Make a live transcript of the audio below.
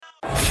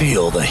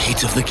Feel the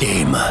heat of the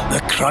game,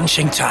 the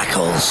crunching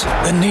tackles,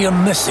 the near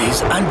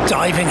misses and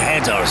diving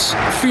headers.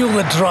 Feel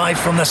the drive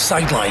from the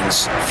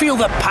sidelines. Feel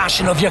the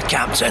passion of your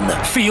captain.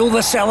 Feel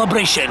the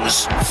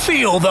celebrations.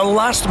 Feel the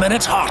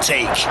last-minute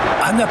heartache.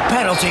 And the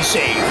penalty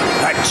save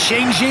that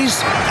changes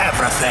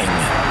everything.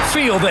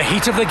 Feel the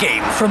heat of the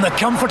game from the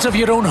comfort of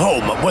your own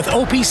home with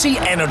OPC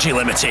Energy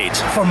Limited.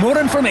 For more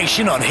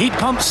information on heat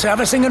pump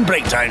servicing and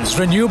breakdowns,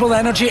 renewable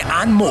energy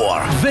and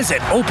more, visit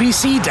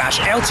opc-ltd.uk.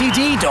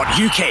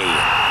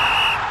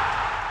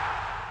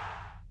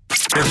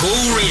 The Go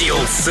Radio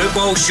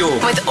Football Show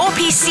with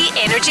OPC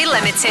Energy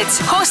Limited,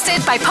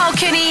 hosted by Paul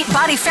Cooney,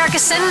 Barry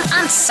Ferguson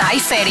and Si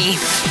Ferry.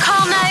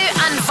 Call now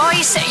and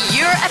voice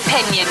your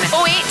opinion.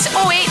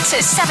 0808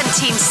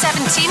 17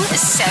 17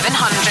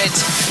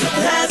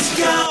 700. Let's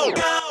go!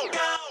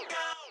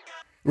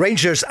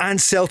 Rangers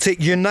and Celtic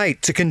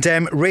unite to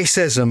condemn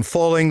racism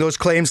following those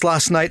claims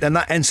last night and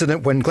that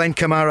incident when Glenn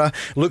Kamara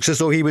looks as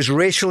though he was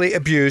racially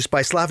abused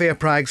by Slavia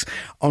Prague's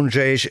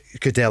Andrzej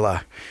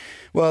Kudela.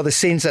 Well, the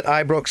scenes at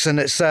Ibrox, and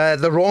it's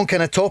the wrong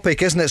kind of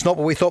topic, isn't it? It's not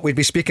what we thought we'd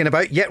be speaking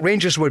about. Yet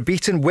Rangers were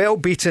beaten, well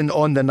beaten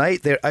on the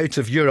night. They're out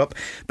of Europe.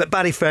 But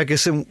Barry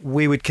Ferguson,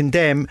 we would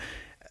condemn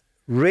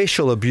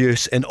racial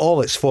abuse in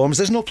all its forms.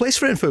 There's no place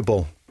for it in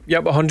football.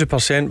 Yep,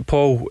 100%,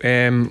 Paul.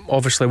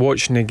 Obviously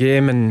watching the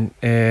game, and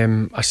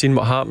I seen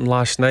what happened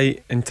last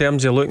night. In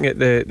terms of looking at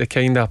the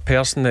kind of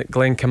person that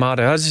Glenn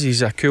Kamara is,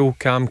 he's a cool,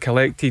 calm,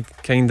 collected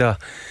kind of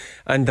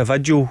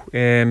individual.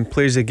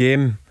 Plays the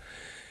game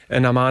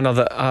in a manner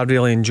that I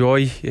really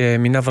enjoy. He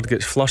never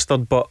gets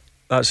flustered, but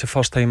that's the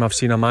first time I've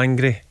seen him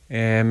angry.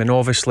 And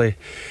obviously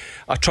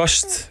I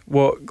trust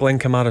what Glenn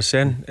Kamara's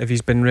saying. If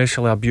he's been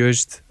racially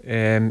abused,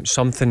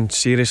 something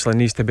seriously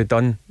needs to be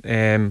done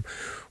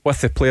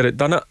with the player that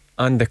done it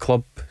and the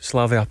club,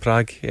 Slavia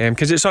Prague,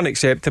 because it's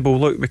unacceptable.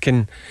 Look, we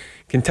can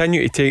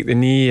continue to take the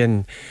knee,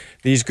 and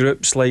these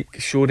groups like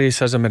show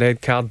racism, a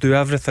red card, do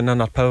everything in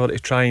their power to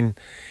try and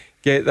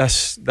get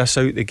this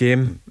out the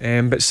game,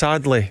 but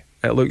sadly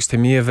it looks to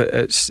me if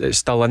it's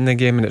still in the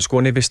game, and it's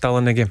going to be still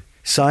in the game.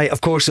 Si,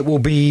 of course it will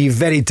be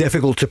very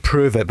difficult to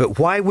prove it, but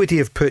why would he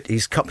have put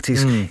his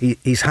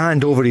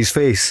hand over his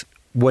face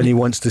when he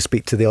wants to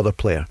speak to the other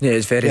player? Yeah,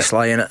 it's very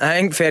sly, and I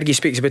think Fergie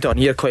speaks about it on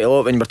here quite a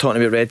lot when we're talking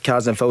about red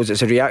cards and fouls.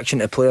 It's a reaction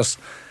to players.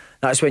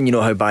 That's when you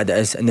know how bad it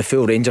is, and the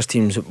full Rangers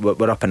teams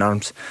were up in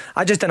arms.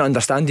 I just didn't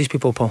understand these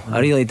people, Paul. I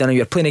really didn't.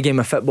 You're playing a game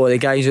of football, the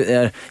guys out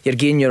there, you're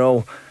gaining your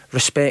all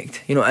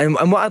respect, you know,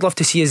 and what I'd love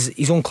to see is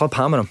his own club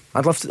hammer him.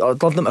 I'd love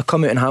them to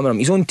come out and hammer him.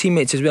 His own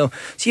teammates as well.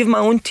 See, if my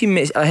own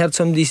teammates, I heard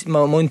my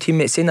own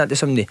teammates saying that to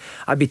somebody,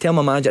 I'd be telling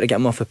my manager to get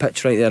him off the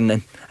pitch right there and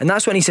then. And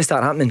that's what needs to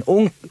start happening.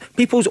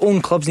 People's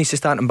own clubs need to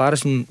start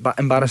embarrassing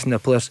their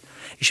players.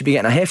 You should be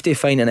getting a hefty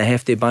fine and a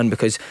hefty ban,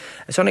 because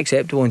it's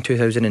unacceptable in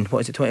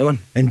 2021.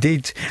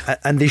 Indeed,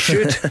 and they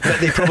should, but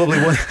they probably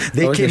won't.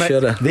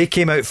 They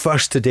came out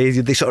first today.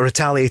 They sort of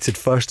retaliated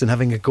first in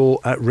having a go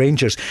at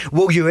Rangers.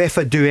 Will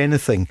UEFA do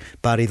anything,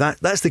 Barry?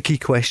 That's the key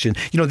question.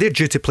 You know, they're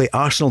due to play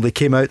Arsenal. They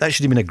came out. That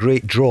should have been a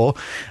great draw.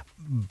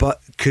 But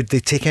could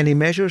they take any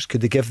measures?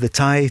 Could they give the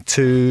tie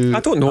to I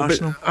don't know,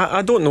 Arsenal? But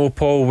I don't know,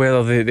 Paul,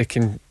 whether they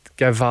can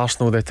give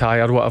Arsenal the tie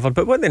or whatever.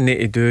 But what they need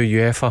to do,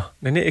 UEFA,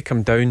 they need to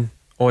come down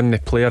on the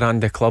player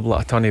and the club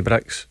like a ton of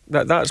bricks.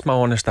 That's my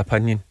honest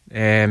opinion.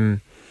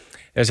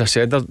 As I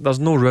said, there's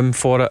no room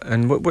for it.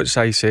 And what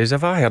Si says,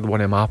 if I heard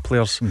one of my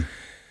players...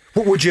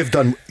 What would you have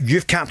done?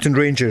 You've captained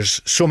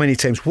Rangers so many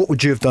times. What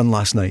would you have done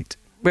last night?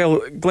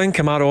 Well, Glenn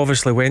Kamara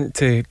obviously went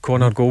to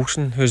Connor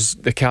Golson, who's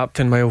the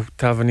captain while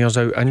Tavernier's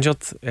out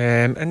injured,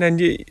 and then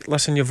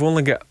you've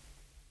only got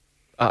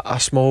a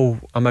small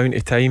amount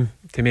of time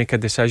to make a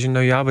decision. Now,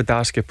 I would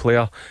ask a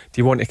player,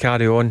 do you want to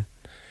carry on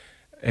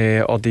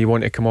or do you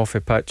want to come off the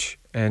pitch?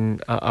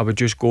 And I would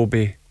just go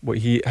by what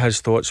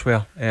his thoughts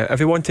were. If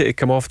he wanted to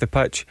come off the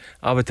pitch,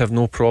 I would have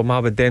no problem. I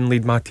would then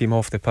lead my team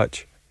off the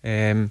pitch.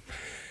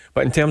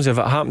 But in terms of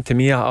it happened to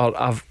me,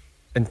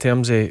 in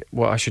terms of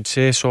what I should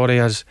say, is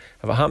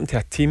if it happened to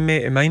a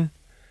teammate of mine,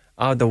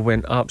 I'd have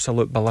went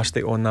absolute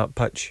ballistic on that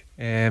pitch.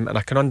 And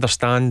I can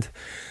understand,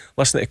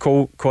 listening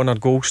to Connor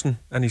Golson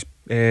in his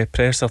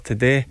presser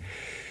today,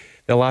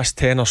 the last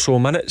 10 or so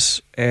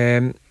minutes,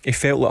 he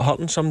felt like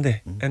hurting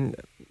somebody. And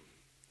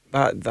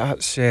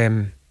that's...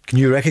 can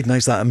you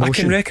recognise that emotion? I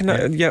can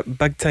recognise, yeah,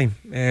 big time.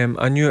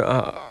 I knew,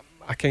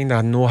 I kind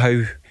of know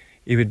how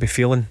he would be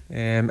feeling,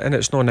 and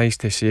it's not nice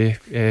to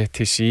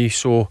see.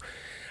 So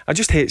I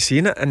just hate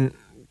seeing it. And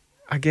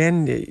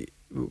again,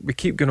 we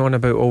keep going on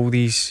about all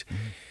these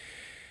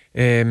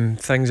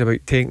things about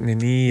taking the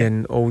knee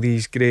and all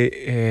these great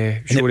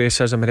show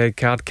racism, red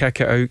card,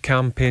 kick it out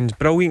campaigns,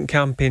 brilliant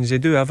campaigns. They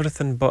do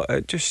everything, but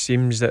it just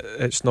seems that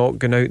it's not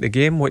going out the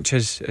game, which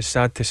is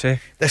sad to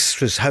say.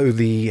 This was how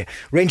the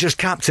Rangers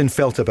captain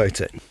felt about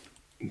it.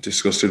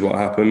 Disgusted what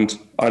happened.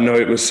 I know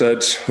it was said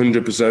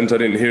 100%. I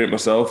didn't hear it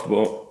myself,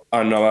 but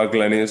I know how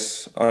Glenn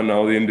is. I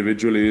know the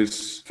individual he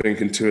is. I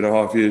think in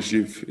 2.5 years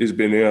he's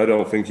been here, I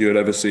don't think you would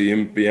ever see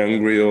him be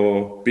angry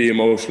or be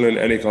emotional in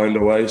any kind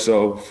of way.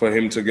 So for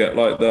him to get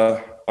like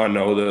that, I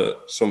know that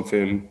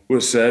something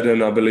was said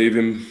and I believe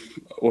him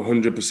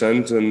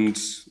 100%, and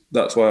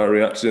that's why I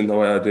reacted in the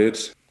way I did.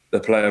 The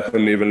player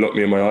couldn't even look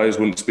me in my eyes,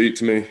 wouldn't speak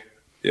to me.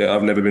 Yeah,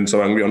 I've never been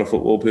so angry on a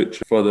football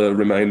pitch for the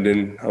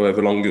remaining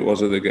however long it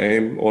was of the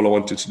game. All I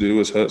wanted to do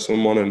was hurt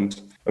someone,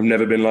 and I've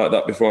never been like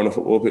that before on a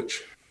football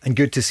pitch. And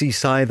good to see,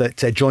 Si,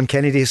 that John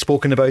Kennedy has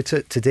spoken about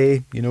it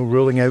today,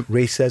 ruling out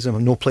racism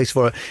and no place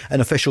for it. An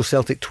official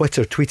Celtic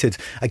Twitter tweeted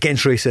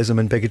against racism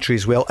and bigotry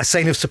as well. A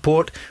sign of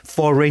support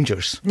for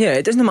Rangers. Yeah,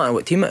 it doesn't matter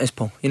what team it is,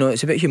 Paul.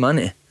 It's about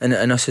humanity and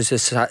us as a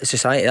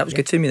society. That was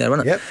good to me there,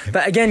 wasn't it? Yep.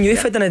 But again,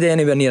 UEFA didn't do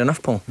anywhere near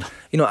enough, Paul.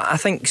 I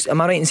think,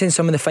 am I right in saying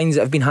some of the fines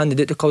that have been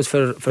handed out to clubs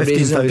for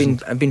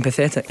racism have been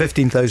pathetic?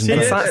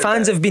 15,000.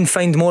 Fans have been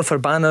fined more for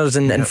banners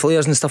and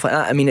flares and stuff like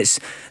that. I mean,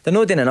 they're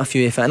not doing enough,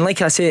 UEFA. And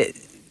like I say,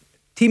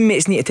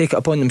 teammates need to take it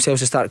upon themselves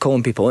to start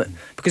calling people out,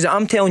 because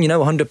I'm telling you now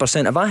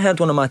 100%, if I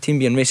heard one of my team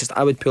being racist,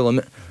 I would pull him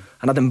out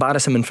and I'd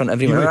embarrass him in front of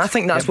everyone. And I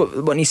think that's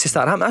what needs to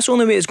start happening. That's the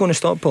only way it's going to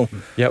stop, Paul.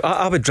 Yeah,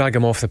 I would drag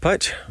him off the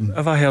pitch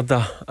if I heard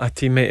a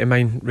teammate of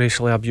mine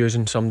racially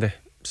abusing somebody.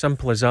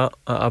 Simple as that.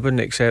 I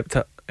wouldn't accept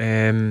it.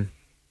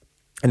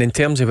 And in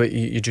terms of what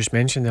you just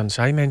mentioned, and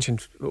Si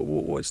mentioned,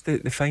 what's the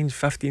fines?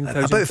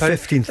 15,000? About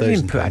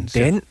 15,000 pounds.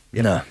 Put a dent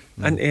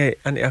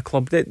into a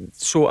club.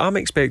 So I'm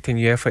expecting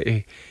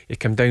UEFA to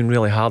come down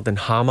really hard and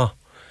hammer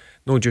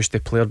not just the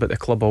player but the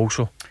club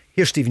also.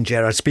 Here's Stephen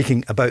Gerrard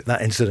speaking about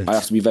that incident. I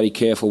have to be very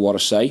careful what I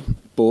say,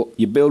 but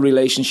you build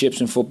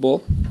relationships in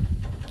football.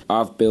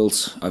 I've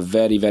built a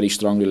very, very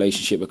strong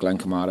relationship with Glenn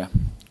Kamara.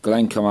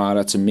 Glenn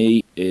Kamara, to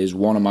me, is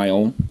one of my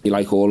own.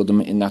 Like all of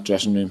them in that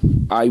dressing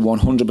room. I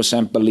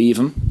 100% believe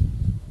him,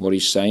 what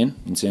he's saying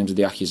in terms of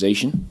the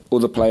accusation.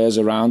 Other players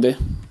around it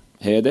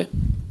heard it.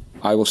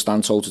 I will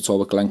stand toe-to-toe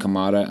with Glenn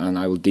Kamara, and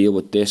I will deal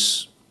with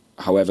this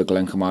however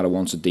Glenn Kamara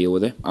wants to deal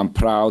with it. I'm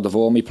proud of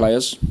all my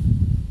players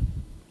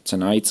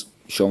tonight,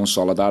 showing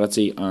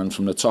solidarity, and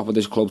from the top of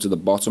this club to the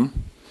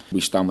bottom,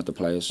 we stand with the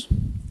players.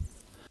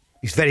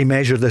 He's very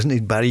measured, isn't he,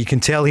 Barry? You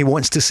can tell he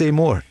wants to say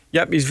more.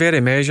 Yep, he's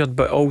very measured,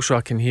 but also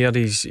I can hear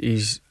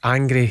he's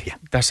angry,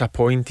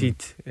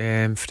 disappointed,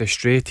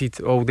 frustrated,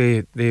 all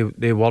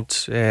the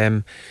words.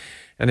 And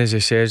as he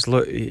says,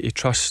 look, he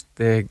trusts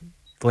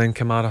Glenn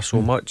Kamara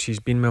so much. He's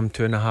been with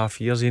him 2.5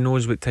 years. He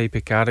knows what type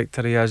of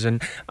character he is,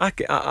 and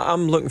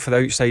I'm looking for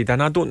the outside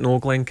in. I don't know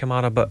Glenn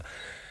Kamara, but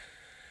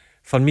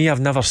for me, I've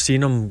never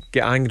seen him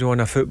get angry on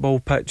a football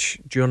pitch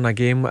during a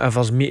game.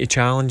 Whatever's meaty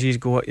challenges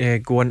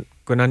going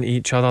into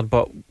each other,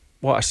 but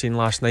what I seen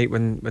last night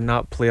when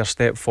that player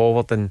stepped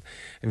forward and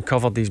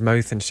covered his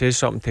mouth and says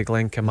something to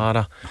Glenn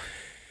Kamara,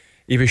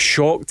 he was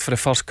shocked for the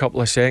first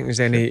couple of seconds,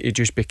 then he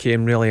just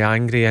became really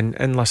angry,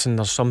 and listen,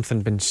 there's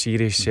something been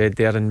serious said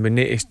there, and we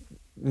need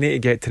to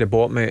get to the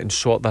bottom of it and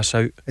sort this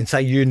out. And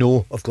say,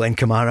 of Glenn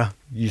Kamara,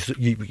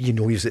 you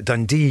know he's at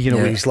Dundee,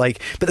 what he's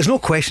like, but there's no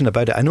question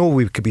about it. I know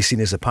we could be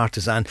seen as a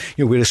partisan,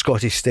 we're a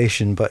Scottish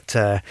station, but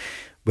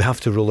we have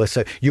to rule this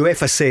out.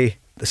 UEFA say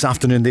this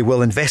afternoon they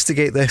will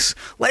investigate this.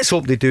 Let's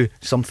hope they do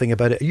something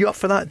about it. Are you up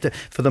for that?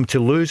 For them to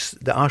lose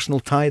the Arsenal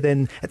tie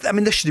then? I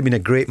mean, this should have been a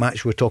great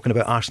match. We're talking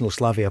about Arsenal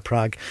Slavia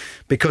Prague,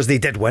 because they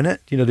did win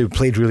it. They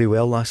played really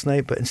well last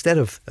night, but instead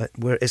of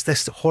it's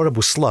this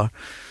horrible slur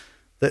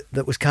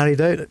that was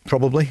carried out,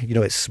 probably.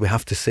 We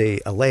have to say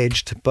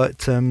alleged,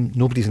 but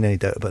nobody's in any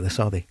doubt about this,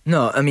 are they?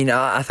 No, I mean,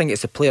 I think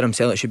it's the player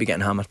himself that should be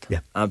getting hammered.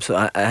 Yeah,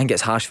 absolutely. I think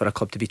it's harsh for a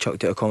club to be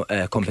chucked out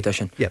of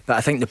competition. Okay. Yeah, but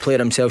I think the player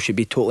himself should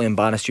be totally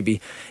embarrassed.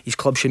 His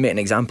club should make an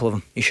example of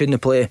him. He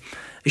shouldn't play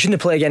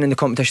again in the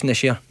competition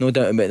this year. No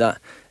doubt about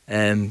that.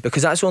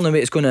 Because that's the only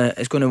way it's going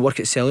to work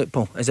itself out,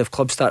 Paul, is if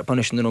clubs start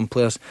punishing their own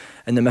players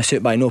and they miss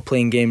out by not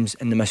playing games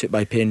and they miss out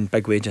by paying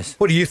big wages.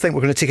 What do you think?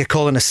 We're going to take a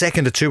call in a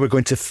second or two. We're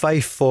going to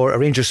Fife for a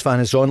Rangers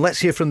fan is on. Let's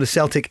hear from the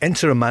Celtic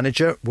interim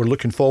manager. We're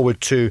looking forward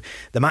to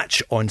the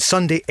match on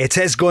Sunday. It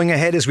is going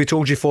ahead, as we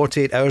told you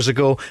 48 hours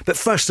ago, but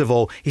first of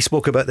all he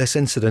spoke about this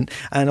incident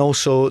and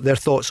also their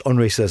thoughts on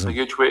racism. A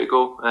huge way to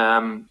go.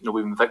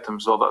 We've been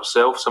victims of it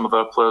ourselves. Some of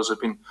our players have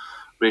been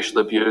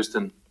racially abused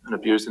and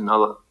abused in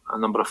a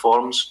number of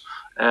forms,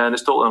 and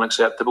it's totally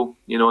unacceptable,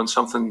 and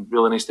something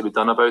really needs to be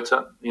done about it.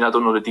 I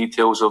don't know the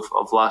details of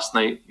last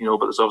night, but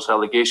there's obviously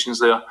allegations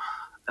there,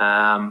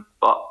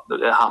 but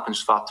it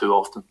happens far too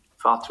often.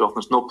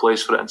 There's no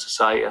place for it in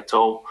society at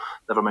all,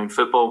 never mind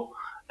football,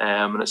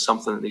 and it's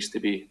something that needs to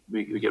be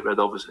we get rid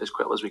of as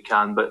quickly as we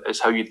can, but it's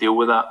how you deal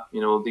with that.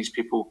 These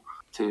people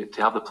to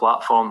have the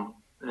platform,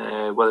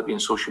 whether it be in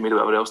social media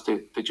or whatever else,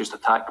 to just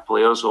attack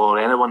players or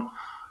anyone,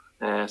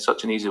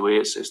 such an easy way.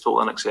 It's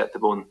totally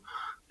unacceptable,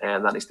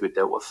 and that needs to be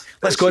dealt with.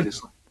 Let's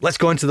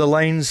go into the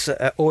lines.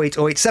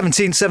 0808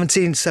 17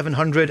 17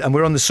 700, and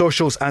we're on the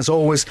socials as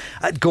always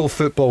at Go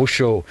Football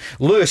Show.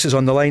 Lewis is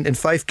on the line in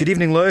Fife. Good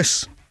evening,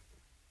 Lewis.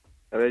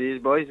 How are you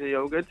boys? Are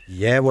you all good?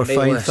 Yeah, we're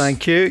fine,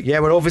 thank you.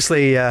 Yeah, we're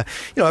obviously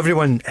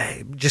everyone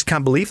just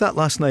can't believe that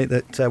last night,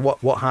 that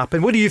what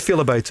happened. What do you feel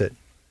about it?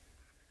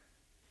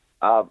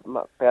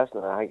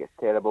 Personally, I think it's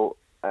terrible,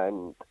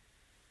 and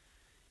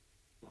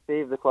to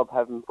save the club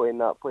having playing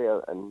that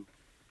player, and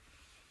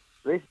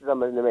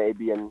racism isn't meant to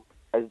be in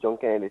as John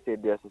Kennedy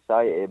said, they're a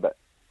society, but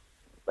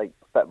like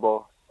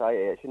football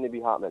society, it shouldn't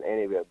be happening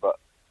anywhere. But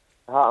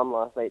it happened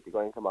last night to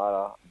Glenn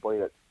Kamara, a boy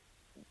that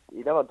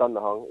he never done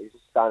the hung. He's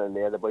just standing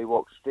there. The boy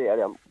walks straight at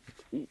him.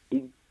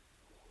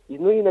 He's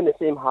not even in the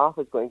same half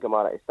as Glenn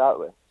Kamara to start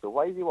with. So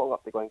why is he walking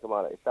up to Glenn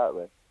Kamara to start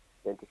with?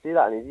 Then to say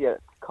that in his ear,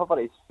 to cover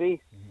his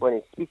face when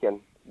he's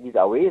speaking, he's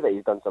aware that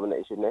he's done something that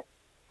he shouldn't have.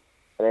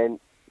 And then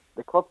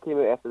the club came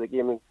out after the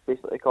game and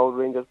basically called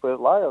Rangers players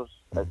liars.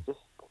 It's just,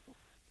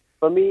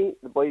 for me,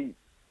 the boy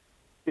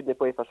couldn't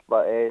play for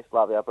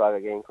Slavia Prague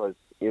again because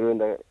he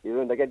ruined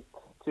a good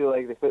 2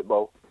 legs of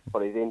football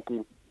for his own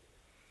team.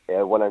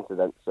 One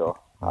incident. So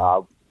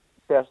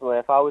personally,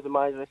 if I was a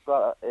manager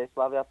of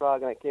Slavia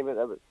Prague and it came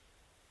out,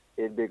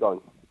 it'd be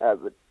gone.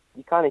 But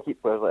you can't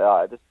keep players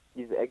like that.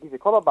 It gives the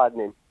club a bad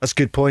name. That's a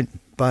good point,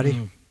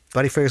 Barry.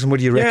 Barry Ferguson, what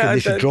do you reckon they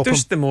should drop him?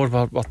 Just the more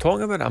we're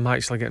talking about it, I'm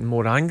actually getting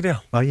more angrier.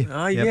 Are you?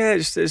 Yeah,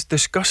 it's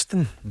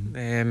disgusting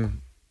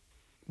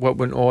what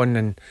went on.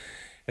 And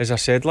as I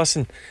said,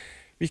 listen,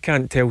 we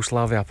can't tell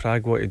Slavia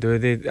Prague what to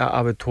do.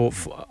 I would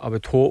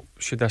hope,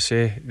 should I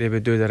say, they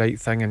would do the right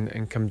thing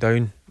and come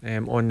down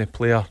on the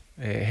player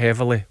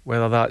heavily,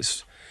 whether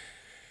that's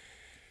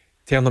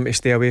telling them to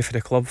stay away from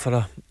the club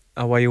for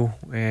a while,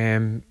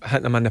 hitting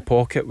them in the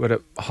pocket where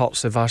it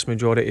hurts the vast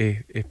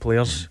majority of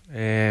players.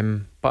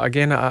 But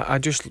again, I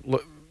just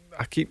look,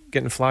 I keep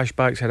getting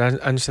flashbacks of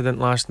that incident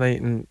last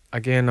night, and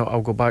again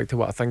I'll go back to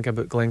what I think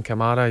about Glenn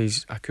Kamara.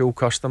 He's a cool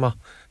customer,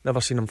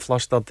 never seen him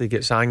flustered. He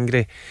gets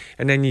angry,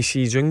 and then you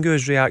see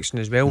Zungu's reaction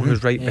as well,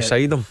 who's right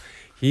beside him.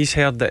 He's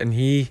heard it and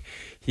he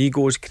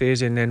goes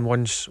crazy. And then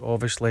once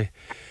obviously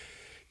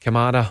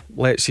Kamara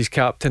lets his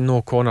captain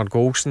know, Connor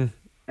Golson,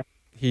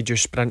 he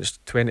just sprints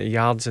 20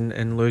 yards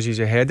and loses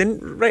his head,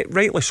 and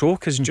rightly so,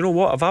 because do you know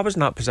what, if I was in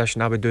that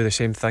position I would do the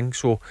same thing.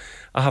 So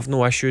I have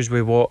no issues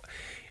with what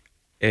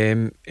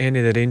any of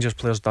the Rangers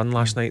players done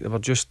last night. They were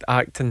just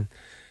acting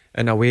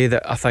in a way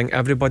that I think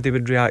everybody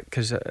would react,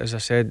 because as I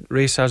said,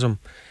 racism,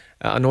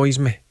 it annoys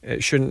me.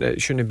 It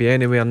shouldn't be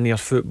anywhere near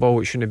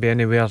football. It shouldn't be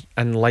anywhere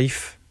in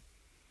life.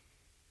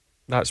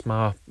 That's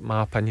my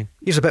opinion.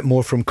 Here's a bit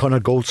more from Connor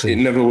Goldson. It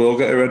never will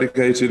get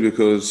eradicated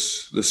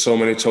because there's so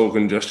many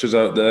token gestures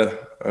out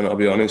there, and I'll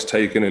be honest,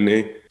 taking a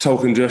knee,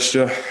 token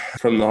gesture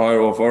from the higher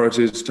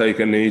authorities, take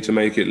a knee to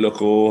make it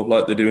look all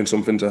like they're doing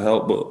something to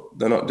help, but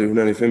they're not doing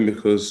anything,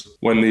 because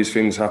when these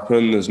things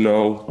happen, there's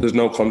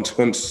no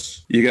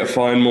consequence. You get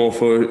fined more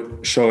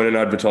for showing an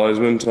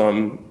advertisement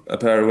on a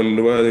pair of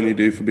underwear than you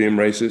do for being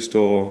racist,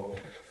 or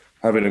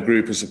having a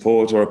group of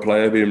support or a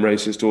player being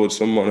racist towards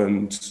someone,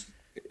 and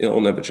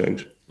it'll never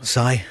change.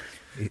 Si?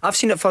 I've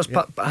seen it first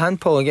hand,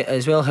 Paul,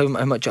 as well, how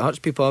much it hurts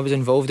people. I was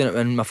involved in it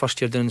in my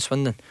first year down in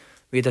Swindon.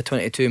 We had a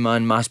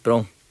 22-man mass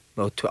brawl.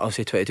 Well, I'll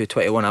say 22,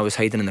 21. I was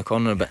hiding in the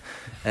corner, but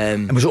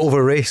and was it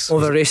over race?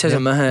 Over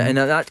racism, and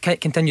that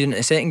continued into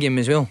the second game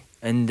as well.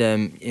 And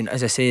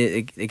as I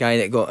say, the guy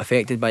that got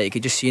affected by it, you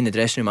could just see in the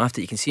dressing room after.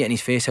 You can see it in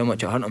his face how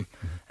much it hurt him.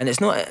 And it's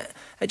not.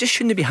 It just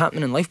shouldn't be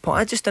happening in life, Paul.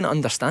 I just didn't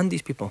understand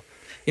these people.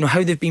 You know,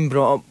 how they've been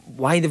brought up,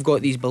 why they've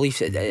got these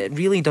beliefs. It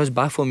really does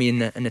baffle me in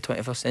the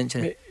 21st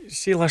century.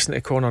 See, listen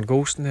to Connor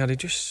Golson there, he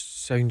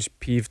just sounds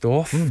peeved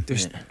off,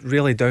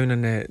 really down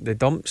in the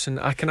dumps. And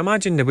I can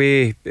imagine the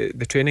way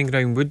the training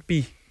ground would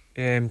be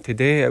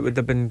today. It would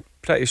have been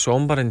pretty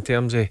sombre in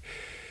terms of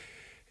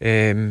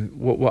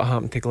what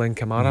happened to Glenn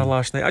Kamara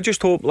last night. I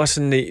just hope,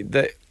 listen,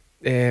 that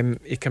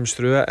he comes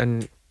through it.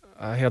 And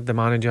I heard the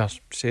manager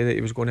say that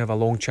he was going to have a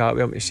long chat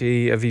with him to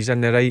see if he's in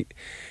the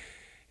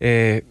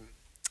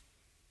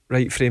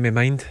right frame of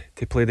mind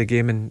to play the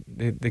game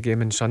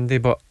on Sunday.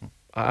 But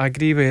I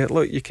agree with it.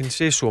 Look, you can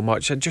say so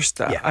much. I just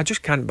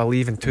can't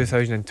believe in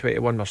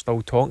 2021 we're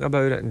still talking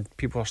about it and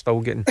people are still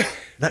getting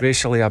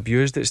racially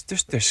abused. It's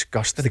just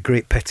disgusting. The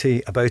great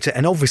pity about it.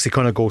 And obviously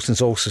Connor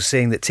Golson's also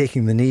saying that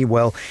taking the knee,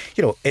 well,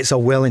 you know, it's a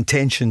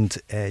well-intentioned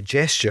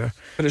gesture,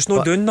 but it's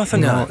not doing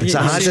nothing. No,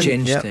 Zaha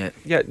changed it.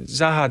 Yeah,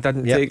 Zaha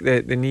didn't take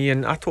the knee,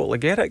 and I totally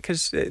get it,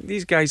 because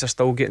these guys are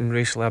still getting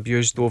racially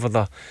abused over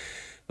the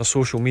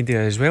social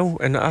media as well.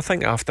 And I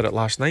think after it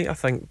last night, I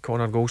think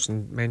Connor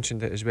Golson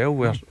mentioned it as well,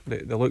 where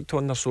they looked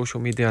on their social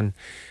media and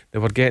they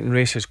were getting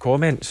racist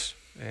comments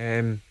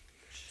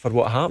for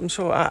what happened.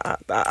 So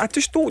I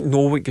just don't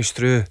know what goes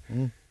through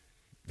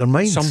their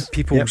minds, some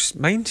people's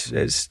minds.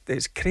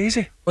 It's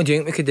crazy. What do you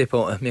think we could do,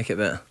 Paul, to make it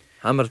better?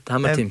 Hammer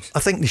teams. I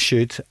think they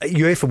should.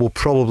 UEFA will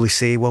probably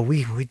say, well,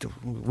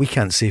 we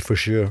can't say for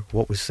sure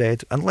what was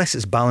said unless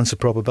it's balance of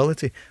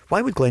probability.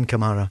 Why would Glenn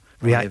Kamara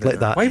react like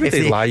that? Why would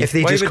they lie? If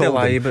they Why just would they called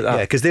lie him, about that?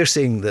 Yeah, because they're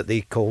saying that they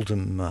called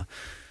him,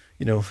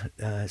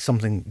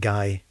 something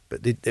guy, but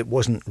it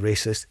wasn't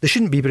racist. There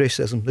shouldn't be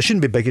racism. There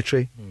shouldn't be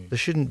bigotry. There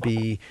shouldn't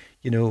be,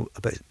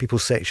 about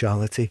people's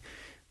sexuality.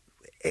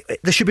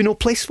 There should be no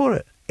place for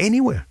it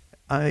anywhere.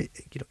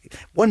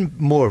 One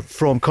more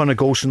from Connor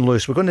Golson,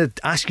 Lewis. We're going to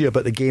ask you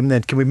about the game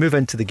then. Can we move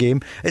into the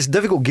game? It's a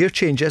difficult gear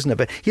change, isn't it?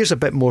 But here's a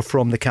bit more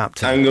from the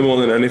captain. Anger more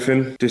than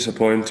anything.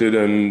 Disappointed,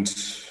 and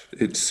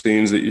it's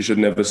scenes that you should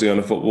never see on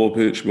a football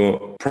pitch,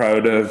 but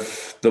proud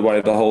of the way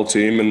the whole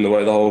team and the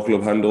way the whole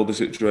club handled the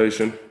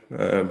situation.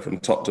 from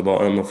top to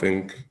bottom. I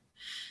think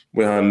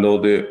we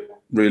handled it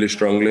really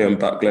strongly and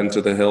backed Glenn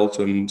to the hilt,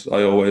 and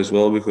I always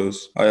will,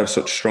 because I have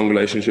such a strong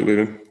relationship with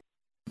him.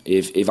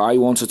 If I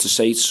wanted to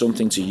say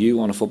something to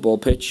you on a football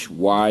pitch,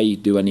 why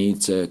do I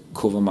need to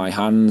cover my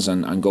hands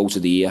and go to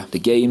the ear? The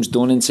game's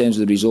done in terms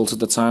of the result at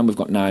the time. We've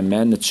got 9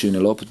 men, they're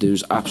 2-0 up.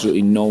 There's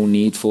absolutely no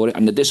need for it.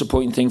 And the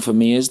disappointing thing for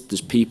me is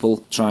there's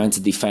people trying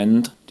to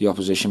defend the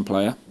opposition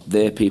player.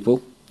 They're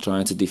people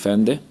trying to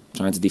defend it,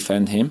 trying to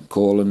defend him,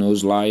 calling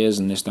us liars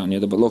and this, that and the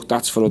other. But look,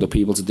 that's for other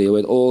people to deal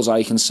with. All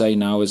I can say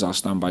now is I'll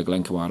stand by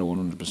Glenn Kamara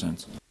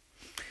 100%.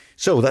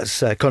 So that's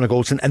Conor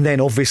Goldson, and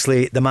then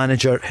obviously the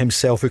manager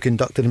himself, who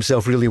conducted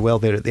himself really well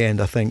there at the end,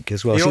 I think,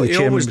 as well. He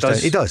always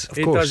does. He does, of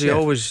course. He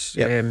always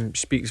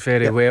speaks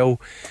very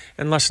well.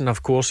 And listen,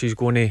 of course, he's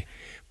going to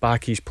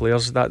back his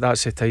players.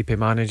 That's the type of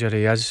manager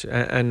he is.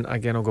 And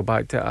again, I'll go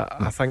back to it.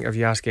 I think if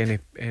you ask any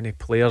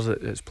players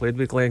that's played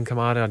with Glenn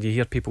Kamara, or you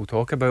hear people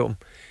talk about him,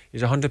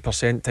 he's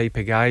 100% type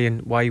of guy.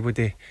 And why would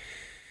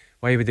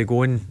he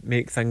go and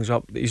make things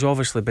up? He's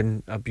obviously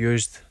been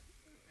abused.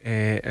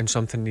 And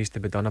something needs to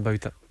be done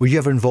about it. Were you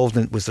ever involved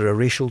in? Was there a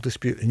racial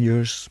dispute in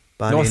yours,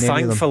 Barry? No,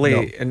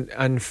 thankfully,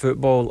 in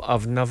football,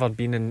 I've never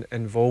been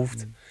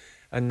involved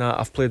in that.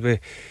 I've played with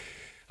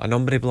a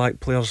number of black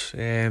players,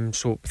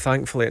 so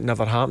thankfully it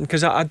never happened.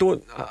 Because I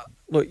don't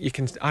look.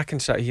 I can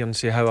sit here and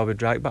say how I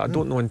would react, but I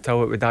don't know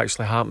until it would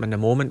actually happen in the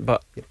moment.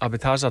 But I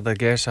would hazard a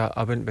guess I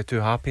wouldn't be too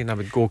happy, and I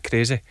would go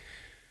crazy.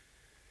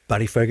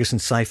 Barry Ferguson,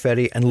 Si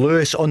Ferry and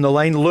Lewis on the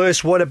line.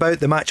 Lewis, what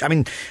about the match? I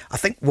mean, I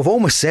think we've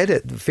almost said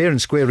it. Fair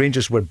and square,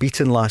 Rangers were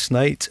beaten last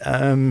night,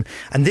 and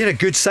they're a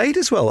good side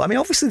as well. I mean,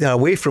 obviously they're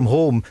away from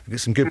home. They've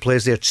got some good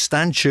players there.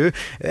 Stanchu,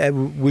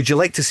 would you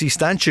like to see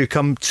Stanchu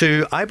come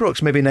to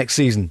Ibrox maybe next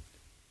season?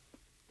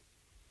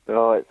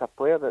 Well, it's a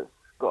player that's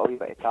got a wee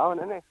bit of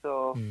talent, isn't he?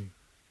 So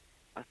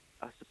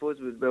I suppose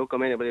we'd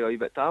welcome anybody with a wee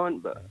bit of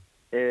talent, but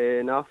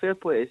no, fair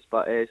play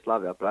to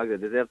Slavia Prague. They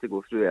deserve to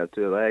go through their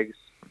 2 legs.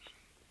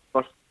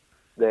 First,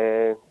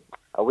 the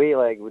away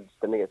leg we just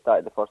didn't get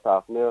started the first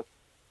half an hour.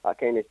 That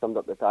kind of summed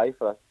up the tie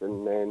for us.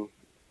 And then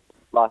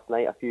last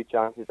night, a few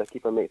chances, the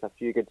keeper makes a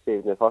few good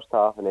saves in the first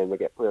half, and then we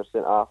get players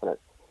sent off, and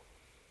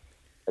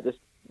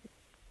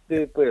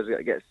the players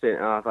get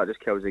sent off. That just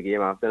kills the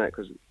game off, doesn't it?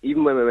 Because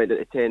even when we went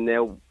to 10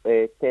 men,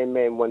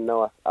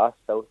 1-0, I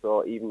still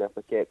thought even if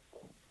we kept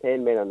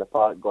 10 men on the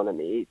park going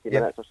into 80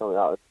 minutes or something,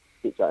 that would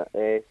sneak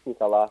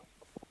a last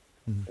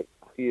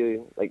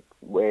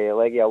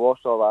leggy a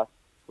Warsaw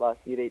last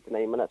year, 8 to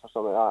 9 minutes or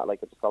something like that, like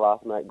just a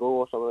last minute goal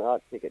or something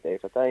like that, to take it to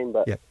extra time.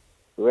 But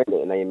we went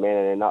into 9 men,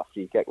 and then that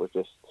free kick was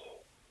just,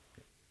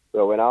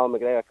 well, when Alan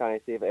McGregor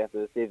can't save it after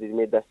the save he's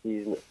made this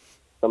season, it's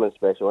something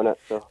special, isn't it?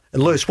 So,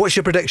 and Lewis, what's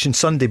your prediction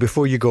Sunday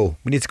before you go?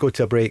 We need to go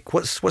to a break.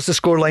 What's the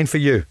scoreline for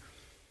you?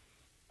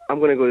 I'm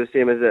going to go the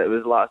same as it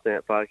was last night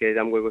at Parkhead.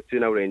 I'm going to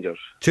go 2-0 Rangers.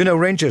 2-0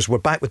 Rangers. We're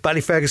back with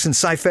Barry Ferguson,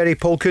 Si Ferry,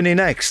 Paul Cooney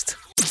next.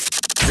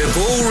 The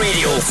Go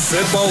Radio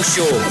Football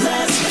Show.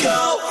 Let's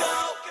go!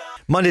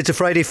 Monday to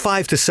Friday,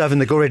 5 to 7,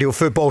 the Go Radio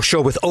Football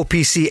Show with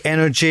OPC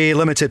Energy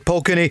Limited.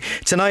 Paul Cooney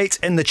tonight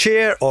in the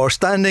chair or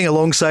standing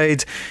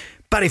alongside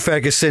Barry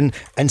Ferguson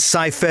and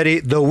Si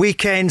Ferry. The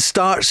weekend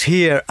starts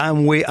here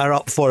and we are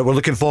up for it. We're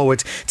looking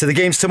forward to the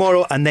games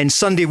tomorrow, and then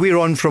Sunday we're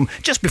on from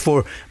just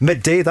before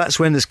midday. That's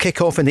when there's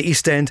kick-off in the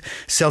East End,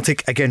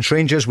 Celtic against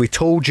Rangers. We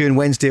told you on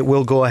Wednesday it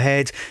will go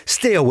ahead.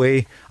 Stay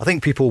away. I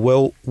think people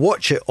will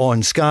watch it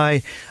on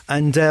Sky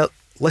and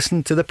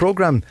listen to the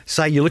programme.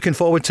 Si, you looking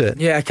forward to it?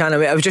 Yeah, I can't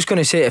wait. I was just going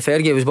to say to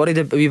Fergie, I was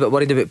a wee bit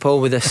worried about Paul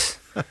with this.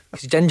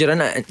 It's ginger,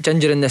 innit?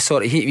 Ginger in this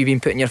sort of heat you've been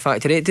putting your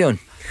Factor 80 on.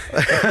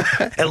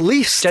 At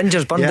least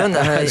ginger's burned, isn't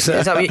it? Is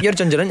that what you're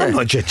ginger, isn't you? I'm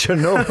not ginger,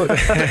 no. Not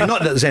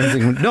that there's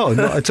anything. No,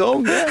 not at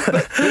all.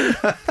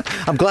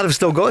 I'm glad I've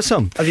still got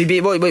some. Have you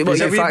been? What's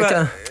your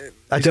Factor?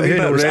 I don't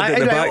know.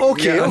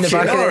 Okay, on the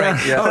back all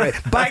right. Yeah. All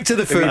right. Back to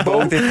the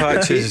football. The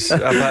patches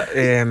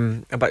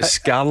a bit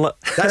scarlet.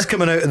 That's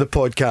coming out of the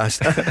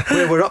podcast.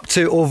 We're up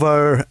to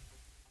over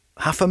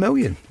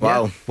 500,000.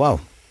 Wow. Yeah. Wow.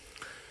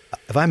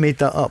 Have I made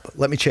that up?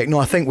 Let me check. No,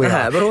 I think we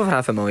are. We're over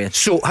 500,000.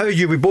 So how are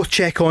you? We both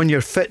check on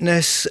your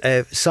fitness.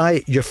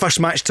 Si, your first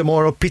match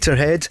tomorrow,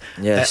 Peterhead,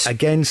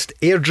 against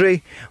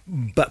Airdrie,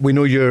 but we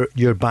know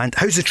you're banned.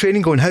 How's the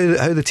training going? How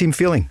the team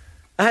feeling?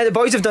 The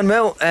boys have done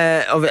well.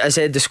 I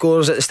said the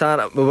scores at the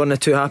start we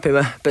weren't too happy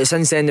with, but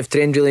since then they've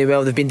trained really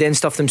well. They've been doing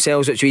stuff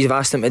themselves which we've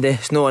asked them to do.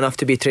 It's not enough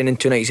to be training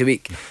 2 nights a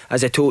week.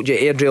 As I told you,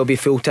 Airdrie will be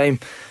full time.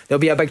 There'll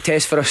be a big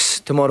test for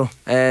us tomorrow,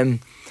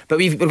 but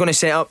we're going to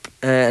set up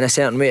in a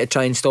certain way to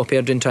try and stop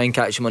Airdrie and try and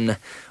catch them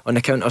on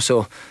the counter.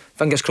 So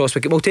fingers crossed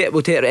we'll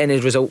take any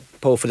result,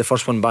 Paul, for the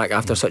first one back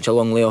after such a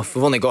long layoff.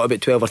 We've only got about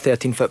 12 or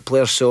 13 fit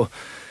players, so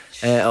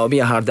it'll be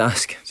a hard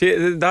ask.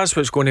 See, that's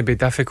what's going to be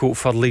difficult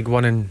for League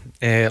 1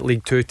 and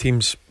League 2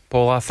 teams,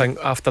 Paul. I think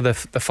after the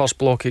first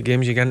block of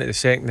games, you get into the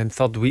second and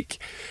third week,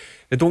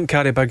 they don't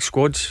carry big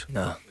squads.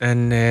 No.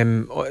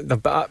 And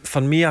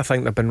for me, I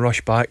think they've been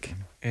rushed back.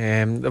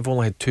 They've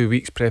only had 2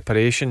 weeks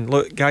preparation.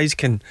 Look, guys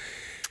can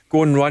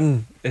go and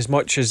run as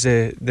much as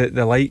they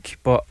like,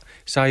 but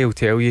Si will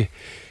tell you,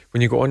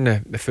 when you go on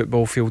the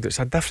football field, it's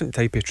a different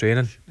type of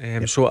training.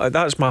 So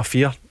that's my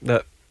fear,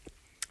 that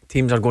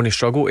teams are going to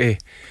struggle to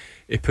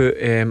put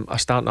a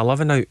starting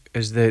 11 out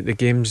as the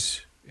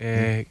games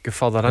go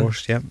further in.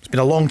 Course, it's been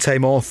a long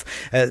time off.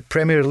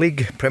 Premier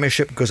League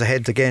Premiership goes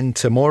ahead again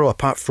tomorrow,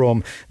 apart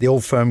from the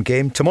Old Firm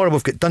game. Tomorrow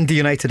we've got Dundee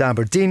United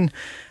Aberdeen,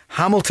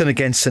 Hamilton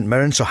against St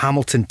Mirren, so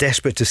Hamilton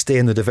desperate to stay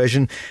in the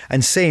division,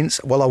 and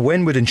Saints, well, a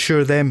win would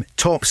ensure them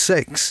top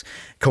 6.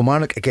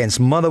 Kilmarnock against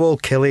Motherwell.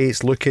 Killie,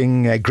 it's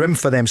looking grim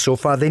for them so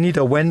far. They need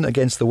a win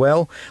against the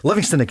Well.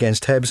 Livingston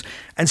against Hibs,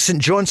 and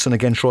St Johnstone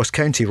against Ross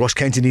County. Ross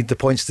County need the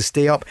points to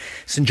stay up.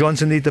 St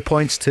Johnstone need the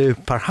points to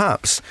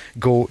perhaps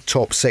go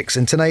top 6.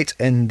 And tonight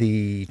in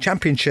the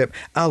Championship,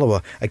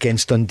 Alloa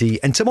against Dundee,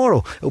 and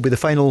tomorrow it'll be the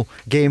final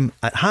game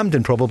at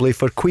Hampden, probably,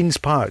 for Queen's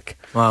Park.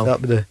 Wow.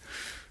 That'll be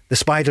the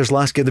Spiders'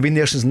 last game. They've been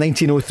there since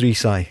 1903,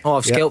 Si. Oh,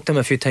 I've scalped them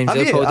a few times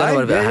there, Paul.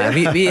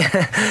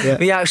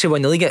 We actually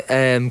won the league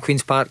at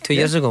Queen's Park 2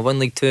 years ago. Won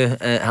League 2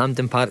 at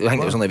Hampden Park. I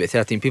think there was only about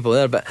 13 people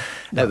there, but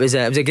it was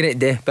a great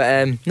day.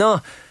 But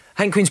no,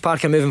 I think Queen's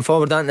Park are moving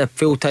forward, aren't they?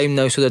 Full time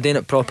now, so they're doing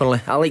it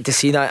properly. I like to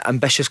see that,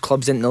 ambitious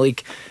clubs in the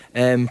league,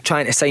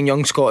 trying to sign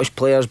young Scottish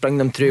players, bring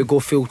them through, go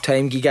full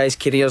time, give guys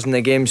careers in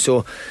the game.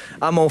 So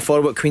I'm all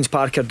for what Queen's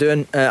Park are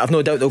doing. I've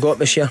no doubt they'll go up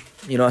this year.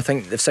 You know, I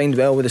think they've signed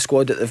well with the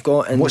squad that they've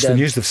got. And what's the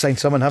news? They've signed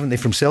someone, haven't they,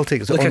 from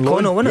Celtic? Luke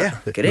O'Connell, wasn't it?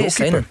 Yeah, great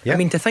signing. I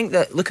mean, to think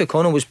that Luke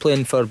O'Connell was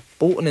playing for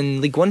Bolton in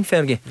League 1,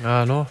 Fergie,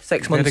 I know,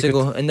 6 months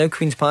ago, and now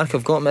Queen's Park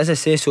have got him, as I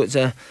say. So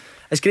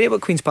it's great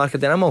what Queen's Park are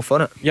doing. I'm all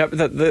for it. Yeah,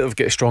 but they've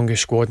got the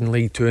strongest squad in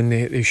League 2, and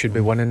they should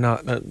be winning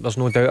that. There's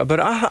no doubt about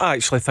it. I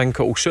actually think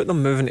it'll suit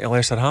them moving to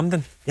Lesser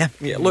Hampden. Yeah,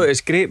 look, it's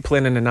great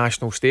playing in the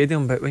National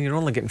Stadium, but when you're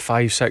only getting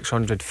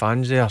 500-600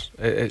 fans there,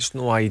 it's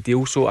no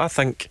ideal. So I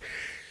think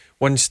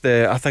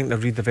they're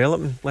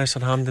redeveloping Lesser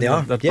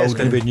Hampden. They're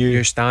building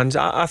new stands.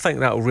 I think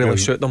that'll really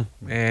suit them.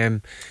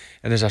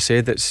 And as I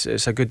said, it's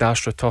a good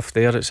AstroTurf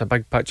there. It's a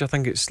big pitch. I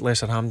think it's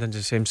Lesser Hampden's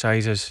the same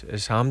size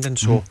as Hampden.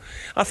 So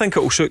I think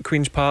it'll suit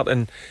Queen's Park.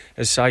 And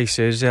as Si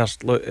says there,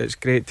 look, it's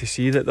great to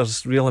see that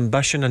there's real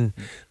ambition and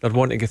they're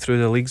wanting to get through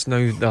the leagues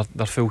now.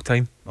 They're full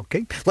time.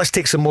 Okay, let's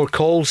take some more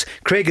calls.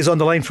 Craig is on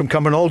the line from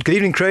Cumbernauld. Good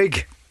evening,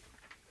 Craig.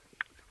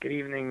 Good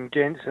evening,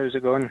 gents. How's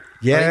it going?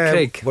 Yeah, right,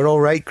 Craig. We're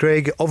all right,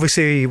 Craig.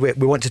 Obviously, we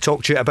want to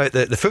talk to you about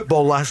the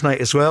football last night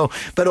as well,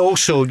 but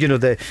also, you know,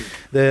 the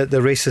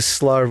racist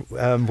slur,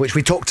 which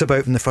we talked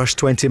about in the first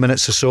 20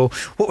 minutes or so.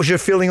 What was your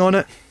feeling on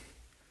it?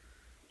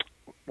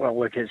 Well,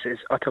 look, it's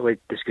utterly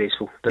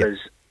disgraceful. There is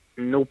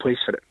no place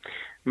for it.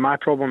 My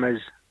problem is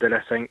that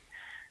I think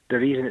the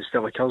reason it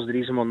still occurs, the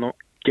reason we're not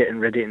getting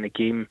rid of it in the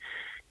game,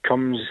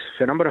 comes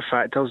for a number of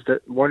factors.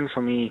 That one,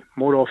 for me,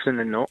 more often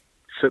than not,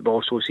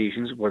 football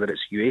associations, whether it's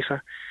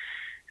UEFA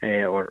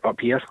or up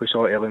here, we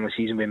saw it early in the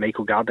season with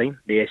Michael Gardine,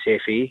 the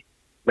SFA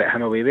let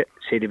him away with it,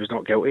 said he was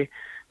not guilty,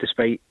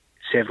 despite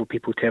several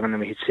people telling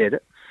him he had said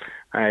it.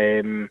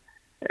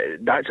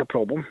 That's a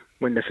problem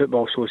when the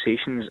football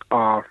associations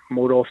are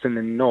more often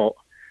than not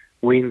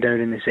weighing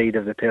down on the side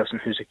of the person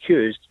who's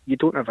accused. You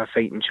don't have a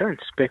fighting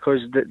chance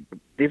because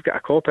they've got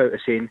a cop out of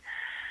saying,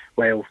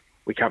 well,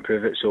 we can't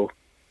prove it, so.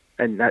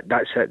 And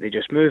that's it. They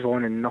just move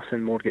on and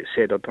nothing more gets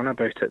said or done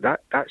about it.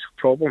 That's a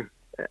problem.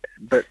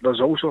 But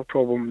there's also a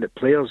problem that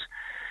players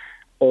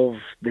of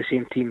the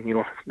same team, you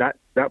know,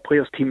 that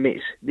player's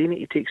teammates, they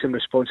need to take some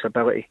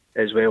responsibility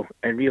as well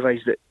and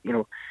realise that, you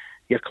know,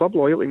 your club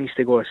loyalty needs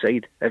to go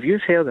aside. If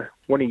you've heard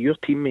one of your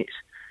teammates,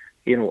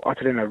 you know,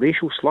 uttering a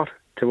racial slur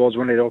towards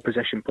one of the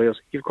opposition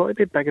players, you've got to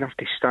be big enough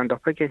to stand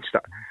up against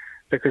that,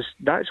 because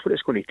that's what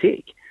it's going to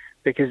take.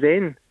 Because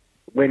then,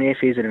 when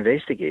FAs are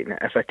investigating it,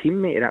 if a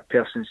teammate of that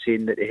person's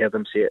saying that they heard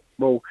them say it,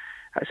 well,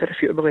 that's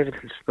irrefutable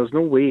evidence. There's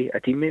no way a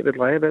teammate would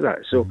lie about that.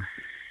 So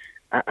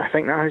I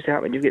think that has to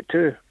happen. You get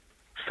two,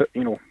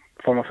 you know,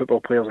 former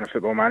football players and a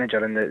football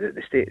manager in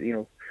the state, you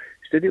know,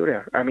 studio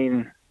there. I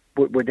mean,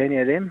 would any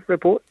of them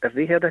report if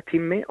they heard a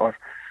teammate or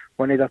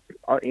one of the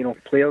you know,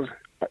 players,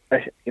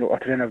 you know,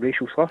 uttering a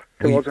racial slur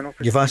towards an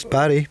opposition? You've asked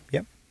Barry,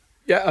 yep.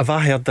 Yeah, if I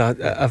heard that,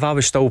 if I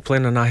was still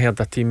playing and I heard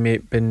a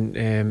teammate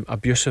being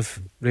abusive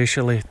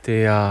racially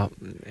to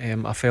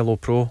a fellow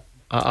pro,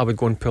 I would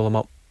go and pull him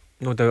up,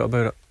 no doubt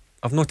about it.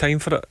 I've no time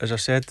for it, as I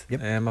said.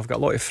 Yep. I've got a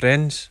lot of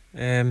friends.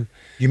 You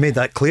made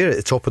that clear at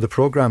the top of the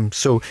programme.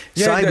 So,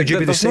 yeah, Si, would you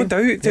be the same?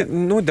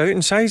 No doubt,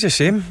 and Si's the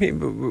same.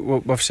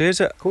 We've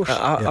said it. Of course.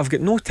 I've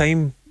got no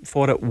time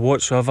for it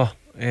whatsoever.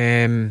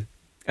 And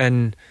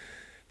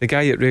the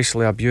guy that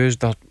racially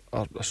abused, or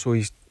so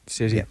he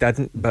says he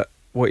didn't, but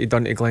what he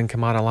done to Glenn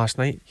Kamara last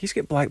night, he's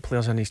got black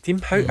players in his team.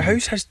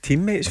 How's his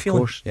teammates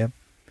feeling? Of course, yeah.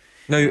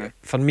 Now,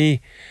 for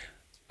me,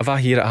 if I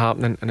hear it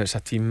happening and it's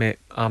a teammate,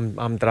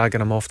 I'm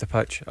dragging him off the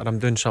pitch, or I'm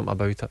doing something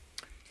about it.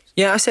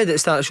 Yeah, I said at the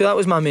start, so that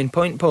was my main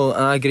point, Paul,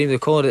 and I agree with the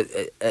caller.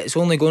 It's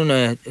only going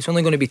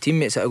to be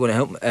teammates that are going to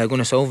help, going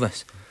to solve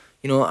this.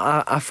 You know,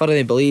 I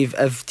thoroughly believe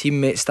if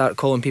teammates start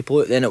calling people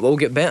out, then it will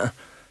get better.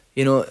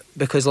 You know,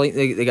 because like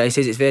the guy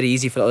says, it's very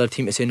easy for the other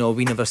team to say, no,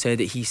 we never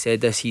said it, he said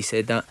this, he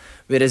said that.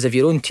 Whereas if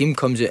your own team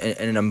comes out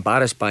and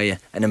embarrassed by you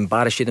and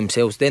embarrass you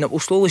themselves, then it will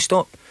slowly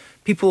stop.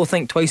 people will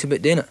think twice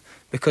about doing it,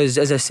 because,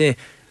 as I say,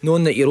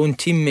 knowing that your own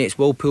teammates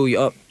will pull you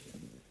up,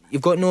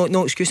 you've got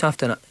no excuse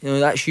after that.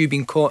 That's you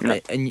being caught,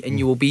 and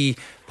you will be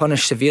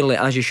punished severely,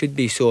 as you should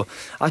be. So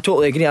I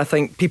totally agree. I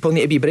think people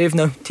need to be brave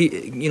now.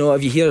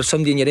 If you hear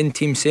somebody in your in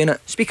team saying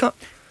it, speak up.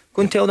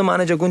 Go and tell the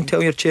manager, go and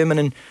tell your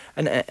chairman,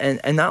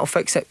 and that'll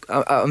fix it.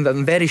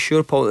 I'm very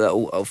sure, Paul, that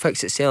it'll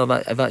fix itself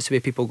if that's the way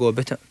people go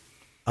about it.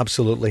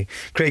 Absolutely.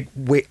 Craig,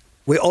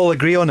 we all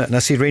agree on it, and I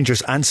see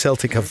Rangers and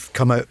Celtic have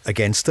come out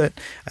against it,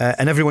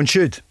 and everyone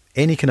should.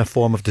 Any kind of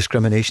form of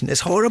discrimination,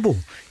 it's horrible.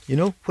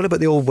 What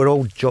about the old "we're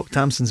all Jock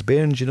Tamson's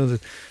bairns"?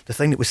 The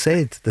thing that was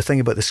said, the thing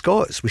about the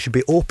Scots. We should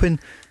be open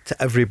to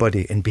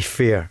everybody and be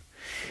fair.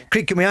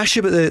 Craig, can we ask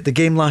you about the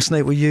game last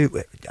night?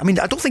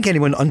 I don't think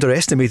anyone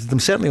underestimated them.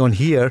 Certainly on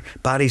here,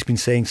 Barry's been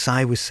saying,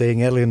 Si was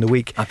saying earlier in the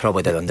week, I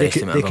probably did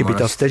underestimate them. They could be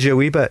tough. Did you a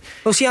wee bit?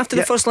 Well, see, after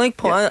the first leg,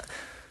 Paul,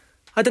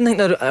 I didn't think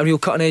they're a real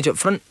cutting edge up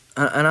front,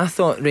 and I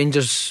thought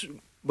Rangers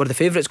were the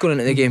favourites going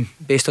into the game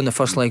based on the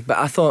first leg, but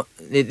I thought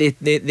they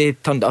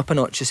turned it up a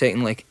notch the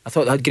second leg. I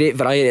thought they had great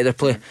variety of their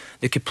play.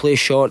 They could play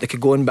short, they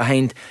could go in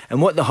behind,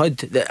 and what they had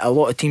that a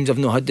lot of teams have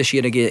not had this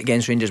year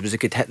against Rangers was they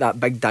could hit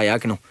that big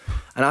diagonal,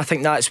 and I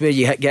think that's where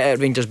you get it at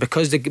Rangers,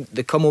 because they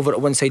come over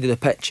at one side of the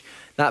pitch.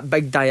 That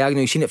big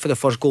diagonal, you've seen it for the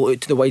first goal out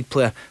to the wide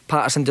player.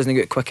 Patterson doesn't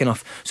get quick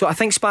enough. So I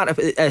think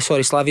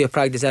Slavia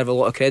Prague deserve a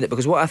lot of credit,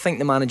 because what I think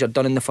the manager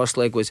done in the first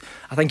leg was,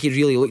 I think he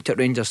really looked at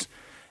Rangers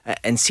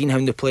and seen how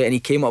they play, and he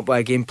came up with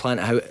a game plan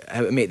how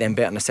to make them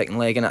better in the second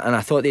leg, and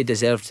I thought they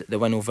deserved the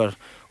win over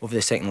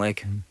the second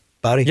leg.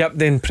 Barry? Yep,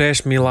 they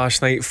impressed me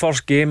last night.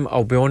 First game,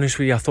 I'll be honest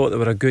with you, I thought they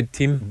were a good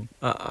team.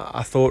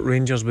 I thought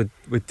Rangers would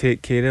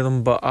take care of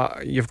them,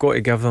 but you've got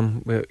to give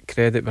them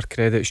credit where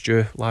credit's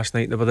due. Last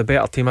night they were the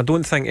better team. I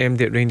don't think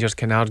MD at Rangers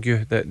can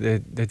argue that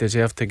they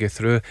deserve to go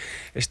through.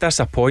 It's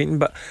disappointing,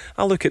 but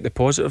I look at the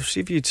positives.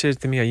 See, if you'd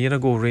said to me a year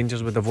ago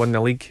Rangers would have won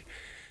the league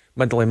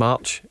middle of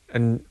March,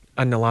 and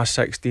in the last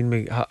 16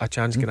 we had a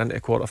chance getting into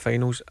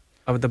quarter-finals,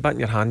 I would have bitten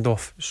your hand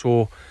off.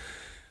 So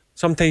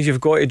sometimes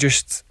you've got to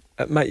just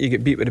admit you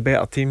get beat with a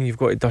better team. You've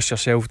got to dust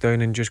yourself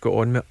down and just go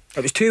on with it.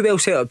 It was two well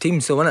set up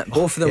teams though, wasn't it?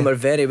 Both of them were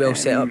very well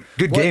set up.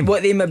 Good game.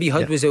 What they maybe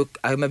had was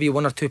maybe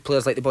one or two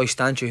players like the boy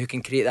Stanchu who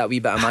can create that wee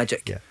bit of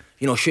magic.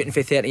 Shooting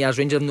for 30 yards.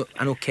 Rangers,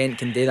 I know Kent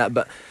can do that,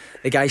 but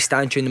the guy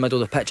Stanchu in the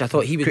middle of the pitch, I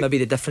thought he was maybe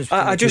the difference.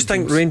 I just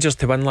think teams. Rangers,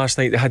 to win last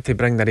night, they had to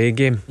bring their A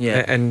game,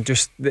 and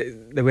just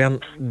they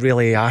weren't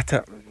really at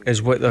it as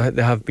what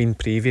they have been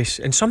previous,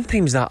 and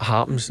sometimes that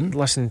happens.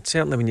 Listen,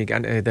 certainly when you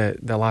get into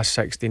the last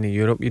 16 of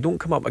Europe, you don't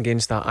come up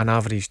against an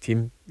average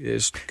team.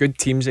 It's good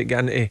teams that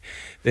get into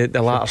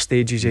the latter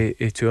stages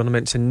of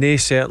tournaments, and they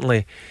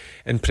certainly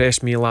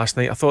impressed me last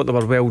night. I thought they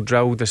were well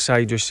drilled, as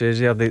Si just says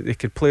there. They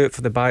could play it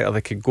for the back, or they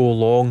could go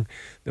long.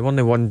 They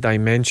weren't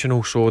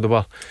one-dimensional, so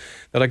they're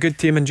a good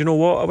team. And do you know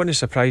what? It wouldn't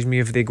surprise me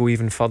if they go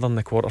even further in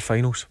the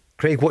quarter-finals.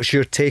 Craig, what's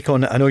your take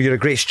on it? I know you're a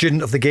great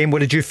student of the game. What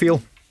did you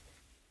feel?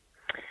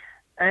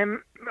 I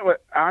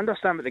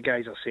understand what the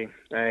guys are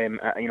saying,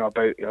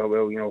 about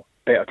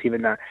better team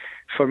than that.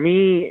 For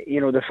me,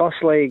 the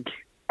first leg,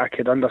 I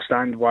could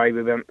understand why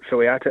we weren't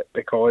fully at it,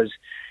 because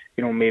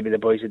maybe the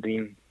boys had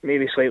been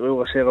maybe slightly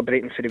over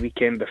celebrating for the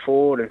weekend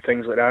before and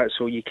things like that.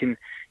 So you can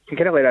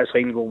kind of let that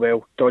slide and go,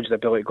 well, dodged a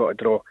bullet, got a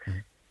draw.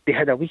 They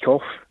had a week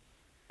off.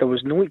 There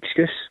was no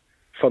excuse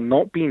for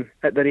not being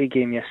at their A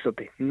game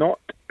yesterday.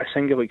 Not a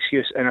single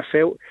excuse. And I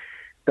felt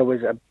there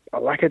was a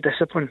lack of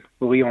discipline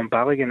with Leon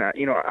Balogun.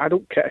 I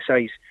don't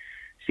criticise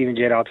Steven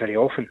Gerrard very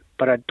often,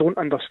 but I don't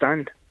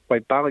understand why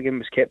Balogun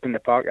was kept in the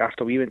park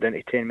after we went down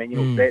to 10 men.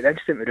 The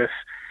instant roof,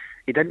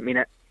 he didn't mean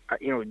it.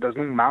 There's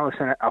no malice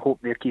in it. I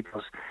hope their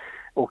keeper's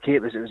okay.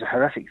 It was a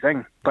horrific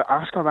thing. But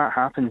after that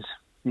happens,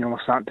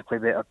 we're starting to play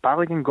better.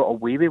 Balogun got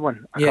away with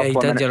one a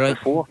couple of minutes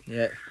before.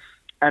 Yeah.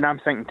 And I'm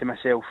thinking to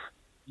myself,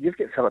 you've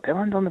got Philip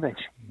Hilland on the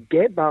bench.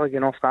 Get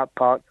Balogun off that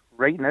park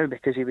right now,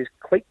 because he was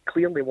quite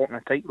clearly walking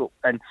a tightrope.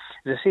 And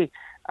as I say,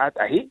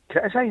 I hate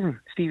criticising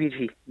Stevie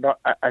G, but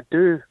I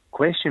do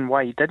question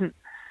why he didn't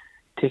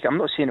take it. I'm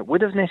not saying it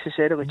would have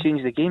necessarily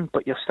changed the game,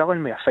 but you're still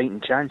in with a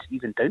fighting chance,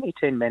 even down to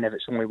 10 men if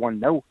it's only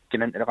 1-0 going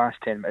into the last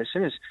 10 minutes. As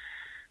soon as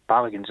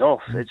Balogun's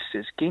off,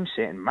 it's game,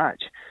 set and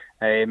match.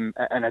 And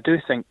I do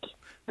think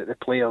that the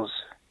players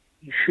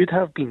should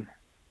have been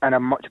in a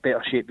much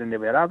better shape than they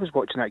were. I was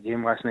watching that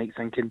game last night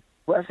thinking,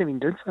 what have they been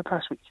doing for the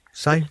past week?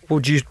 Si,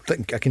 what do you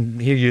think? I can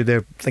hear you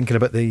there thinking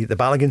about the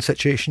Balogun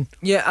situation.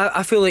 Yeah,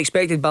 I fully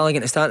expected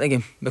Balogun to start the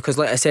game, because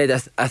like I said,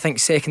 I think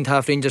second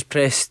half Rangers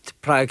pressed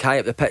Prague high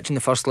up the pitch in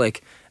the first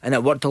leg, and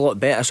it worked a lot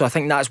better. So I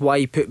think that's why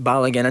he put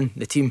Balogun in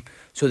the team,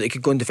 so that he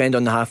could go and defend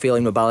on the halfway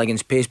line with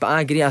Balogun's pace. But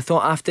I agree, I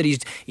thought after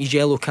his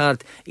yellow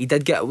card he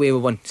did get away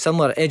with one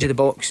similar, edge of the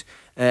box,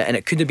 and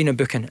it could have been a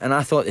booking, and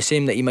I thought the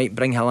same, that he might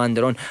bring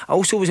Helander on. I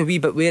also was a wee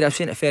bit wary. I've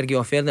seen it Fergie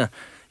off air there.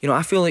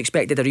 I fully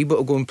expected Aribo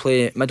to go and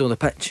play middle of the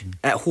pitch.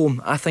 At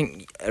home, I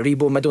think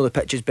Aribo middle of the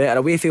pitch is better.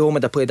 Away from home,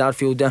 I'd have played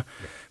Arfield there.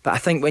 But I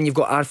think when you've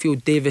got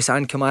Arfield, Davis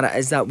and Kamara,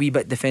 is that wee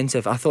bit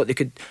defensive. I thought they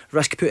could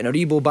risk putting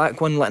Aribo back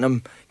one, letting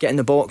him get in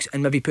the box,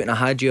 and maybe putting a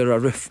Hadji or a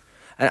Roof.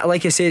 And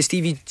like I say,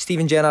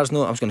 Steven Gerrard's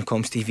I was going to call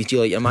him Stevie G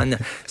like your man.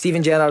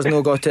 Steven Gerrard's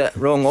got it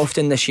wrong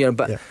often this year,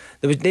 but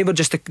they were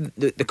just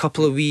the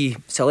couple of wee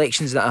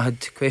selections that I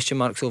had question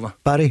marks over.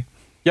 Barry?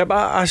 Yeah, but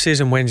I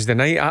says on Wednesday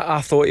night,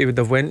 I thought he would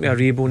have went with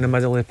Aribo in the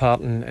middle of the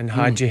park and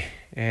Hadji.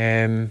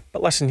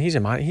 But listen, he's a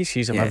man. He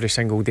sees him every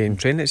single day in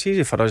training. It's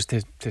easy for us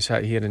to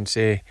sit here and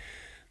say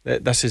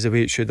that this is the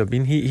way it should have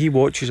been. He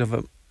watches of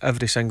it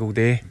every single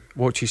day,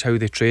 watches how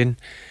they train.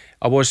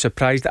 I was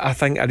surprised. I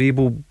think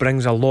Aribo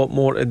brings a lot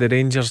more to the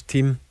Rangers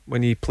team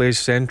when he plays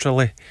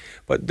centrally.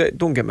 But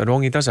don't get me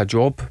wrong, he does a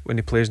job when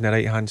he plays on the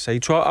right hand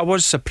side. So I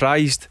was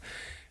surprised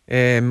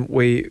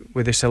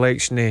with the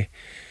selection of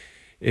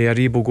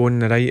Aribo going on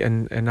the right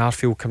and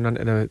Arfield coming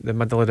into the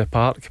middle of the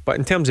park. But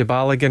in terms of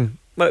Balogun,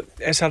 look,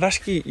 it's a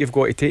risk you've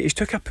got to take. He's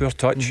took a poor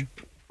touch.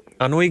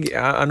 I know he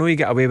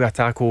got away with a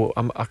tackle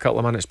a couple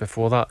of minutes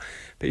before that,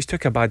 but he's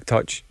took a bad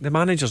touch. The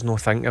manager's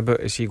not thinking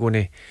about is he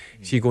going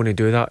to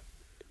do that.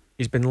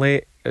 He's been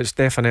late. It's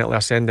definitely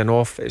a sending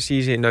off. It's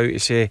easy now to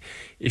say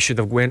he should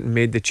have went and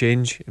made the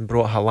change and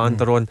brought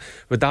Hollander on.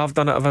 Would I have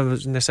done it if I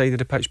was on the side of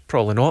the pitch?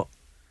 Probably not.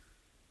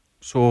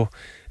 So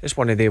it's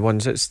one of the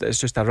ones. It's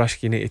just a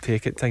risk you need to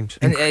take at times.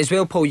 And as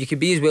well, Paul, you could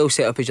be as well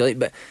set up as you like,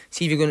 but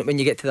see if you're going when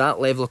you get to that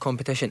level of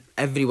competition,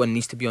 everyone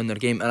needs to be on their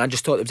game. And I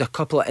just thought there was a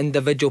couple of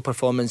individual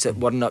performances that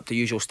weren't up to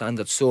usual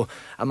standards. So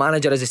a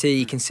manager, as I say,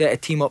 you can set a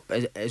team up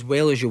as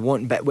well as you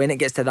want, but when it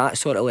gets to that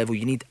sort of level,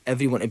 you need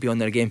everyone to be on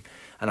their game.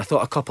 And I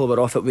thought a couple were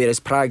off it, whereas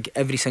Prague,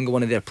 every single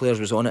one of their players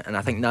was on it, and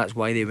I think that's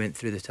why they went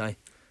through the tie.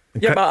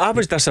 Yeah, but I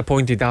was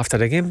disappointed after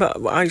the game. But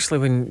actually,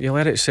 when you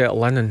let it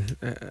settle in,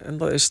 and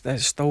look, it's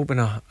still been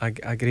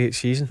a great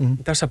season.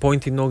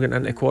 Disappointed not getting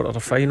into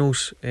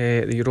quarter-finals,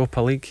 the Europa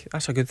League.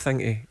 That's a good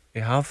thing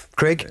to have.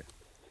 Craig?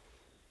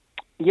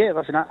 Yeah,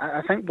 listen,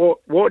 I think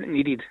what it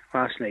needed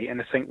last night, and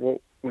I think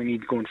what we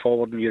need going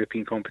forward in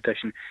European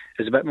competition,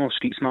 is a bit more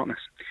street smartness,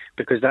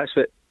 because that's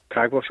what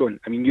Prague were showing.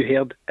 I mean, you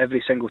heard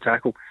every single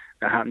tackle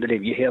that happened to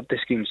them. You heard the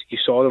screams. You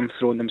saw them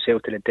throwing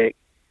themselves to the deck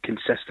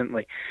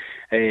consistently.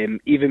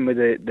 Even with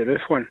the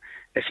roof one,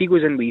 if he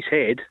goes in with his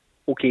head,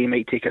 okay, he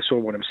might take a sore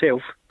one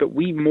himself, but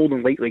we more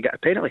than likely get a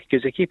penalty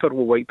because the keeper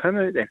will wipe him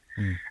out then.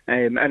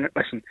 And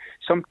listen,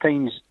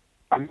 sometimes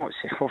I'm not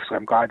saying, obviously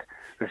I'm glad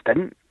Roof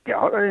didn't get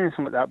hurt or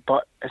anything like that,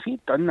 but if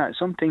he'd done that,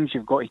 sometimes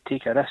you've got to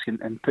take a risk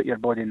and put your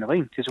body in the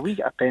line, because we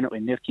get a penalty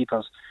and their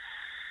keepers,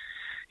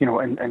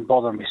 and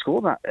bother them to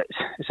score that.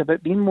 It's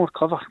about being more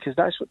clever, because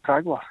that's what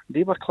Prague were.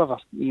 They were clever,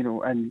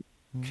 and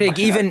Craig,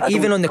 even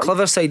on the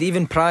clever side,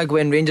 even Prague,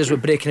 when Rangers were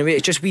breaking away,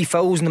 it's just wee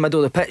fouls in the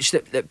middle of the pitch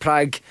that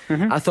Prague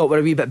I thought were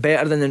a wee bit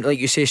better than, like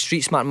you say,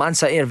 street smart. Man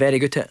City are very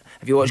good at it.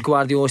 If you watch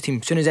Guardiola's team,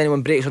 as soon as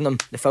anyone breaks on them,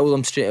 they foul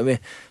them straight away.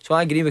 So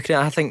I agree with Craig.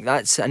 I think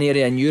that's an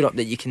area in Europe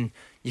that you can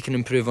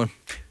improve on.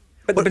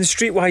 But in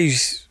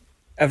streetwise,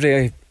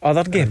 every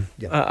other game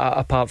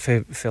apart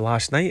from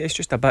last night, it's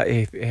just a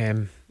bit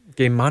of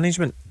game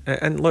management.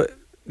 And look,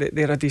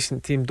 they're a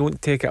decent team.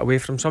 Don't take it away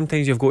from them.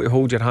 Sometimes you've got to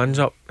hold your hands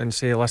up and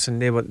say, listen,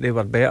 they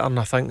were better. And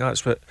I think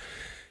that's what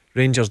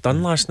Rangers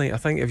done last night. I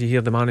think if you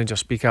hear the manager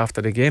speak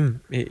after the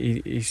game,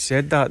 he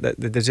said that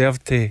they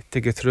deserved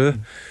to go through,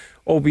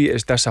 albeit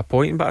it's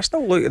disappointing. But I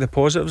still look at the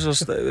positives.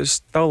 It's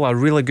still a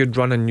really good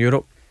run in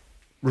Europe,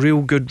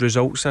 real good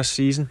results this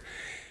season,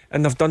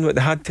 and they've done what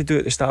they had to do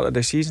at the start of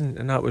the season,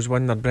 and that was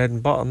win their bread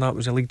and butter, and that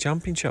was a league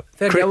championship.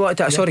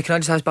 Sorry, can I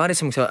just ask Barry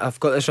something? So I've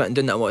got this written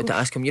down that I wanted to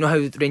ask him. You know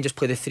how Rangers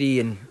play the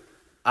 3 and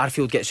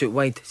Arfield gets out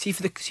wide? See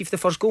for the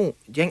first goal,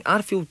 do you think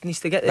Arfield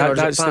needs to get there?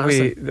 That's the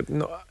way.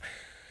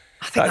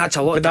 I think that's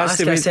a lot to ask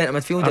a centre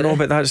midfielder. I know,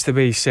 but that's the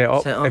way he's set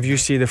up. If you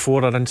see the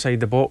 4 are inside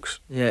the box,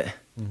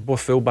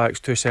 both full backs,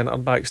 2 centre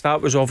backs,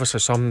 that was obviously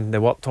something they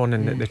worked on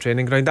in the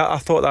training ground. I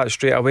thought that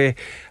straight away.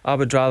 I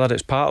would rather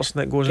it's Patterson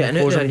that goes and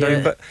closes him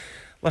down, but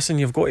listen,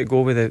 you've got to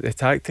go with the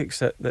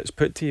tactics that's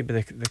put to you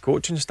by the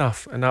coaching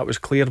staff, and that was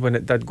clear when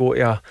it did go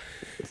to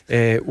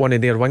one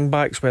of their wing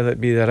backs, whether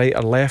it be the right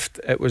or left.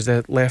 It was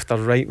the left or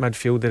right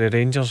midfielder of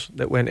Rangers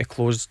that went to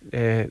close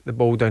the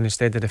ball down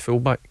instead of the full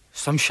back.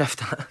 Some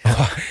shift. One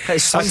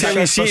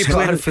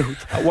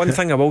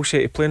thing I will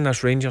say, to play in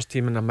this Rangers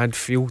team in the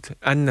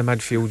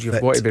midfield,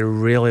 you've got to be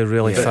really,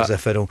 really fit. As a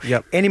fiddle.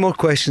 Yep. Any more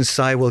questions,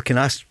 Si, we can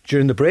ask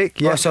during the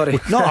break? Yeah. Oh, sorry.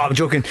 No, I'm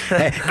joking.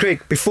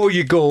 Craig, before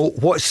you go,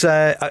 what's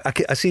I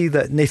see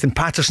that Nathan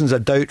Patterson's a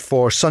doubt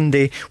for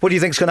Sunday. What do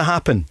you think's going to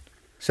happen?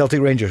 Celtic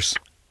Rangers.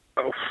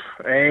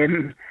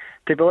 To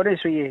be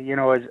honest with you,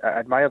 I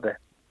admire the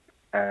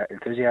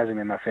enthusiasm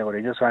in my fellow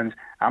Rangers fans.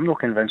 I'm not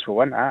convinced we'll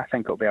win. I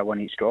think it'll be a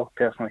 1-each draw,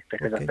 personally,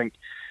 because I think,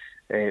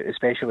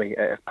 especially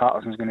if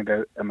Patterson's going to be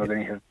out and we're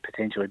going to have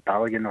potentially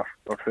Balogun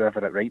or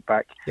whoever at right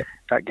back,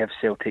 that gives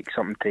Celtic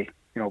something to,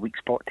 a weak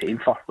spot to aim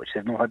for, which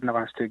they've not had in the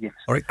last 2 games.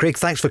 Alright, Craig,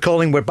 thanks for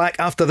calling. We're back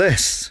after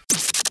this.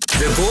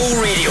 The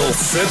Go Radio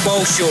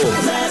Football Show.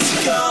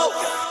 Let's go!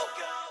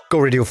 Go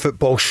Radio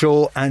Football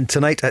Show, and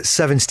tonight at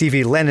 7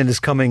 Stevie Lennon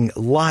is coming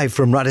live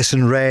from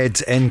Radisson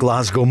Red in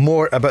Glasgow.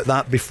 More about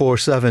that before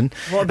 7.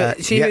 What about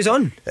who's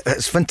on?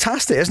 It's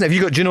fantastic, isn't it?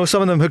 Do you know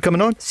some of them who are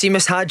coming on?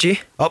 Seamus Hadji.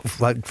 Oh,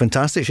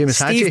 fantastic.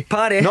 Seamus Hadji. Steve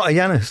Parry. Not a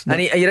Yanis. No.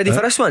 And are you ready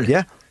for this one?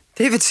 Yeah.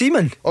 David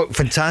Seaman. Oh,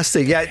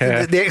 fantastic. Yeah,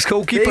 the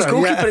ex-goalkeeper. The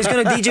ex-goalkeeper. He's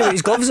going to DJ with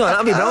his gloves on.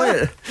 That'll be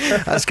brilliant.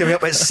 That's coming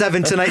up at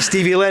 7 tonight.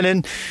 Stevie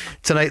Lennon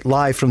tonight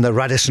live from the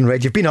Radisson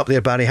Red. You've been up there,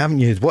 Barry, haven't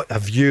you? What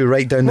have you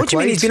right down the What do you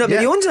mean he's been up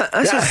there? He owns it.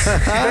 That's his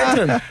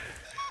bedroom.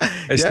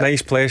 It's a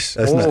nice place.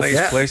 It's a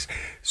nice place.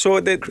 So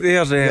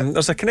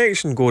there's a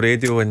connection, Go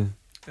Radio,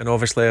 and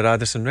obviously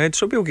Radisson Red,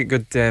 so we'll get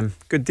good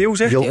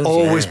deals. You'll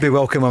always be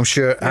welcome, I'm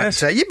sure.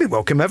 Yes. You'd be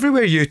welcome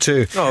everywhere, you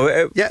two.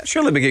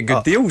 Surely we get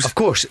good deals. Of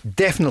course,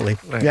 definitely.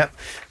 Right. Yeah.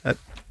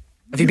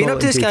 Have you been up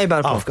to the Sky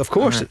Bar? Of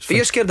course. But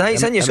you're scared of the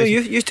heights, aren't you? So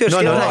you two are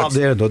scared of the not heights.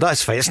 up there, though.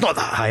 That's fine. It's not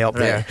that high up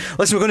there.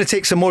 Listen, we're going to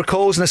take some more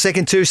calls in a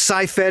second too.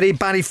 Si Ferry,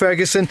 Barry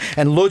Ferguson,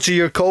 and loads of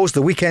your calls.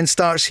 The weekend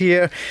starts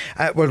here.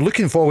 We're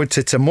looking forward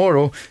to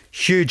tomorrow.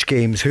 Huge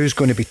games. Who's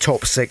going to be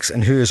top 6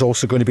 and who is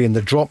also going to be in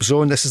the drop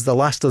zone? This is the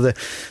last of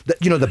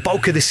the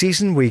bulk of the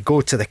season. We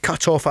go to the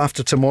cut-off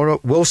after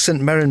tomorrow. Will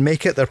St Mirren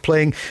make it? They're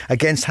playing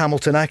against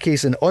Hamilton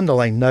Accies, and on the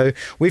line now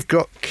we've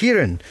got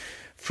Kieran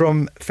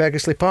from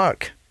Ferguson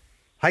Park.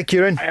 Hi,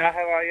 Kieran. Hiya, how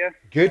are you?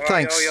 Good, how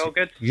thanks. Are you all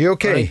good? You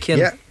okay? Right,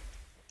 Kieran.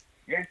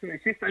 Yes,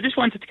 I just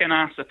wanted to kind of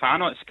ask the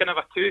panel. It's kind of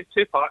a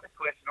two-part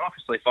question.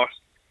 Obviously, first,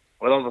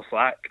 with all the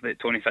slack that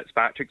Tony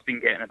Fitzpatrick's been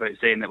getting about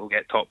saying that we'll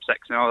get top 6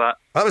 and all that.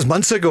 That was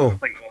months ago.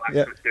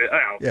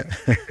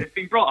 It's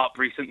been brought up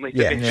recently.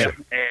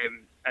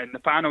 And the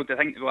panel, do you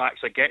think we'll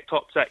actually get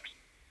top 6?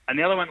 And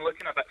the other one,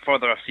 looking a bit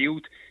further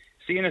afield,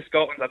 seeing as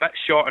Scotland's a bit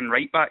short on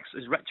right backs,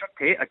 is Richard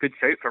Tate a good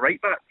shout for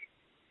right back?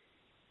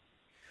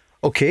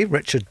 Okay,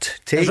 Richard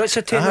Tate. Is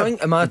Richard Tate no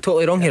Am I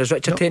totally wrong here? Is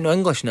Richard Tate no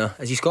English now?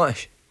 Is he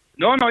Scottish?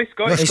 No, he's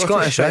Scottish. He's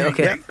Scottish, right?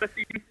 Okay.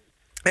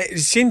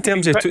 See,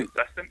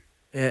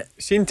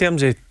 in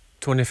terms of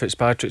Tony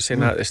Fitzpatrick saying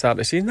that at the start of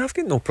the season, I've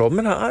got no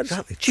problem with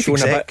that.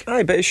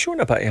 Exactly. But it's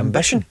shown a bit of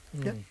ambition.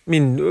 I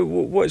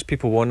mean, what does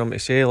people want him to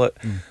say? Like,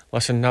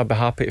 listen, I'd be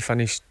happy to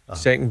finish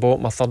second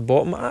bottom or third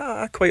bottom.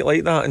 I quite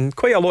like that, and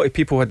quite a lot of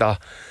people had a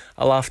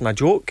laugh and a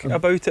joke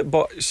about it.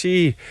 But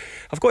see,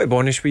 I've got to be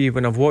honest with you,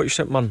 when I've watched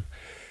it, man,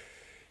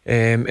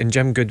 in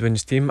Jim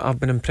Goodwin's team, I've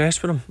been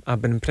impressed with him.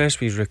 I've been impressed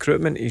with his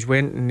recruitment. He's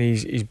went and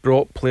he's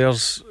brought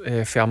players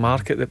for a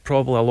market that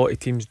probably a lot of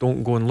teams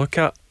don't go and look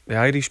at, the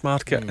Irish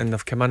market, and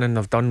they've come in and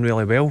they've done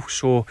really well.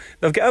 So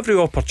they've got every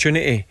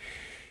opportunity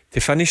to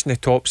finish in the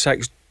top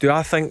 6. Do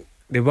I think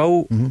they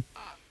will?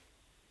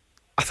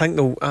 I think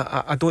they'll.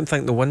 I don't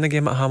think they'll win the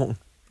game at Hamilton.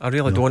 I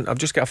really don't. I've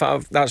just got.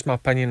 That's my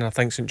opinion. I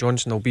think St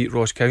Johnstone will beat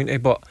Ross County,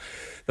 but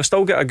they've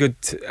still got a good.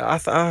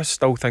 I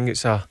still think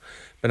it's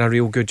been a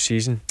real good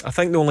season. I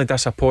think the only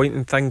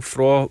disappointing thing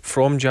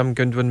from Jim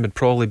Goodwin would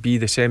probably be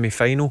the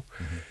semi-final,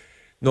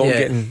 not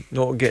getting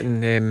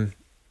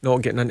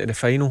into the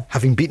final,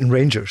 having beaten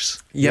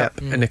Rangers.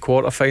 In the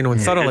quarter-final,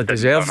 and thoroughly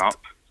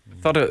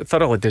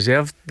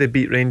deserved they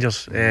beat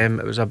Rangers.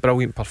 It was a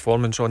brilliant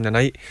performance on the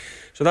night.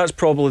 So that's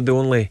probably the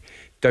only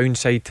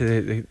downside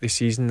to the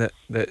season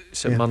that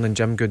St Mirren and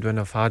Jim Goodwin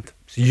have had.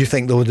 So you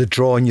think, though, the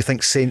draw, and you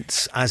think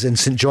Saints, as in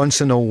St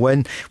Johnstone, will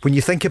win. When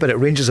you think about it,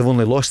 Rangers have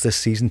only lost this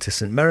season to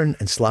St Mirren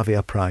and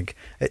Slavia Prague.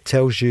 It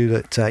tells you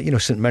that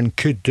St Mirren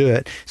could do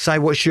it. Si,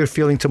 what's your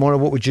feeling tomorrow?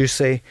 What would you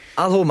say?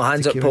 I'll hold my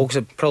hands up, Paul, because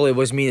it probably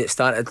was me that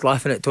started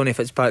laughing at Tony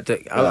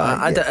Fitzpatrick.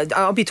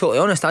 I'll be totally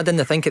honest, I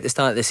didn't think at the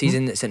start of the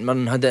season that St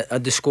Mirren had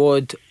the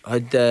squad,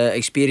 had the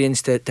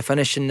experience to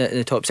finish in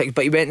the top 6,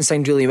 but he went and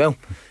signed really well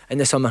in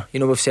the summer.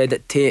 We've said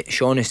that Tate,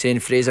 Shaughnessy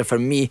and Fraser, for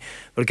me,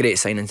 were great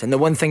signings, and the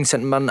one thing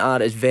St Mirren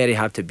are is very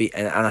hard to beat,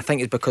 and I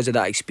think it's because of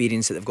that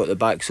experience that they've got at the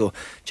back. So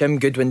Jim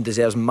Goodwin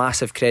deserves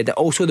massive credit,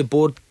 also the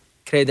board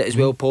credit as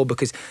well, Paul,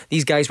 because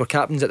these guys were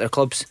captains at their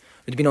clubs,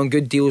 who'd been on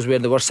good deals where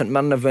they were. St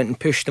Mirren have went and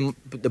pushed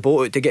the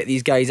boat out to get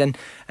these guys in,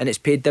 and it's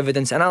paid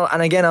dividends. And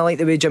again, I like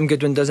the way Jim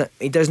Goodwin does it.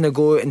 He doesn't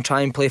go out and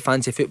try and play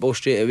fancy football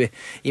straight away.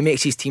 He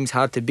makes his teams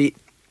hard to beat.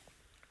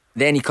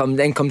 Then comes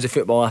the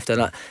football after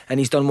that, and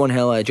he's done one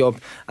hell of a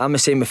job. I'm the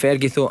same with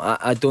Fergie, though.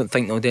 I don't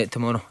think they'll do it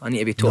tomorrow. I need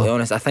to be totally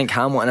honest. I think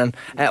Hamilton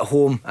at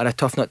home are a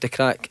tough nut to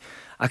crack.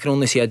 I can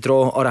only see a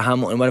draw or a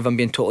Hamilton win, if I'm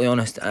being totally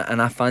honest,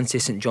 and I fancy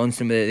St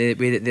Johnstone with the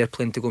way that they're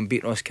playing to go and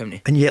beat Ross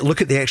County. And yet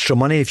look at the extra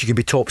money. If you can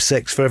be top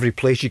 6, for every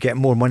place you get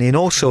more money. And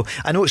also,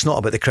 I know it's not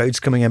about the crowds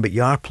coming in, but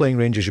you are playing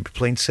Rangers, you'll be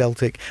playing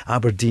Celtic,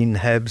 Aberdeen,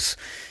 Hibs.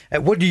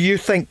 What do you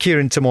think,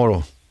 Kieran,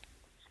 tomorrow?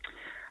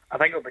 I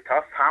think it'll be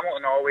tough.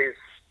 Hamilton always,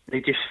 they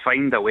just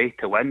find a way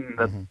to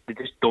win. They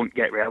just don't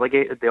get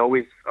relegated. They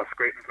always are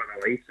scraping for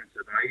their lives and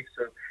survive.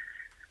 So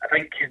I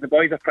think the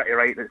boys are pretty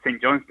right that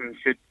St Johnstone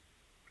should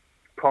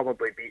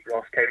probably beat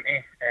Ross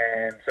County.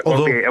 So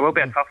it will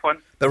be a tough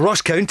one. But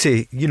Ross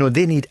County,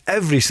 they need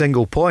every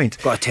single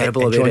point. Got a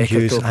terrible away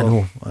record, though,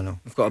 Paul. I know.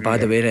 We've got a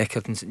bad away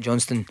record in St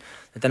Johnstone.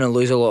 They didn't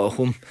lose a lot at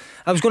home.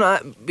 I was going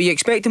to, were you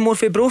expecting more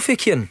for Brophy,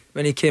 Kieran,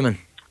 when he came in?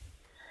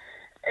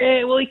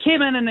 Well, he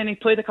came in and then he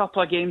played a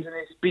couple of games and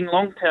he's been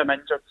long-term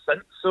injured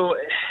since. So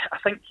I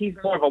think he's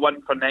more of a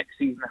one for next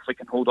season if we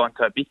can hold on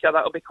to Abika.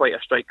 That'll be quite a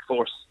strike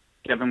force,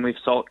 given we've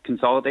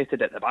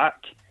consolidated at the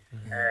back.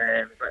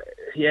 But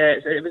yeah,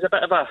 it was a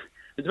bit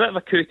of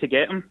a coup to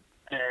get him.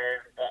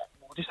 But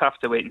we'll just have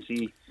to wait and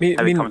see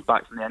how he comes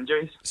back from the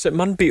injuries. St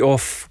Mirren beat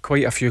off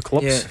quite a few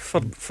clubs for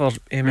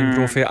Eamon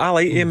Brophy. I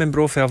like Eamon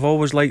Brophy. I've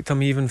always liked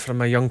him, even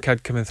from a young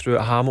kid coming through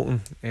at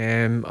Hamilton.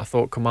 I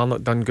thought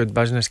Kilmarnock done good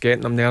business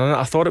getting him there, and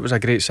I thought it was a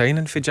great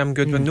signing for Jim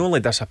Goodwin. The only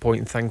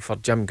disappointing thing for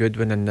Jim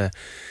Goodwin and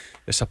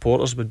the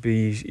supporters would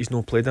be he's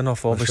not played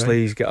enough.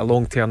 Obviously, He's got a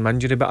long-term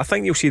injury, but I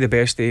think you'll see the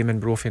best of Eamon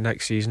Brophy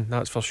next season,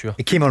 that's for sure.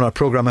 He came on our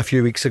programme a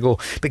few weeks ago.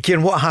 But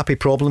Kieran, what a happy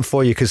problem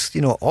for you, because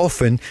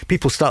often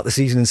people start the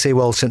season and say,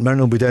 well, St Mirren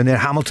will be down there,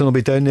 Hamilton will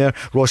be down there,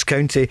 Ross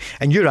County,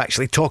 and you're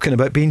actually talking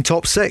about being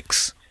top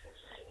 6.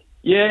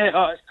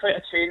 Yeah, it's quite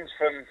a change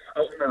from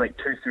only like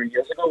 2-3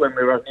 years ago when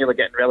we were nearly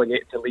getting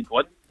relegated to League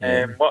One.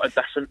 What a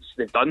difference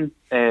they've done.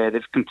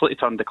 They've completely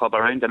turned the club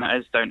around, and it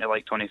is down to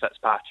like Tony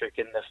Fitzpatrick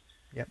and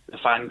the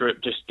fan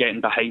group just getting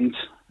behind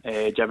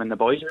Jim and the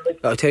boys, really.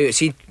 But I'll tell you,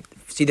 see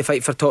the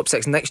fight for top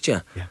 6 next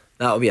year.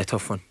 That'll be a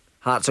tough one.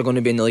 Hearts are going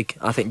to be in the league.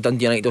 I think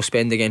Dundee United will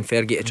spend again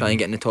Fergie to try and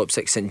get in the top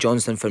 6. St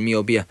Johnstone for me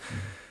will be a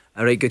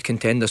right good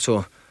contender.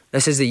 So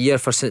this is the year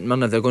for St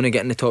Mirren if they're going to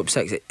get in the top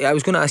 6. I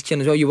was going to ask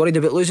Kieran as well, you worried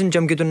about losing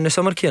Jim Goodwin in the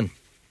summer, Kieran?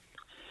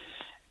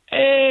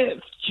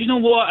 Do you know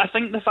what? I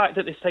think the fact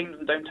that they signed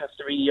him down to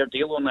a 3-year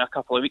deal only a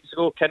couple of weeks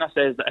ago kind of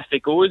says that if he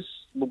goes,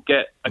 we'll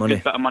get a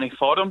good bit of money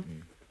for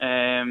him.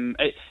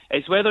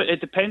 It's whether it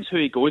depends who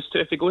he goes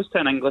to. If he goes to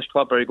an English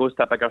club or he goes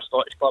to a bigger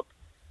Scottish club,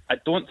 I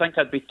don't think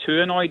I'd be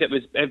too annoyed.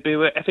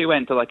 If he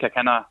went to like a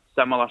kind of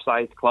similar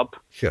sized club.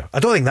 Sure,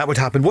 I don't think that would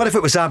happen. What if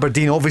it was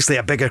Aberdeen, obviously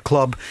a bigger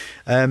club,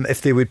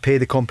 if they would pay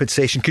the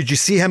compensation? Could you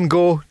see him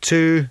go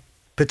to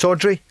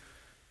Pittodrie?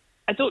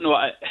 I don't know.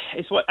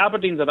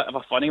 Aberdeen's a bit of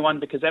a funny one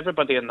because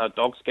everybody and their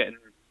dog's getting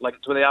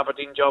linked with the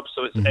Aberdeen job,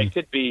 so it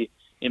could be,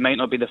 it might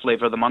not be the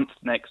flavour of the month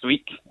next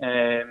week.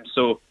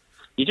 So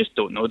you just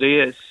don't know, do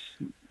you?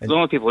 The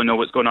only people who know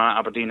what's going on at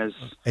Aberdeen is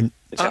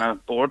the kind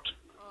of board.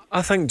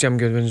 I think Jim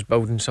Goodwin's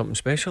building something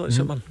special at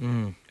St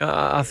Mirren.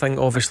 I think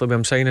obviously with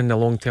him signing the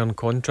long-term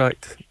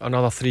contract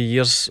another 3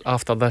 years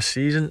after this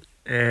season,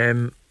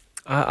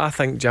 I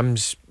think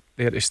Jim's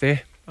there to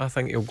stay. I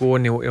think he'll go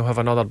and he'll have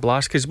another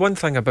blast, because one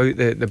thing about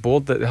the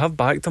board, that they have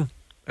backed him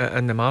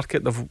in the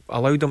market. They've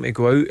allowed him to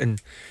go out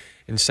and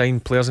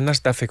sign players in this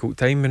difficult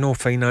time. We know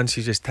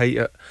finances is tight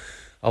at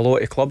a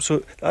lot of clubs,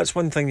 so that's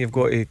one thing you've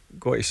got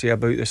to say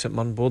about the St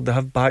Mirren board. They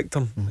have backed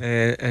him,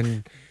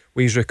 and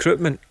with his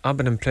recruitment, I've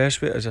been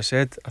impressed with it. As I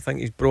said, I think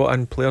he's brought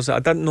in players that I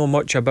didn't know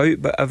much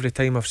about, but every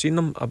time I've seen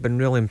them, I've been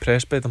really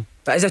impressed by them.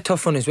 That is a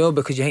tough one as well,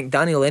 because you think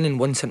Danny Lennon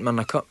won St Mirren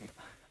a Cup,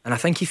 and I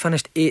think he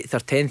finished 8th or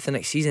 10th the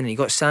next season and he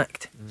got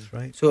sacked. That's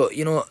right. So,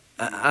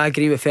 I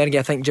agree with Fergie.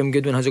 I think Jim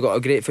Goodwin has got a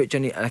great future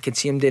and I can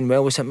see him doing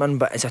well with St Mirren,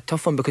 but it's a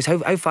tough one because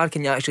how far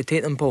can you actually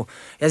take them, Paul?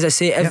 As I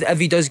say, if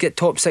he does get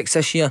top 6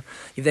 this year,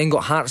 you've then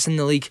got Hearts in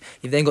the league,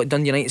 you've then got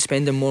Dundee United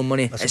spending more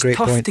money. It's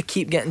tough to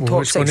keep getting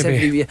top 6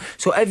 every year.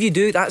 So if you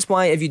do, that's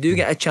why if you do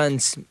get a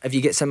chance, if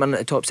you get St Mirren at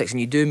the top 6 and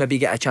you do maybe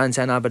get a chance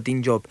in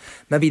Aberdeen job,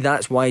 maybe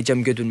that's why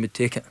Jim Goodwin would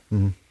take it.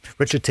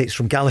 Richard Tate's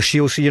from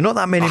Galashiel, so you're not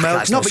that many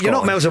miles. No, but you're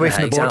not miles away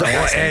from the border.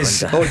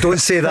 Oh, don't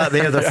say that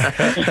there.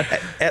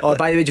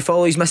 By the way, do you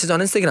follow his missus on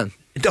Instagram?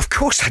 Of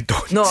course I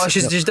don't. No, she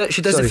does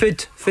the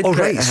food. Oh,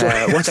 right.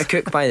 What a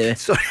cook, by the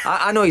way.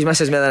 I know his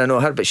missus more than I know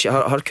her, but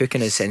her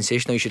cooking is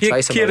sensational. You should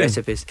try some of the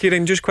recipes.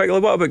 Kieran, just quickly,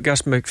 what about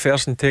Gus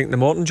McPherson taking the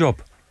Morton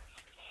job?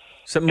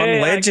 St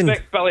Mirren legend. I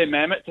expect Billy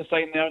Mehmet to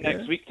sign there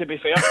next week, to be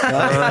fair.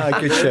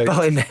 Good shout.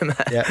 Billy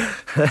Mehmet.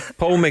 Yeah.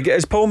 Paul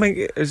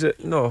McGinn, is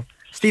it? No.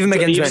 Stephen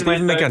McGinn.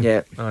 Stephen McGinn.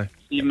 Yeah. Aye.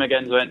 Stephen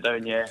McGinn went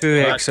down, yeah.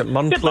 2 ex-St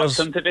Mirren players. Good luck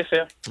to him, to be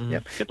fair.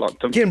 Good luck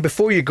to him. Kieran,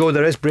 before you go,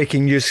 there is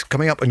breaking news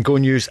coming up on Go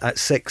News at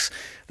 6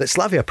 that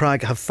Slavia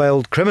Prague have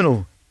filed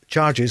criminal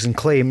charges and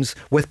claims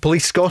with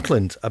Police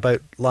Scotland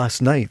about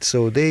last night.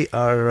 So they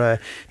are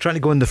trying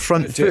to go on the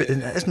front foot.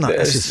 Isn't that?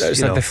 It's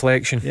a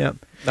deflection. Yeah,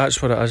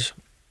 that's what it is.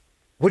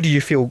 What do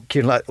you feel,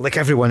 Kieran? Like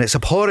everyone, it's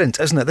abhorrent,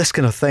 isn't it? This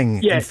kind of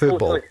thing in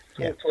football.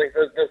 Totally.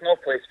 There's no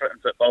place for it in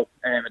football.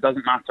 It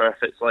doesn't matter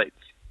if it's like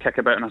kick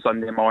about on a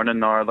Sunday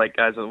morning or like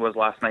as it was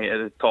last night at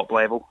the top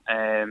level.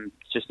 It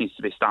just needs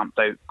to be stamped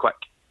out quick.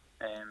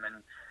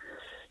 And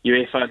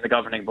UEFA and the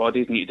governing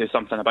bodies need to do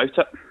something about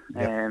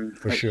it.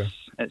 For sure.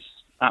 It's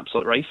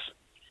absolute rife,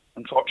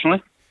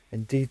 unfortunately.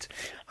 Indeed.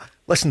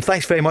 Listen,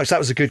 thanks very much. That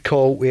was a good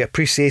call. We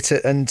appreciate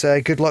it, and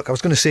good luck. I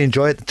was going to say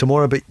enjoy it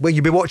tomorrow, but will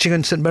you be watching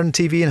on St Mirren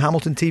TV and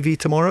Hamilton TV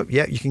tomorrow?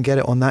 Yeah, you can get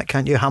it on that,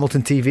 can't you?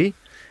 Hamilton TV.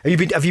 Have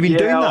you been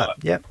doing that?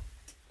 Yeah.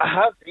 I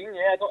have been,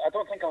 yeah. I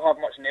don't think I'll have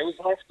much nails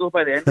left though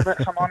by the end of it,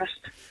 if I'm honest.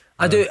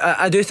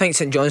 I do think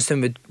St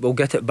Johnstone will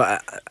get it,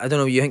 but I don't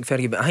know what you think,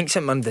 Fergie, but I think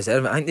St Mirren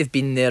deserve it. I think they've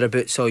been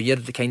thereabouts all year,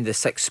 the kind of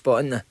 6th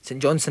spot, isn't they?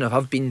 St Johnstone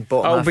have been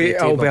bottom half of the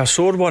table. It'll be a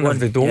sore one if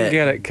they don't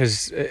get it,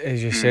 because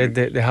as you said,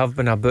 they have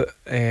been about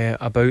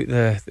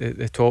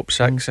the top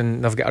 6,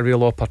 and they've got a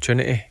real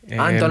opportunity.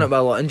 And done it with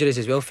a lot of injuries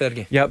as well,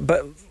 Fergie. Yeah,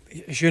 but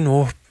as you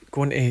know,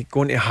 going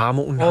to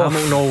Hamilton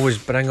always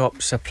bring up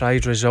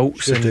surprise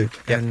results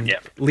and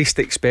least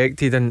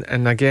expected,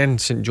 and again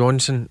St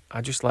Johnstone,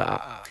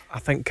 I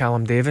think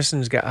Callum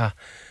Davison's got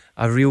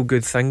a real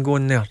good thing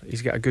going there.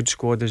 He's got a good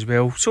squad as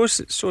well. So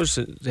is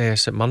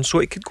St Mirren, so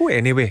it could go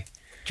anyway.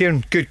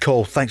 Kieran, good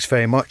call, thanks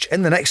very much.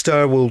 In the next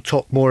hour we'll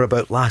talk more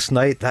about last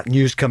night, that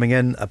news coming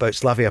in about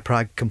Slavia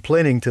Prague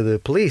complaining to the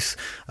police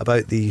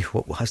about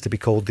what has to be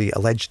called the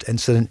alleged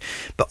incident,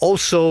 but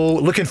also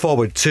looking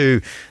forward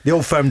to the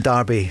Old Firm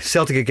derby,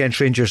 Celtic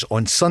against Rangers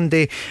on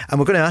Sunday. And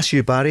we're going to ask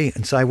you, Barry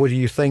and Si, what do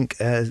you think?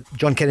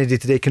 John Kennedy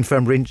today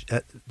confirmed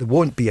there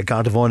won't be a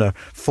guard of honour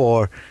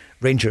for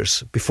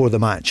Rangers before the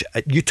match.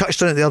 You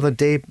touched on it the other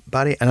day,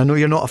 Barry, and I know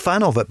you're not a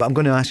fan of it, but I'm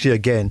going to ask you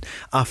again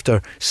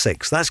after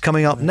 6. That's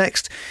coming up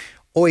next.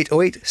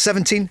 0808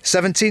 17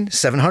 17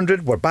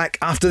 700. We're back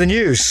after the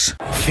news.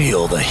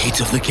 Feel the heat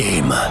of the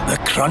game, the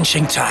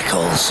crunching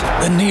tackles,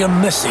 the near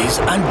misses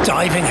and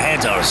diving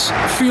headers.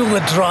 Feel the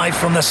drive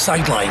from the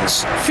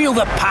sidelines. Feel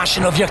the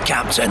passion of your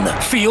captain.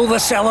 Feel the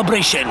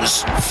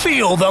celebrations.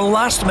 Feel the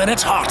last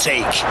minute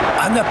heartache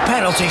and the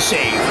penalty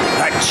save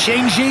that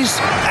changes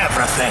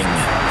everything.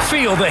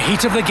 Feel the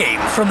heat of the game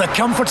from the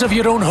comfort of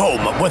your own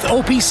home with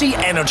OPC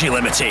Energy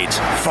Limited.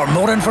 For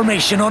more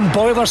information on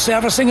boiler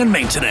servicing and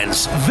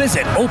maintenance,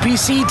 visit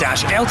opc-ltd.uk.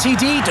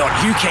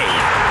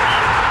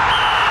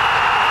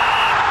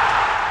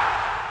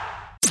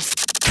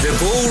 The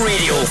Go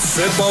Radio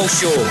Football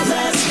Show.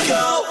 Let's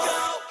go!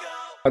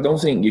 I don't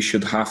think you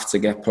should have to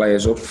get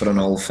players up for an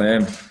Old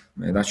Firm.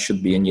 That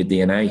should be in your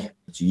DNA.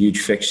 It's a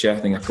huge fixture. I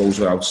think that goes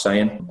without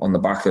saying. On the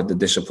back of the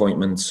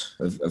disappointment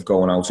of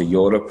going out of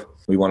Europe,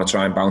 we want to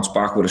try and bounce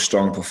back with a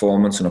strong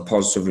performance and a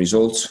positive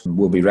result.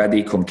 We'll be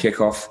ready come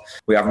kick-off.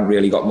 We haven't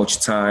really got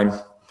much time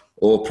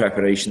or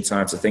preparation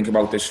time to think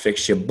about this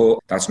fixture, but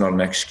that's not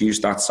an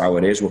excuse. That's how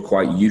it is. We're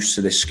quite used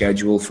to this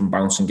schedule from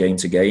bouncing game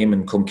to game,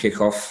 and come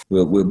kick-off,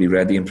 we'll be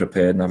ready and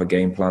prepared and have a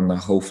game plan that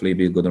hopefully will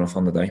be good enough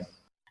on the day.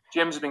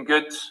 James has been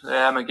good.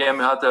 Again,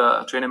 we had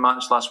a training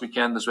match last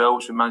weekend as well,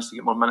 which we managed to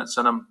get more minutes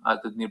in him. I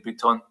did near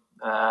Beaton,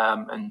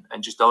 and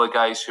just other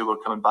guys who were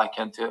coming back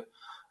into it.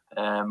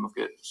 We've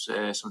got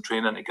some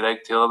training into Greg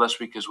Taylor this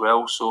week as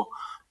well. So,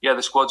 yeah,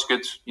 the squad's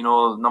good. You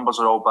know, the numbers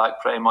are all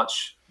back pretty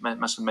much.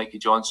 Missing Mikey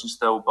Johnson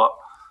still, but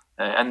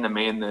in the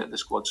main, the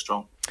squad's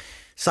strong.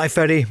 Si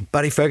Ferry,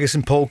 Barry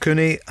Ferguson, Paul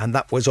Cooney, and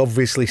that was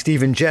obviously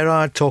Stephen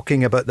Gerrard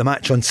talking about the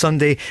match on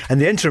Sunday, and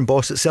the interim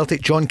boss at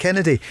Celtic, John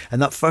Kennedy, and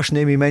that first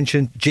name he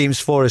mentioned, James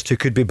Forrest, who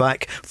could be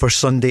back for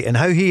Sunday, and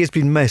how he has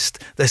been missed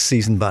this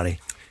season, Barry.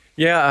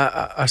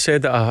 Yeah, I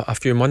said that a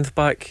few months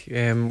back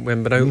when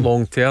we're out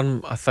long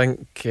term. I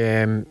think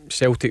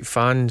Celtic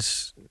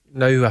fans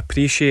now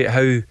appreciate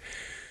how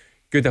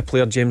good a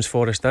player James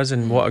Forrest is,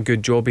 and what a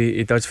good job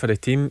he does for the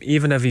team.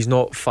 Even if he's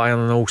not firing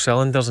on all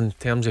cylinders in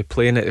terms of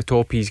playing at the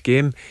top of his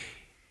game,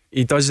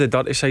 he does the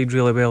dirty side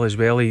really well as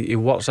well. He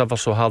works ever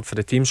so hard for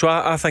the team. So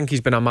I think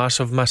he's been a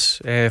massive miss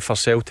for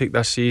Celtic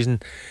this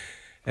season.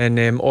 And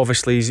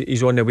obviously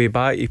he's on the way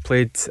back. He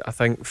played, I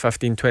think,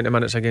 15-20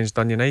 minutes against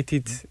Dun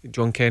United.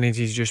 John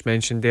Kennedy's just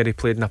mentioned there, he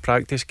played in a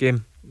practice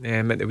game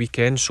at the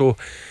weekend. So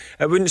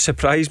it wouldn't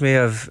surprise me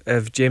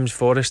if James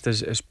Forrest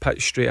is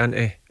pitched straight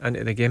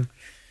into the game.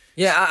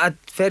 Yeah,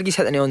 Fergie's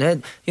hit the nail on the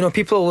head. You know,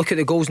 people look at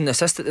the goals and the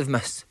assists that they've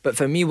missed, but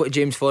for me, what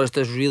James Forrest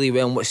does really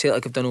well, and what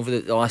Celtic have done over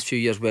the last few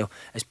years well,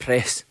 is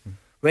press.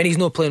 When he's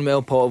not playing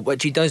well, Paul,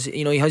 which he does,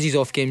 you know, he has his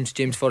off games,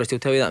 James Forrest, he'll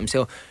tell you that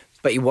himself,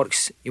 but he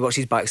works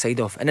his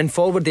backside off. And in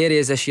forward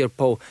areas this year,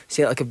 Paul,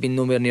 Celtic have been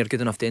nowhere near good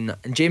enough doing that.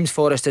 And James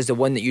Forrest is the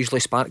one that usually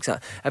sparks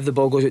that. If the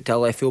ball goes out to a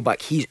left full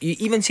back, you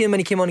even see him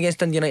when he came on against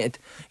Dundee United.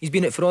 He's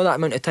been it for all that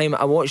amount of time.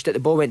 I watched it, the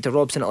ball went to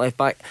Robson at left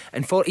back,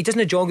 and he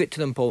doesn't jog out to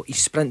them, Paul, he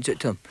sprints out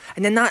to them.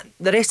 And then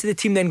the rest of the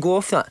team then go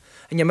off that,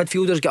 and your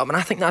midfielders get up, and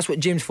I think that's what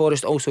James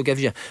Forrest also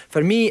gives you.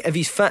 For me, if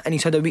he's fit and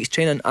he's had a week's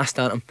training, I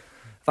start him.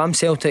 If I'm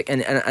Celtic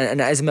and it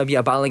is maybe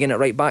a Balogun at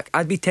right back,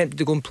 I'd be tempted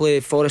to go and play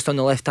Forrest on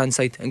the left hand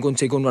side and go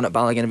and run at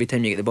Balogun every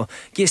time you get the ball.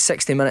 Give us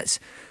 60 minutes.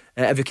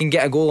 If we can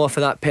get a goal off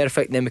of that,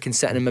 perfect. Then we can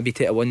sit in and maybe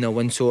take a 1-0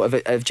 win. So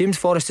if James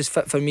Forrest is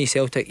fit for me,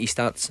 Celtic, he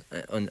starts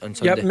on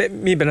Sunday. Yeah,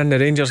 me being in the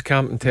Rangers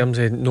camp in terms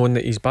of knowing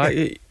that he's back,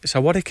 it's a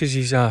worry because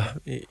he's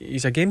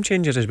a game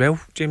changer as well.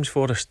 James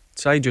Forrest,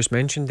 I just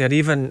mentioned there,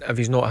 even if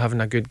he's not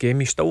having a good game,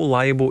 he's still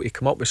liable to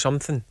come up with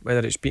something, whether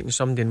it's beating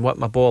somebody and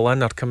whipping a ball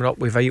in or coming up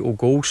with vital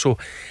goals. So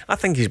I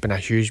think he's been a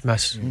huge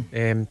miss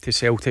to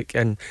Celtic,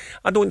 and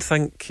I don't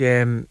think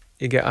you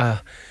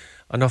get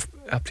enough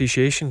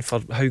appreciation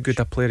for how good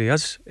a player he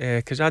is,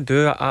 because I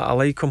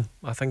like him.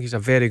 I think he's a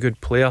very good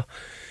player,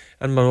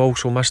 and we've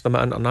also missed him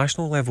at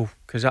international level,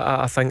 because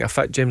I think a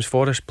fit James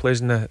Forrest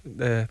plays in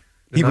the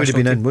He would have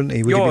been in, wouldn't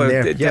he? Would have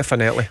been there.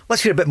 Definitely.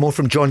 Let's hear a bit more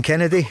from John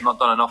Kennedy. Not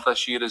done enough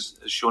this year has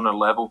shown our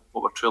level,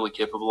 what we're truly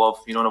capable of.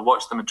 And I've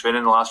watched them in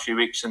training the last few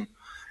weeks, and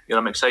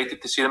I'm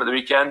excited to see them at the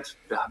weekend.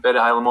 A very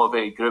highly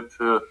motivated group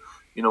who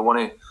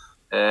want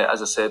to,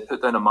 as I said,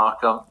 put down a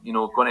marker.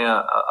 Going to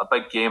a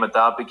big game, a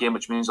derby game,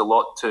 which means a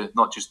lot to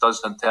not just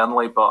us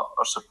internally, but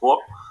our support,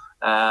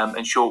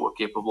 and show what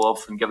we're capable of,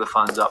 and give the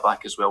fans that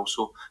back as well.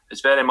 So it's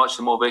very much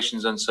the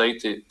motivations inside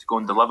to go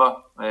and deliver,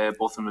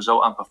 both in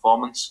result and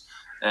performance.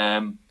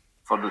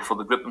 For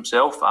the group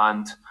themselves,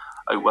 and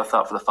out with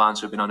that for the fans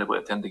who've been unable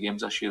to attend the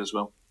games this year as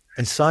well.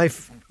 And Si,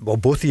 well,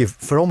 both of you,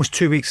 for almost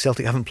 2 weeks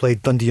Celtic haven't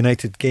played. Dundee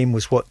United game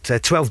was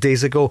 12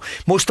 days ago.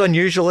 Most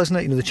unusual, isn't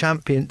it? The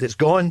champion that's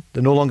gone,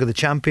 they're no longer the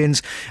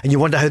champions, and you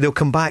wonder how they'll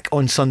come back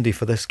on Sunday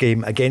for this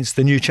game against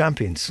the new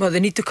champions. Well, they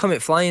need to come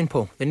out flying,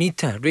 Paul. They need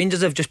to.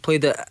 Rangers have just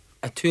played a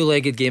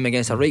two-legged game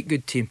against a right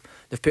good team.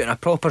 They've put in a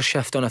proper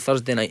shift on a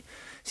Thursday night.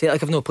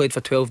 Celtic have not played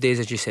for 12 days,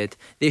 as you said.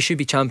 They should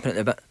be champing at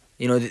the bit.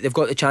 They've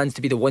got the chance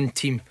to be the one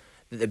team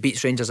that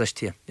beats Rangers this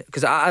year.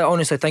 Because I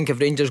honestly think if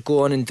Rangers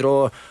go on and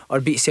draw or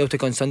beat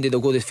Celtic on Sunday, they'll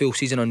go the full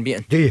season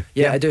unbeaten. Do you?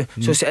 Yeah, I do.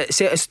 So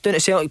it's down to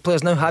Celtic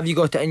players now. Have you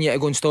got it in you to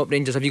go and stop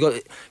Rangers? Have you got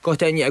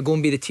it in you to go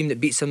and be the team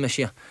that beats them this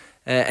year?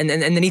 And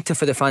they need to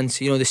for the fans.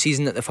 The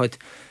season that they've had,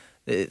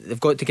 they've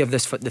got to give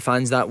the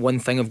fans that one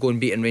thing of going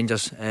beating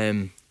Rangers.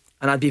 And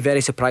I'd be very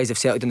surprised if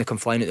Celtic didn't come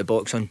flying out the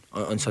box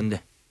on Sunday.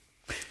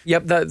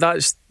 Yep,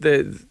 that's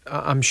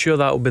I'm sure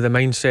that'll be the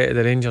mindset of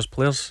the Rangers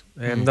players.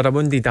 They're a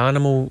wounded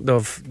animal.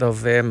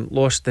 They've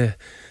lost the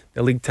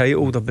league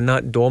title. They've been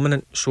that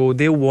dominant, so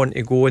they'll want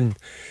to go and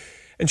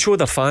show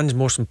their fans,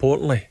 most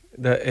importantly,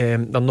 that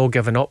they're not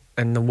giving up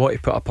and they want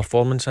to put a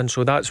performance in.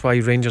 So that's why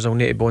Rangers will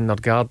need to be on their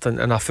guard,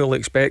 and I fully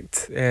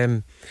expect.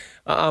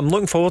 I'm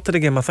looking forward to the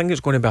game. I think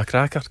it's going to be a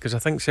cracker because I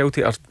think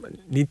Celtic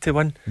need to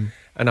win,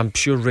 and I'm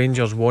sure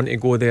Rangers want to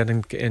go there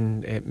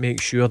and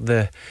make sure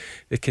they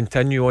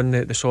continue on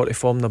the sort of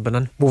form they've been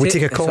in. Will we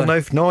take a call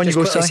now? No, on you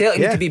go, Si. Celtic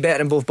need to be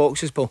better in both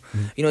boxes, Paul.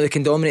 They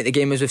can dominate the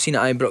game as we've seen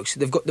at Ibrox.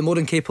 They've got the more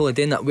than capable of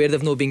doing that. Where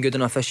they've not been good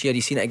enough this year,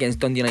 you've seen it against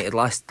Dundee United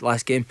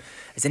last game,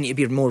 is they need to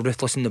be more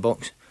ruthless in the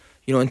box.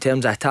 In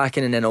terms of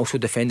attacking and then also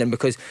defending,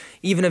 because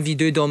even if you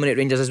do dominate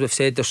Rangers, as we've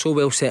said, they're so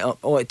well set up.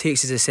 All it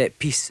takes is a set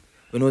piece.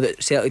 We know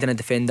that Celtic didn't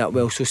defend that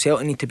well, so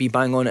Celtic need to be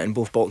bang on it in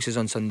both boxes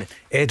on Sunday.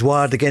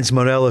 Edouard against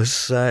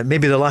Morelos,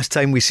 maybe the last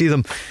time we see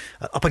them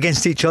up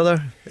against each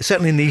other.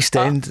 Certainly in the East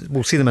End.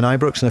 We'll see them in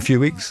Ibrox in a few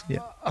weeks.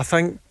 I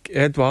think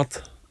Edouard,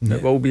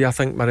 it will be. I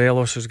think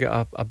Morelos has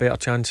got a better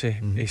chance of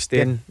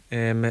staying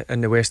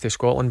in the west of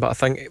Scotland, but I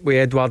think with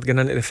Edouard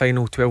getting into the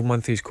final 12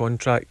 months of his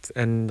contract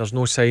and there's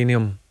no sign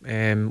of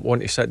him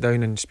wanting to sit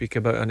down and speak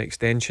about an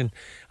extension,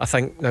 I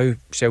think now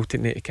Celtic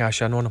need to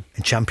cash in on him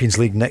in Champions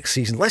League next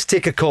season. Let's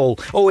take a call.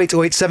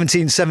 0808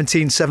 17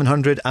 17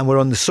 700, and we're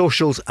on the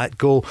socials at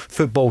Go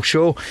Football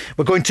Show.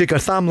 We're going to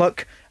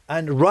Carthamluck,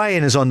 and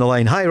Ryan is on the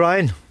line. Hi,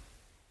 Ryan.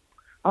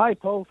 Hi,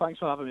 Paul. Thanks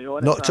for having me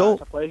on. Not at all.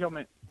 It's a pleasure,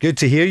 mate. Good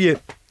to hear you.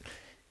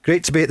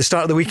 Great to be at the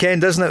start of the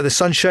weekend, isn't it? With the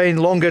sunshine,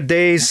 longer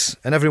days,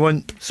 and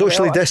everyone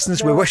socially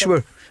distanced. We wish we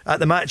were at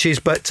the matches,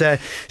 but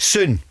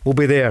soon we'll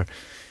be there.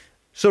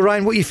 So,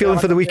 Ryan, what are you feeling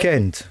for the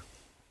weekend?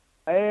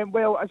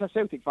 Well, as a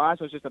Celtic fan,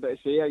 I was just about to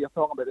say, you're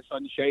talking about the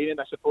sun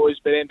shining. I suppose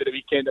by the end of the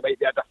weekend it might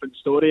be a different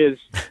story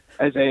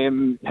as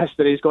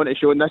history is going to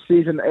show in this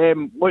season.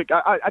 Look,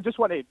 I just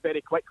want to very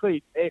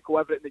quickly echo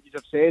everything that you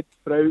have said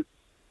throughout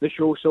the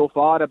show so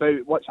far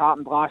about what's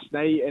happened last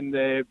night and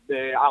the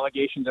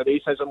allegations of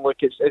racism. Look,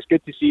 it's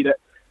good to see that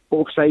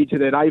both sides of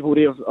the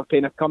rivalry have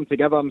kind of come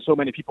together and so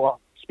many people are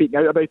speaking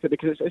out about it,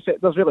 because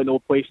there's really no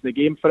place in the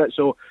game for it.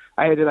 So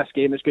ahead of this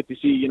game, it's good to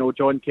see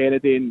John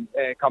Kennedy and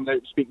coming out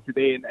and speaking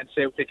today, and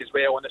Celtic as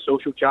well on the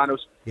social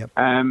channels. Yep.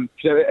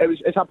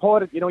 It's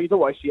abhorrent. You don't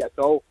want to see it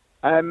at all.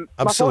 Absolutely.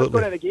 My thoughts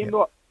going into the game,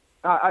 though.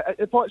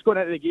 The thoughts going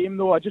into the game,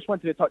 though. I just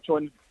wanted to touch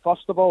on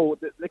first of all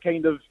the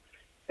kind of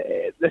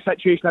the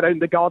situation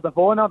around the Guard of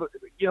Honour.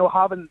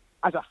 Having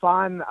as a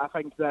fan, I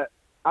think that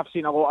I've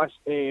seen a lot of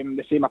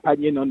the same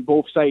opinion on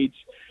both sides,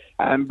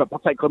 but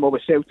particularly more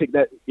with Celtic,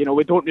 that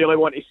we don't really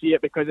want to see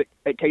it because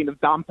it kind of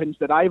dampens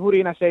the rivalry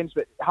in a sense.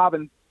 But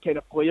having kind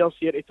of players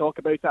here to talk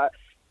about it,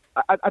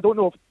 I don't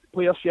know if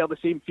players share the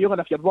same feeling.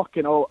 If you're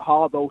working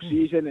hard all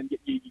season and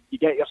you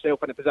get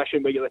yourself in a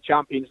position where you're the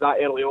champions that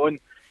early on,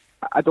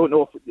 I don't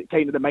know if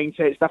kind of the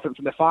mindset's different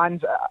from the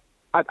fans.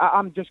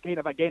 I'm just kind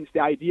of against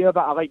the idea of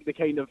it. I like the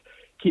kind of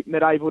keeping the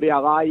rivalry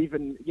alive,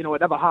 and it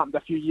never happened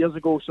a few years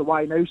ago, so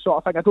why now sort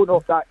of thing. I don't know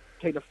if that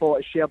kind of thought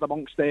is shared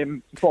amongst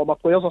former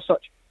players or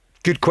such.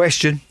 Good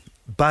question.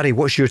 Barry,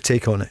 what's your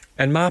take on it?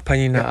 In my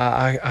opinion,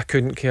 I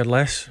couldn't care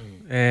less.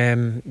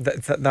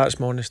 That's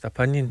my honest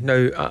opinion.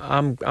 Now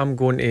I'm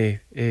going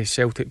to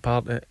Celtic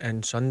Park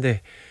on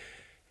Sunday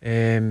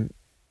to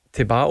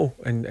battle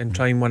and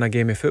try and win a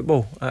game of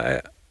football.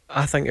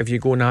 I think if you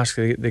go and ask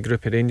the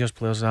group of Rangers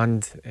players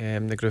and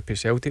the group of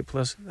Celtic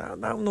players,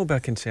 that'll not be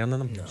a concern in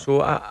them. No. So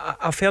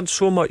I've heard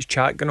so much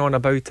chat going on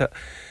about it,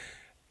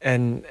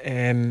 and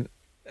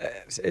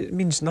it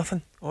means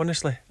nothing,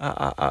 honestly.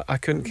 I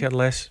couldn't care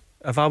less.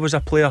 If I was a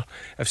player,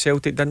 if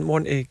Celtic didn't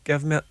want to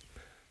give me it,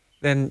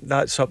 then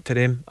that's up to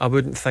them. I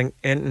wouldn't think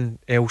anything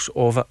else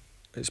of it.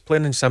 It's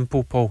plain and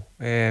simple, Paul.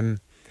 And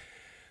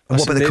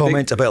what about the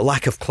comment about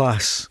lack of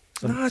class?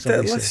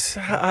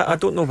 I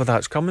don't know where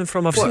that's coming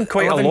from. I've seen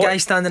quite a lot.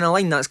 Guys standing in a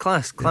line, that's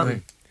class.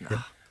 Clanton. No.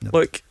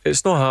 Look,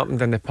 it's not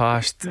happened in the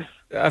past.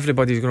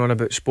 Everybody's going on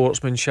about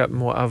sportsmanship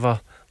and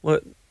whatever.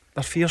 Look,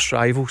 they're fierce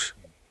rivals.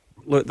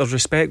 Look, there's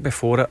respect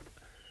before it.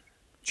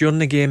 During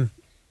the game,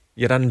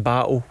 you're in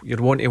battle,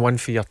 you're wanting to win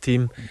for your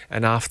team,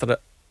 and after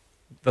it,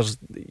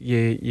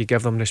 you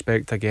give them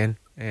respect again.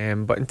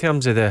 But in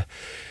terms of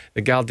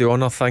the Guard of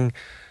Honour thing,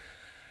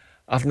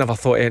 I've never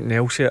thought anything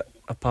else yet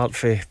apart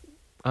from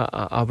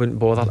I wouldn't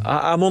bother.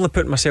 I'm only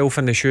putting myself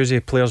in the shoes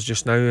of players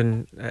just now,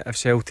 and if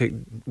Celtic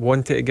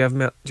wanted to give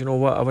me it, do you know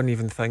what, I wouldn't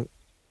even think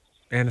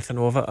anything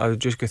of it. I would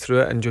just go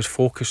through it and just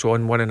focus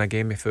on winning a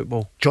game of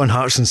football. John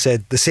Hartson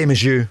said the same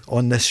as you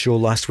on this show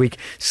last week.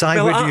 Si, where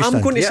do you stand?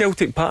 I'm going to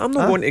Celtic Park. I'm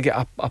not going to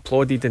get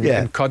applauded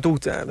and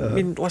cuddled. I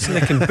mean, listen,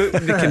 they can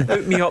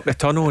boot me up the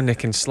tunnel and they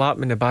can slap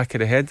me in the back of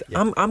the head.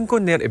 I'm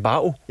going there to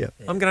battle.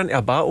 I'm going into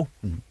a battle.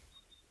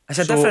 It's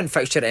a different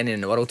fixture than any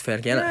in the world,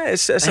 Fergie, isn't it?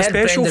 It's a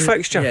special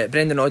fixture. Yeah,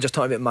 Brendan Rodgers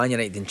talking about Man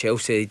United and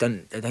Chelsea. I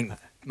think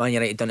Man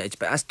United done it,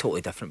 but that's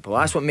totally different. But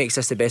that's what makes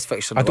this the best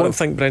fixture in the world. I don't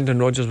think Brendan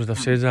Rodgers would have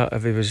said that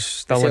if he was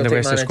still in the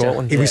west of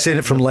Scotland. He was saying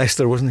it from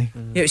Leicester, wasn't he?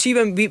 Yeah, see,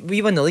 when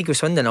we won the league with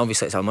Swindon,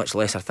 obviously it's a much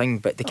lesser thing,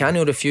 but they can't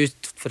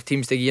refused for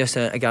teams to give us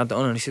a Guard of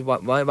Honour. And he said,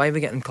 why are we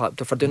getting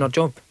clapped for doing our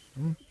job?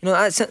 You know,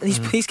 that's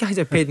these guys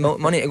have paid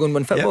money to go and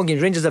win football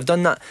games. Rangers have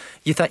done that.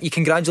 You think you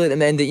congratulate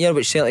them at the end of the year,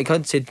 which Celtic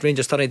had said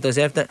Rangers thoroughly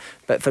deserved it.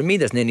 But for me,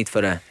 there's no need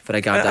for a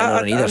Guard of Honour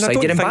on either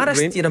side.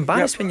 You're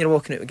embarrassed when you're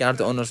walking out with Guard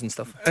of Honours and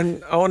stuff.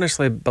 And I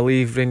honestly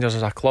believe Rangers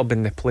as a club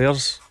and the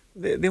players,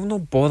 they'll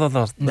not bother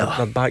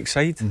their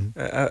backside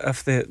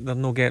if they're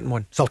not getting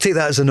one. So I'll take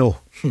that as a no.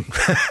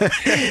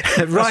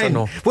 Ryan,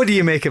 what do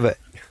you make of it?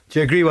 Do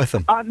you agree with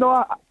him?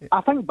 No,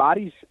 I think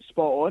Barry's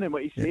spot on in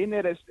what he's saying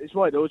there. It's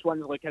one of those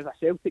ones, like, as a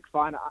Celtic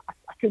fan,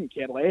 I couldn't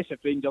care less if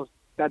Rangers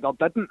did or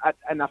didn't.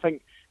 And I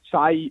think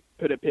Si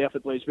put it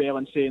perfectly as well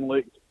in saying,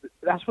 look,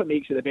 that's what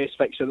makes it the best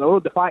fixture in the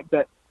world. The fact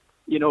that,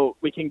 you know,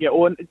 we can get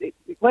on.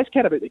 Let's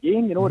care about the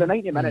game. You know, the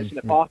 90 minutes in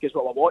the park is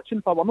what we're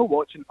watching for. We're not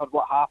watching for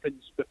what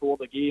happens before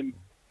the game.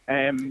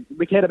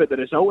 We care about the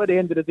result at the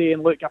end of the day.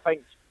 And look,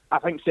 I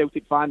think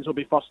Celtic fans will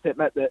be first to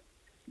admit that,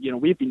 you know,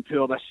 we've been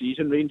poor this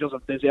season. Rangers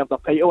have deserved their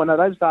title, and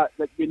there is that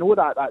we know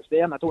that's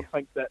there, and I don't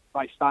think that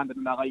by standing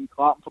in the line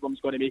clapping for them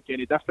is going to make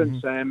any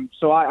difference.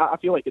 So I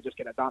feel like it just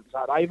kind of dampens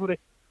that rivalry.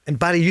 And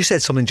Barry, you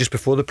said something just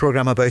before the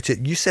programme about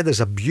it. You said there's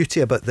a beauty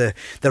about the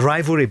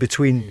rivalry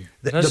between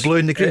the blue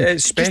and the green.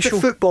 It's special.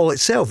 Just the football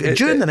itself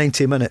during the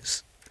 90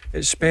 minutes.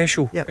 It's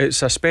special.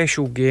 It's a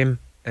special game,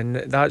 and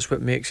that's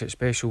what makes it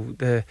special.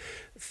 The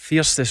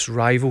fiercest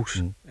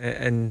rivals,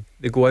 and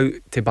they go out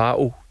to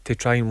battle to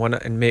try and win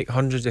it and make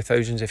hundreds of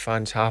thousands of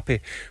fans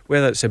happy,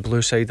 whether it's the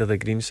blue side or the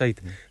green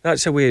side.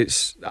 That's the way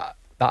that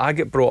I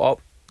get brought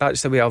up.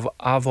 That's the way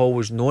I've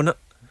always known it.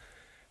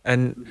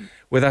 And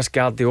with this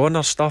Guard of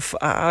Honour stuff,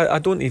 I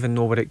don't even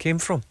know where it came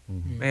from.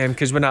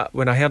 Because when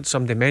I heard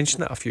somebody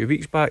mention it a few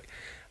weeks back,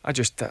 I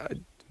just it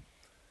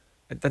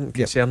didn't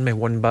concern me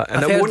one bit,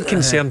 and it won't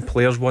concern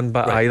players one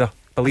bit either.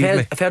 Believe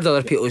me. I've heard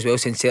other people as well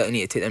saying Celtic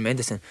need to take their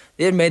medicine.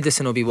 Their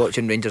medicine will be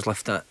watching Rangers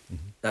lift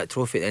that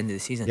trophy at the end of the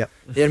season.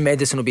 Their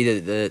medicine will be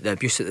the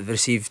abuse that they've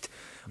received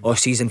all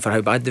season for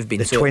how bad they've been.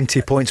 The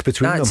 20 points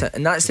between them.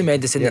 And that's the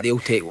medicine that they'll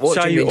take.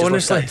 Watching Rangers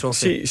honestly, lift that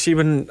trophy. See,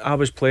 when I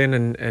was playing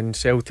and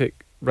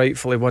Celtic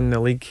rightfully won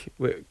the league,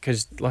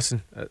 because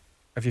listen,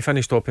 if you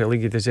finish top of the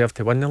league, you deserve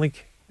to win the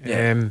league.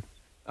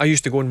 I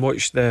used to go and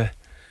watch the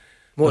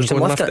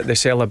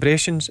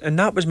celebrations, and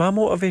that was my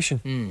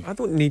motivation. I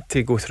don't need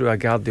to go through a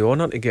Guard of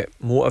Honour to get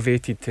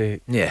motivated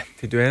to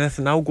do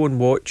anything. I'll go and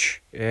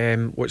watch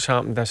what's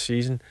happened this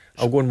season.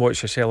 I'll go and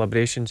watch the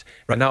celebrations,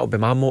 and that'll be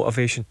my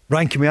motivation.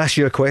 Ryan, can we ask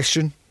you a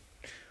question?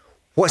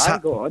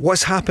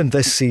 What's happened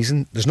this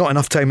season? There's not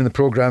enough time in the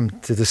programme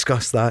to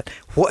discuss that.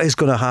 What is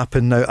going to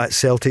happen now at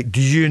Celtic?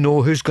 Do you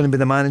know who's going to be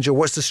the manager?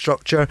 What's the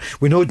structure?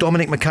 We know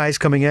Dominic Mackay's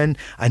coming in.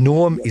 I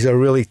know him. He's a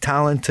really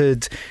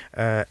talented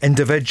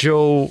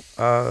individual.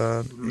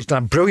 He's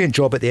done a brilliant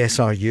job at the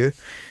SRU.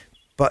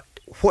 But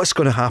what's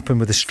going to happen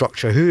with the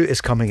structure? Who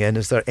is coming in?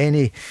 Is there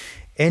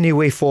any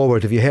way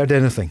forward? Have you heard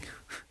anything?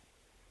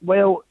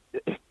 Well,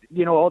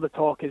 you know, all the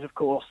talk is, of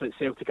course, that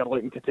Celtic are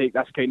looking to take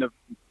this kind of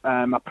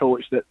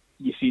approach that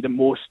you see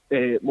most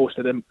of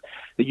the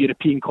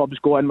European clubs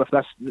going with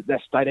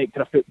this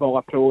director of football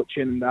approach,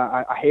 and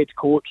a head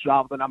coach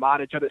rather than a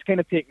manager. It's kind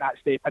of taking that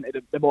step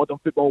into the modern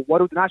football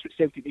world, and that's what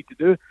Celtic need to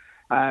do.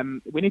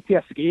 We need to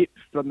escape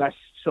from this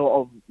sort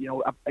of, you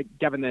know,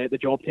 giving the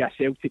job to a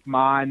Celtic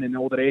man and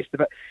all the rest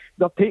of it.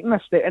 They're taking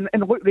this step,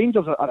 and look,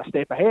 Rangers are a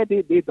step ahead.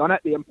 They've done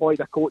it. They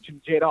employed a coach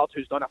in Gerrard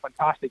who's done a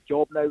fantastic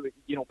job now.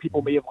 You know,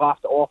 people may have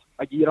laughed it off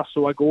a year or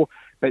so ago,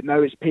 but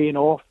now it's paying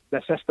off.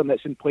 The system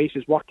that's in place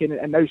is working,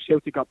 and now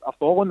Celtic are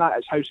following that.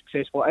 It's how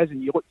successful it is,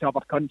 and you look to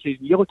other countries,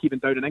 and you look even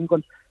down in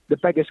England, the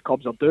biggest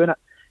clubs are doing it.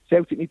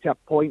 Celtic need to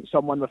appoint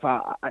someone with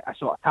a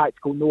sort of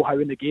tactical know-how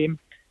in the game,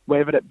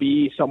 whether it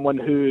be someone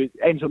who,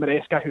 Enzo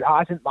Maresca, who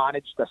hasn't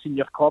managed a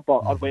senior club,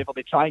 or whether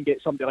they try and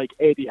get somebody like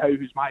Eddie Howe,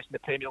 who's managed in the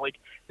Premier League.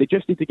 They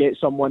just need to get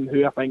someone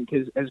who I think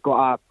has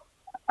got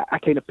a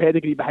kind of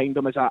pedigree behind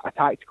them as a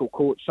tactical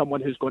coach,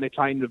 someone who's going to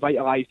try and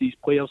revitalise these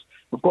players.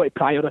 We've got to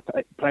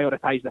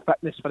prioritise the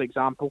fitness, for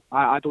example.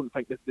 I don't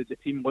think that the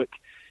team look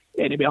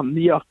anywhere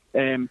near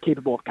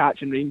capable of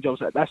catching Rangers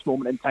at this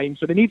moment in time.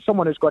 So they need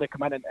someone who's going to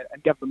come in and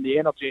give them the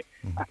energy.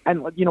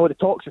 And, you know, the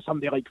talks of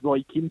somebody like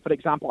Roy Keane, for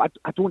example,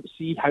 I don't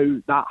see how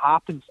that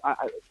happens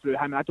through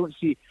him. I don't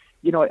see,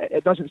 you know,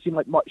 it doesn't seem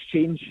like much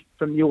change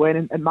from Neil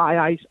Lennon in my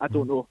eyes. I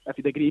don't know if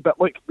you'd agree. But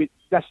look,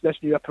 this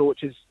new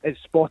approach is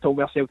spot on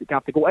where Celtic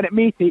have to go. And it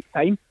may take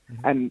time.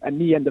 And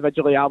me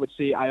individually, I would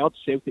say I urge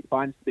Celtic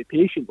fans to be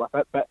patient with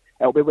it. But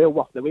it'll be well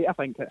worth the wait, I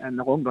think, in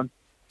the long run.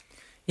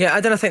 Yeah,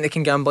 I don't think they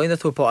can gamble either,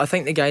 though, Paul. I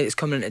think the guy that's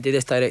coming in to do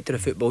this director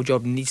of football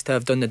job needs to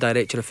have done the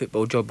director of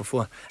football job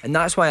before. And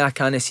that's why I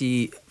kind of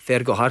see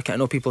Fergal Harkett. I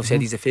know people have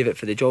said he's a favourite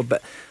for the job,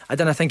 but I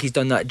don't think he's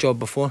done that job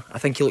before. I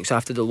think he looks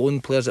after the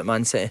loan players at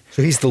Man City.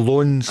 So he's the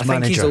loans manager? I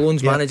think he's the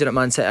loans manager at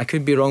Man City. I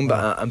could be wrong,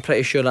 but I'm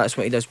pretty sure that's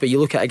what he does. But you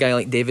look at a guy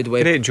like David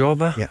Webb. Great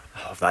job, Yeah.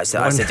 Oh, that's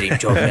a dream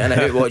job, mate. And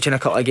I'm out watching a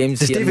couple of games.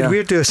 Does David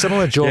Weir do a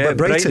similar job at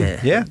Brighton?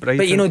 Yeah.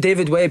 But you know,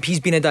 David Webb,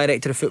 he's been a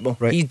director of football.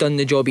 Right. He's done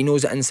the job. He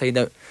knows it inside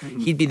out.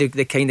 He'd be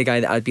the kind of guy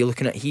that I'd be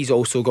looking at. He's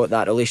also got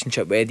that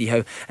relationship with Eddie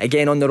Howe.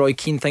 Again, on the Roy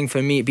Keane thing,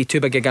 for me, it'd be too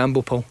big a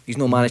gamble, Paul. He's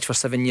not managed for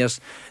 7 years.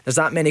 There's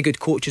that many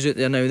good coaches out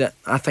there now that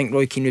I think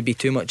Roy Keane would be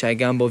too much of a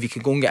gamble. If you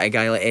could go and get a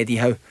guy like Eddie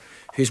Howe,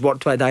 who's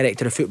worked with a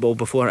director of football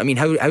before. I mean,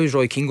 how is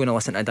Roy Keane going to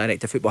listen to a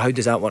director of football? How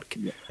does that work?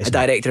 A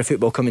director of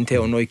football come and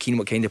tell Roy Keane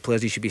what kind of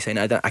players he should be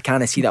signing. I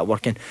can't see that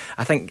working.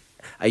 I think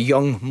a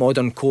young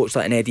modern coach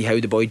like an Eddie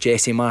Howe, the boy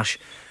Jesse Marsh,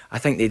 I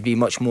think they'd be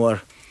much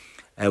more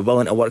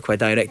willing to work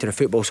with a director of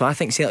football. So I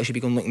think Celtic should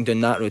be going looking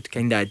down that road,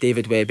 kind of a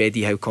David Webb,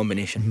 Eddie Howe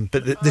combination.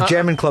 But the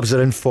German clubs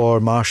are in for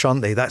Marsh,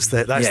 aren't they? That's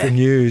the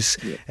news.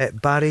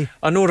 Barry?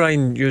 I know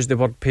Ryan used the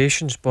word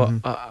patience, but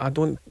I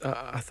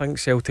think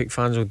Celtic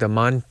fans will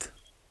demand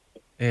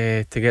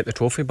to get the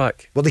trophy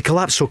back. Well, they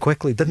collapsed so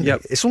quickly, didn't they?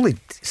 It's only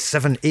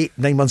 7, 8,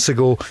 9 months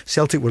ago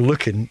Celtic were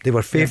looking, they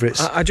were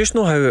favourites. I just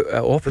know how it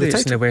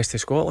operates in the west of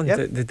Scotland.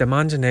 The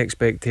demands and the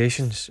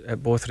expectations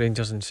at both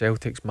Rangers and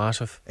Celtic's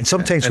massive. And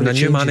sometimes when when a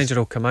new manager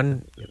will come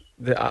in,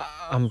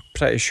 I'm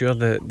pretty sure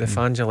the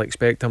fans will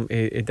expect him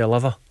to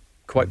deliver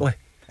quickly.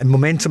 And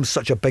momentum's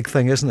such a big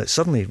thing, isn't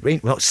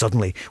it? Not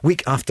suddenly,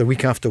 week after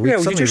week after week,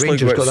 suddenly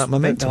Rangers got that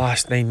momentum. The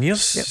last 9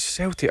 years,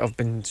 Celtic have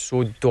been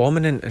so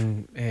dominant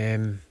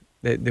in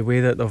the way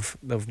that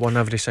they've won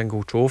every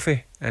single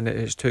trophy, and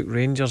it's took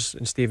Rangers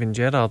and Steven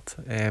Gerrard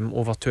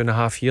over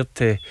 2.5 years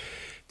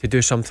to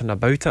do something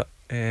about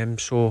it.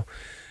 So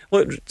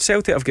look,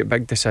 Celtic have got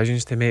big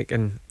decisions to make,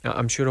 and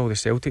I'm sure all the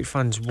Celtic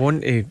fans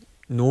want to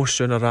know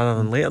sooner rather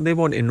than later. They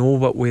want to know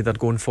what way they're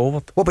going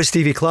forward. What about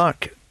Stevie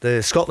Clarke,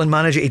 the Scotland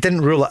manager? He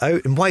didn't rule it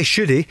out, and why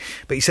should he?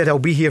 But he said, I'll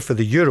be here for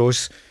the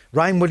Euros.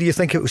 Ryan, what do you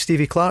think it was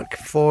Stevie Clarke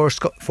for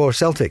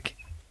Celtic?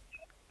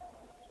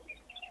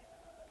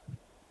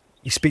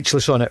 He's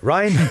speechless on it.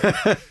 Ryan?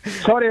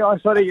 Sorry. I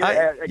cut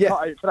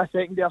out for a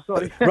second there,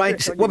 sorry.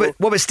 Right, what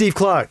about Steve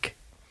Clarke?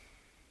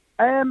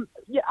 I'm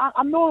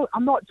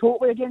not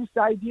totally against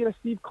the idea of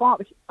Steve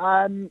Clarke.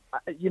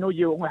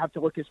 You only have to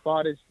look as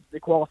far as the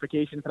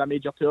qualification for a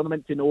major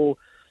tournament to know,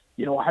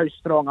 how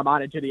strong a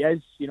manager he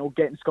is.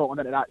 Getting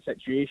Scotland into that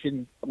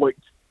situation looked,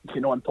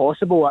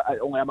 impossible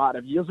only a matter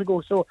of years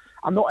ago. So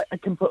I'm not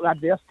completely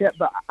adverse to it,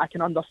 but I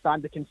can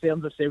understand the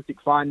concerns of Celtic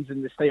fans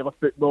and the style of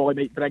football he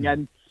might bring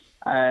in.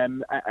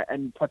 And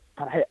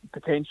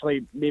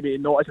potentially maybe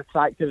not as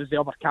attractive as the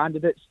other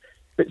candidates,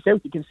 but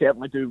Celtic can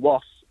certainly do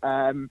worse.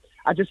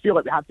 I just feel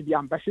like we have to be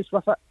ambitious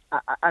with it,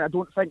 and I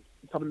don't think,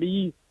 for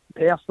me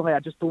personally, I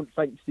just don't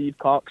think Steve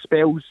Clarke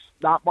spells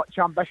that much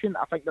ambition.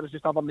 I think there's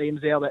just other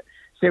names there that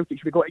Celtic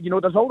should be going.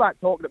 There's all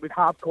that talk that we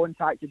have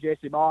contacted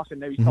Jesse Marsh, and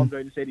now he's turned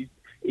around and said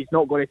he's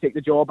not going to take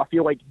the job. I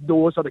feel like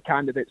those are the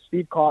candidates.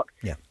 Steve Clarke,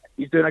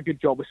 he's doing a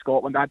good job with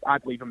Scotland.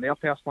 I'd leave him there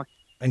personally.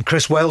 And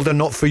Chris Wilder,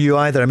 not for you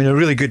either. I mean, a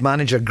really good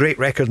manager, great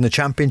record in the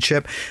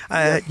Championship,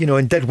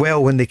 and did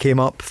well when they came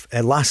up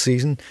last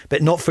season,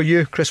 but not for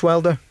you, Chris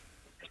Wilder?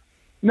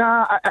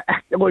 Nah,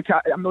 look,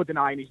 I'm not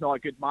denying he's not a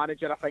good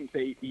manager. I think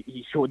that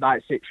he showed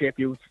that at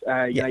Sheffield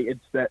United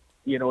that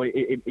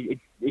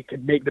he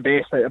could make the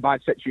best out of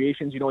bad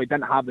situations. He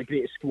didn't have the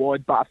greatest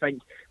squad, but I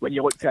think when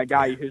you look to a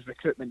guy whose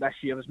recruitment this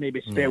year has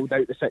maybe spelled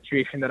out the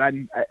situation they're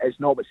in, it's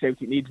not what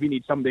Celtic needs. We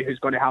need somebody who's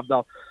going to have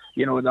the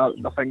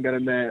finger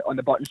on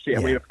the button straight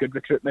away with good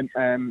recruitment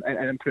and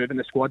improving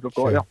the squad we've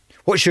got there.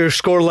 What's your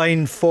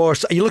scoreline for?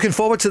 Are you looking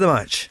forward to the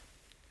match?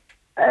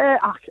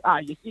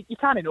 You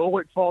kind of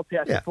look forward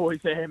to it, I suppose.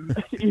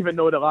 Even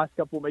though the last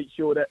couple might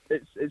show that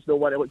it's not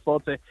what I look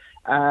forward to.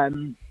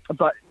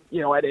 But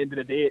at the end of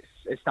the day,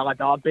 it's still a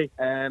derby,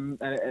 and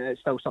it's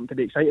still something to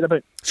be excited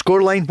about.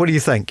 Scoreline, what do you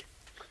think?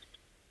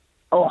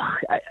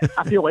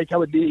 I feel like I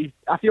would be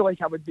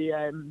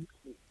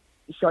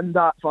shunned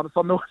that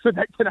for no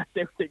predicting a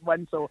Celtic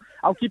win. So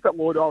I'll keep it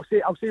low though.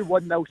 I'll say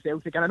 1-0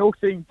 Celtic, and I know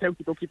saying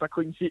Celtic will keep a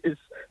clean sheet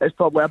is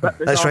probably a bit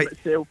bizarre. That's right.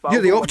 Itself,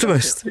 You're the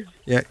optimist.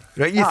 Yeah,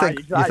 right. You think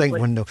exactly. You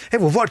think 1-0. Hey,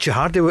 we've worked you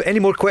hard. Any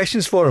more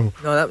questions for him?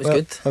 No, that was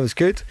good. That was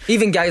good.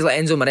 Even guys like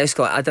Enzo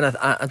Maresca, I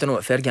don't know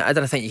what Fergie. I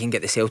don't think you can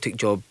get the Celtic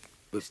job.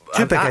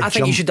 I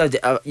think you should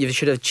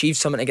have achieved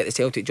something to get the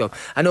Celtic job.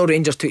 I know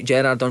Rangers took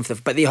Gerrard on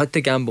but they had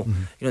to gamble.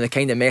 You know, the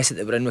kind of mess that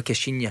they were in with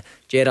Caixinha.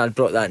 Gerrard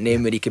brought that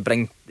name where he could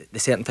bring the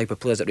certain type of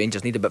players that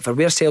Rangers needed. But for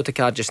where Celtic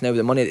are just now,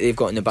 the money that they've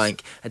got in the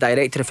bank, a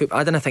director of football,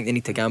 I don't think they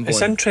need to gamble. It's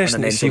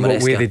interesting to see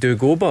what way they do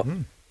go, but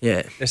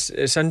yeah,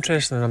 it's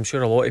interesting, and I'm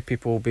sure a lot of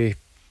people will be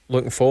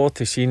looking forward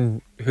to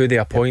seeing who they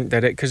appoint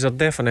because they're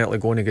definitely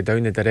going to go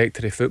down the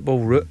director of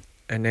football route,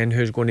 and then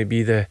who's going to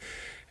be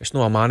it's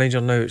not a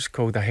manager now, it's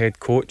called a head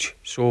coach.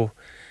 So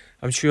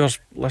I'm sure,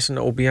 listen,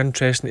 it'll be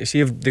interesting to see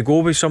if they go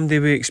with somebody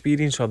with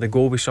experience or they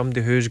go with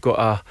somebody who's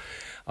got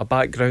a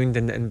background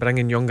in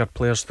bringing younger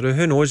players through.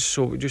 Who knows?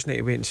 So we just need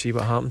to wait and see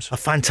what happens. A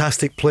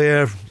fantastic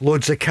player,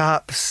 loads of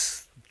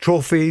caps,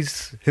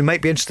 trophies. Who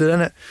might be interested in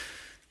it?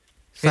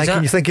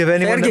 Can you think of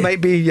anyone that might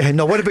be?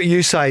 No, what about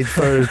you, Side,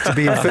 to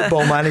be in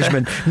football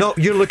management? No,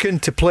 you're looking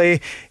to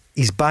play.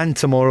 He's banned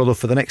tomorrow though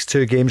for the next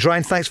 2 games.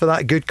 Ryan, thanks for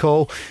that, good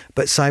call.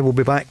 But Si will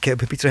be back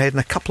with Peterhead in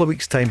a couple of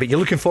weeks' time. But you're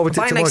looking forward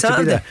to it tomorrow to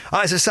be there.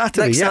 It's a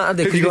Saturday. Next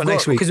Saturday, Who have you got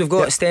next week? Because we've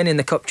got Steny in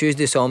the Cup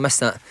Tuesday, so I'll miss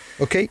that.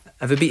 Okay.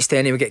 If we beat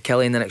Steny, we get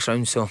Kelly in the next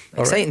round. So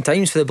exciting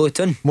times for the Blue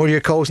Toon. More of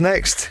your calls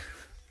next.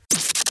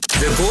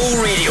 The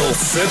Go Radio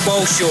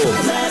Football Show.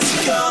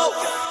 Let's go.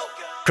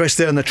 Chris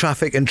there in the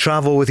traffic and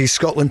travel with his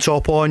Scotland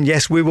top on.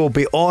 Yes, we will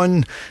be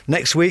on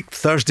next week,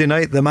 Thursday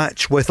night, the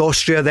match with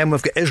Austria. Then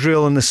we've got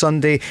Israel on the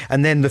Sunday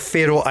and then the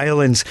Faroe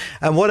Islands.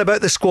 And what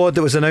about the squad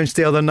that was announced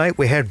the other night?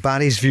 We heard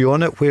Barry's view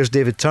on it. Where's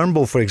David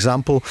Turnbull, for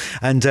example,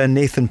 and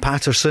Nathan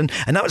Patterson.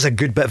 And that was a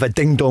good bit of a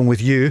ding-dong with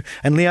you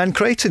and Leanne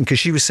Crichton, because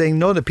she was saying,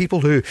 no, the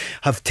people who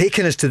have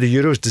taken us to the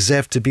Euros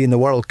deserve to be in the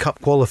World Cup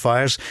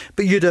qualifiers.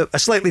 But you'd a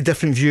slightly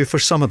different view for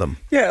some of them.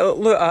 Yeah,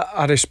 look,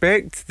 I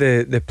respect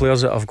the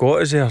players that I've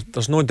got us there.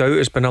 There's no doubt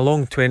it's been a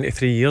long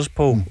 23 years,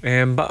 Paul.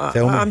 But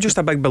I'm just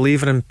a big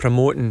believer in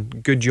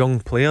promoting good young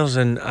players,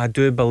 and I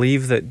do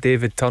believe that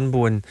David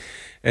Turnbull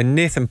and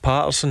Nathan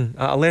Patterson,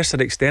 at a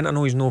lesser extent, I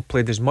know he's not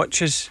played as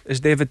much as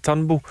David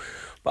Turnbull,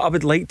 but I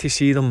would like to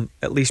see them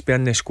at least be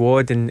in the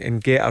squad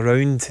and get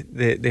around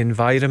the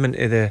environment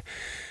of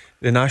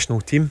the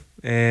national team.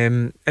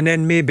 And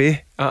then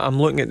maybe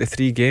I'm looking at the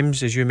 3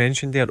 games as you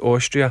mentioned there,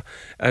 Austria,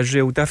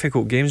 Israel,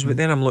 difficult games, but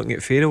then I'm looking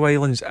at Faroe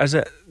Islands. Is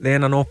it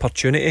then an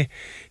opportunity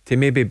to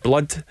maybe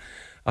blood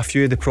a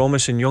few of the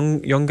promising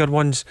younger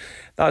ones?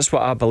 That's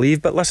what I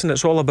believe. But listen,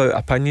 it's all about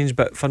opinions,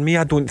 but for me,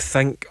 I don't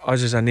think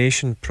us as a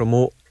nation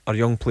promote our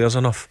young players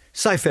enough.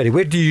 Si Ferry,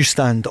 where do you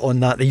stand on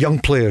that? The young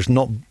players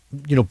not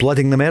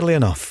blooding them early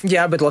enough?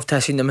 Yeah, I would love to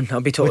have seen them, and I'll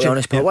be totally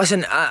honest, but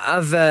listen,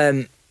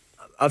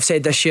 I've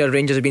said this year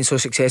Rangers have been so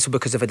successful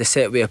because they've had a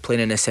set way of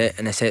playing in a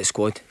set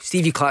squad.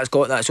 Stevie Clark's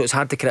got that, so it's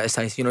hard to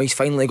criticise. He's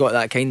finally got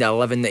that kind of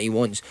 11 that he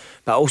wants.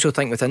 But I also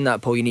think within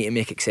that, Paul, you need to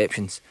make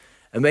exceptions.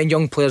 And when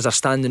young players are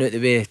standing out the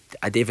way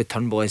a David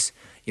Turnbull is,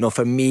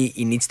 for me,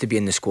 he needs to be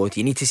in the squad.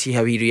 You need to see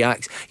how he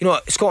reacts.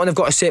 Scotland have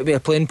got a set way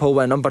of playing, Paul,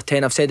 with number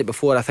 10. I've said it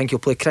before, I think he'll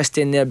play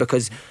Christie in there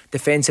because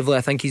defensively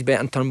I think he's better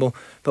than Turnbull.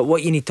 But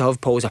what you need to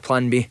have, Paul, is a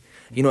plan B.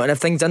 And if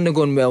things aren't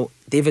going well,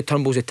 David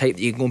Turnbull's the type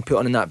that you can go and put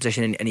on in that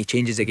position and he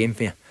changes the game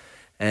for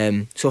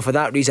you. So for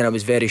that reason I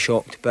was very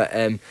shocked. But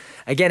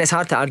again, it's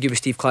hard to argue with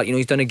Steve Clark.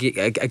 He's done a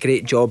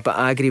great job, but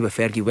I agree with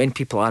Fergie when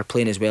people are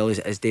playing as well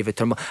as David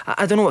Turnbull.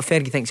 I don't know what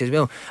Fergie thinks as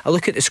well. I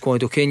look at the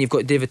squad, okay, and you've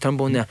got David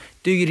Turnbull in there.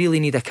 Do you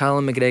really need a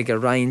Callum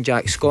McGregor, Ryan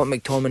Jack, Scott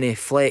McTominay,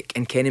 Fleck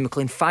and Kenny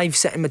McLean, 5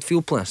 sitting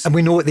midfield players? And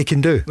we know what they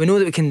can do. We know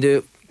that we can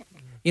do.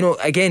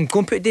 Again, go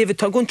and put David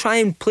Turnbull, go and try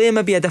and play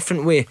maybe a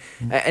different way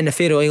in the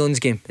Faroe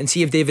Islands game and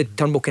see if David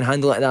Turnbull can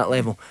handle it at that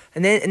level.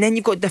 And then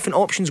you've got different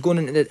options going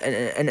into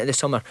the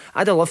summer.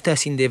 I'd have loved to have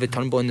seen David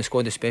Turnbull in the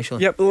squad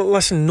especially. Yeah, but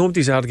listen,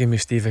 nobody's arguing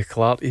with Stevie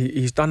Clark.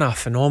 He's done a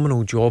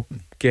phenomenal job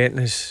getting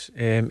us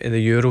in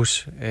the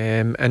Euros,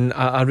 and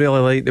I really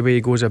like the way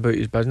he goes about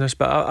his business.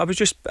 But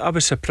I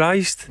was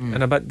surprised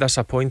and a bit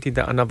disappointed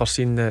that I never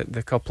seen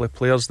the couple of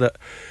players that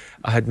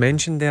I had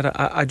mentioned there.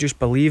 I just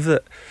believe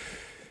that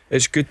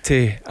it's good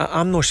to,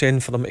 I'm not saying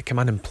for them to come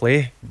in and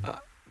play,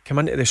 come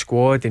into the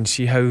squad and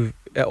see how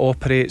it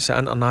operates at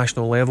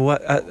international level,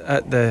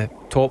 at the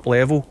top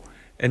level,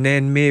 and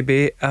then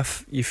maybe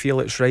if you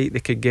feel it's right, they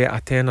could get a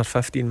 10 or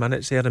 15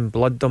 minutes there and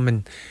blood them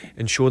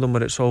and show them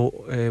what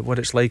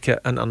it's like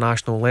at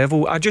international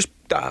level.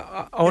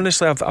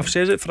 Honestly, I've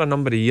said it for a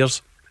number of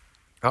years.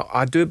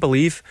 I do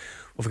believe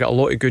we've got a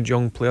lot of good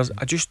young players.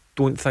 I just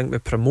don't think we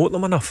promote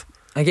them enough.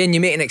 Again, you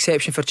make an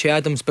exception for Che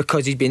Adams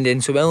because he's been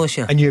doing so well this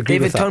year. And you agree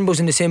David with that?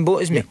 Turnbull's in the same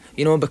boat as me,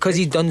 because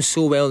he's done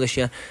so well this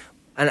year.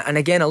 And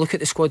again, I look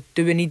at the squad.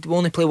 We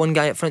only play one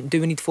guy up front?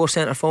 Do we need 4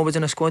 centre forwards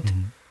in a squad?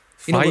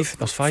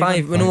 There's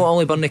five. We know what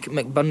Ollie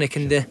McBurney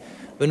can do.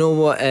 We know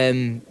what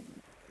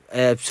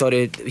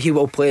Sorry, he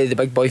will play the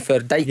big boy for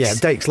Dykes. Yeah,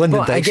 Dykes,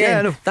 Lyndon Dykes.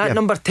 Again,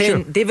 number 10,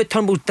 sure. David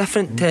Turnbull's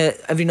different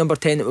to every number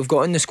 10 that we've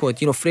got in the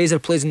squad. You know, Fraser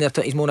plays in there,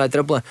 he's more a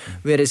dribbler.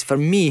 Whereas for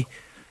me,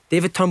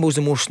 David Turnbull's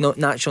the most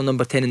natural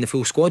number 10 in the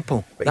full squad,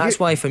 Paul. That's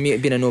why for me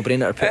it'd been a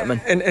no-brainer to put him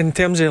in. In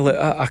terms of, like,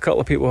 a couple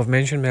of people have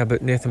mentioned me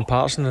about Nathan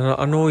Patterson, and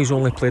I know he's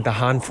only played a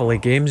handful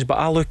of games, but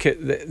I look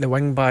at the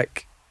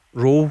wing-back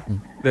role,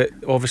 that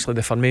obviously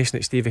the formation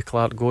that Stevie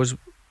Clark goes.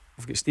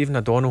 We've got Stephen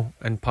O'Donnell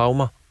and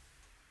Palmer.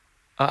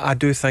 I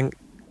do think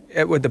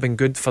it would have been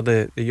good for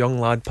the young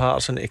lad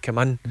Patterson to come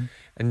in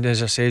and,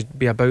 as I said,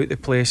 be about the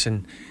place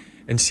and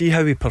see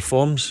how he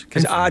performs,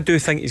 because I do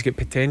think he's got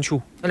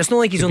potential. And it's not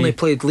like he's only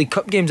played League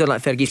Cup games or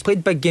like Fergie. He's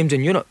played big games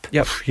in Europe.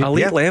 Yep,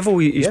 elite level.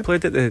 He's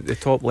played at the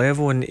top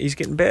level, and he's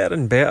getting better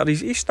and better.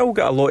 He's still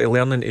got a lot of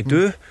learning to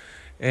do.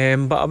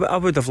 But I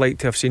would have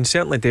liked to have seen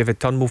certainly David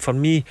Turnbull. For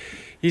me,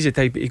 he's the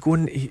type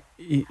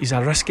he's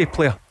a risky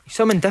player. He's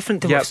something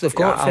different to what they've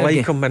got. I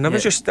like him, and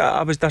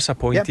I was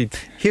disappointed.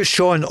 Here's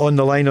Sean on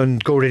the line on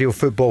Go Radio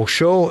Football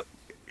Show.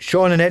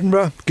 Sean in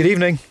Edinburgh, good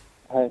evening.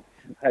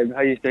 Hi,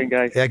 how you doing,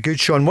 guys? Yeah, good,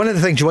 Sean. One of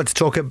the things you want to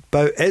talk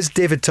about is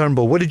David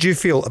Turnbull. What did you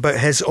feel about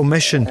his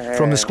omission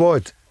from the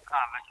squad?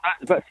 I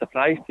was a bit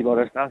surprised, to be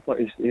honest. I thought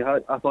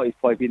he's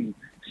probably been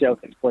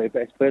Celtic's probably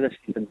best player this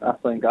season. I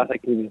think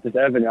he was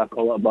deserving of a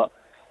call it, but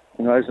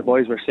you know, as the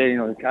boys were saying, you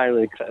know,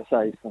 Kylie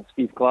criticised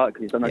Steve Clark.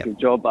 He's done a good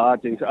job, but I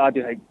do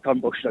think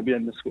Turnbull should have been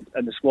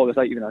in the squad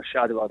without even a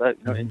shadow of a doubt.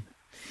 You know what I mean?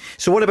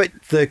 So what about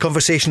the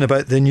conversation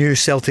about the new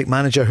Celtic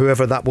manager,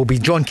 whoever that will be?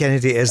 John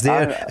Kennedy is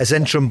there as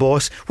interim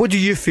boss. What do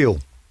you feel?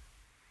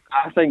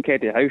 I think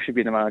Eddie Howe should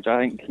be the manager.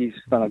 I think he's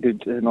done a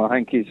good. I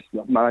think he's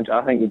a manager.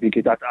 I think would be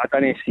good. I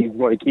don't see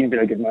Roy Keane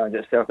being a good manager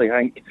at Celtic. I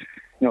think,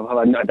 you know,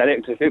 a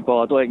director of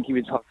football, I don't think he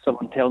would have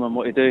someone telling him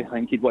what to do. I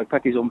think he'd want to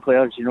pick his own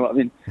players. You know what I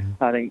mean?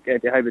 I think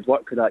Eddie Howe would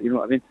work with that. You know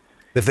what I mean?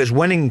 If it's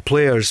winning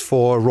players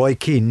for Roy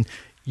Keane,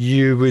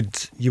 you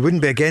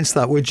wouldn't be against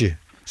that, would you?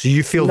 So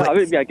you feel I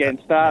wouldn't be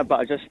against that, but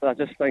I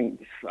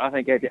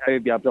think Eddie Howe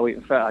would be a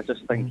brilliant fit. I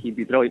just think he'd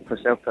be brilliant for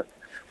Celtic.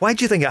 Why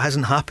do you think it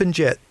hasn't happened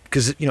yet?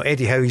 Because, you know,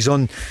 Eddie Howe, he's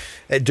on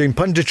doing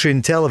punditry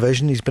in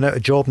television. He's been out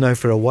of job now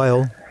for a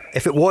while.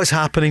 If it was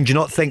happening, do you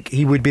not think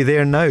he would be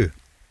there now?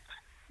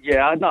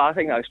 Yeah, no, I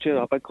think that's true.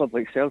 A big club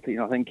like Celtic, you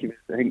know, I think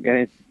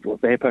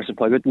any person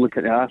probably would look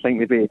at it. I think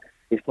maybe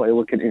he's probably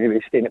looking to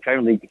maybe stay in the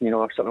Premier League, you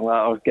know, or something like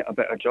that, or get a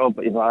better job.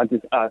 But you know, I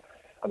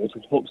would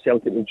hope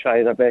Celtic would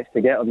try their best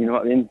to get him. You know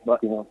what I mean?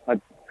 But you know, I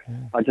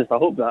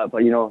hope that.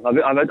 But you know, I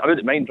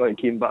wouldn't mind Roy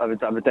Keane, but I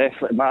would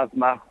definitely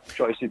my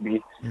choice would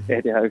be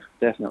Eddie Howe,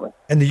 definitely.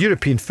 And the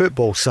European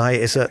football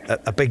side is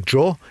a big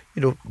draw.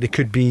 You know, they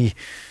could be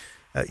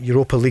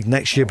Europa League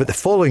next year, but the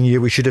following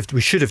year we should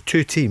have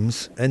two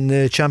teams in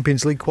the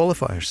Champions League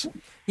qualifiers.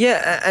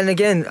 Yeah, and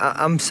again,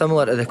 I'm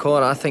similar to the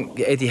caller. I think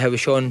Eddie Howe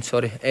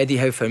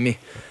for me.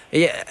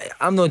 Yeah,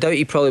 I'm no doubt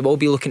he probably will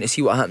be looking to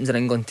see what happens in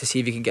England to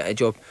see if he can get a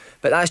job.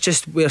 But that's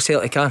just where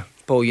Celtic are,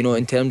 Paul, you know,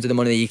 in terms of the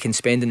money that you can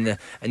spend in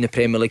the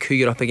Premier League, who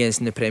you're up against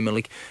in the Premier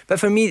League. But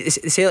for me, the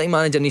Celtic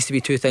manager needs to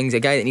be two things: a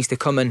guy that needs to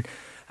come in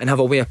and have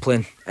a way of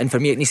playing, and for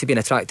me it needs to be an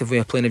attractive way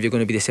of playing if you're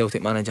going to be the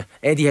Celtic manager.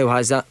 Eddie Howe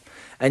has that,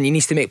 and he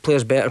needs to make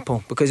players better,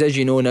 Paul, because as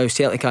you know now,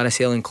 Celtic are a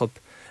selling club.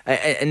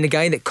 And the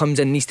guy that comes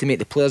in needs to make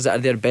the players that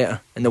are there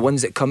better, and the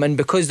ones that come in,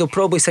 because they'll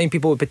probably sign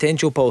people with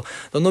potential, Paul.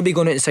 They'll not be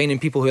going out and signing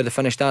people who are the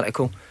finished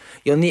article.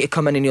 You'll need to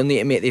come in and you'll need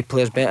to make the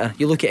players better.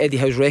 You look at Eddie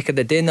Howe's record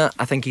of doing that,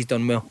 I think he's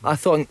done well. I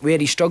thought where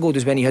he struggled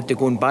was when he had to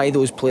go and buy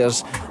those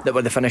players that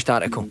were the finished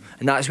article,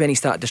 and that's when he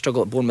started to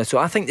struggle at Bournemouth. So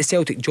I think the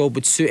Celtic job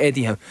would suit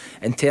Eddie Howe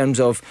in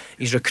terms of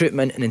his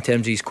recruitment and in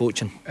terms of his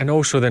coaching. And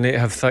also they need to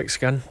have thick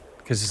skin,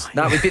 because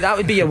that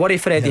would be your worry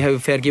for Eddie Howe,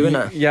 Fergie,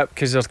 wouldn't it? Yeah,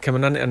 because they're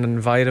coming into an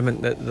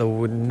environment that they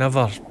would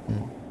never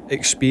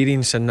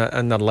experience in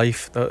their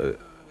life.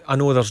 I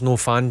know there's no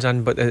fans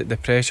in, but the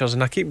pressures,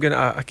 and I keep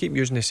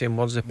using the same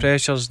words: the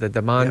pressures, the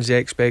demands, the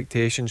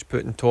expectations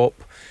put on top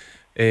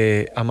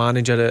a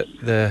manager at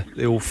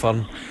the old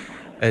firm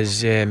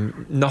is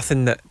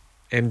nothing that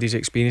MD's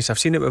experienced. I've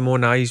seen it with my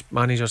own eyes.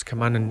 Managers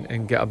come in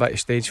and get a bit of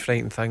stage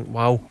fright and think,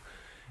 wow.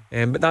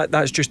 But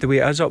that's just the way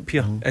it is up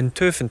here. In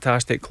two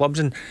fantastic clubs,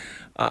 and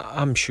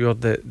I'm sure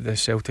that the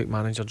Celtic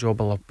manager job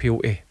will appeal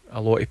to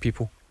a lot of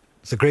people.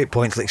 It's a great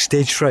point. It's like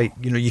stage fright.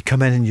 You know, you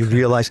come in and you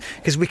realise,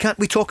 because we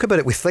talk about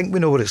it. We think we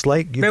know what it's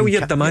like.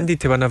 You're demanded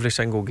to win every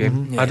single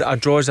game. A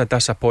draw is a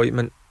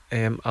disappointment.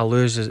 A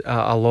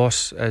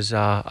loss is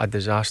a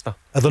disaster.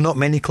 Are there not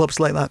many clubs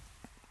like that?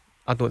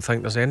 I don't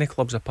think there's any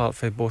clubs apart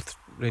from both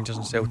Rangers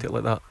and Celtic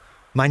like that.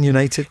 Man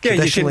United, yeah,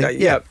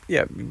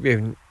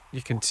 traditionally.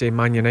 You can say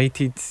Man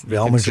United,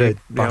 Real Madrid,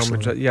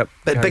 yep.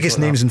 But biggest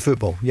names in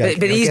football. Yeah,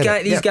 but these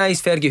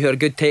guys, Fergie, who are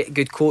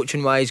good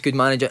coaching wise, good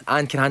manager,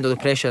 and can handle the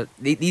pressure.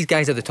 These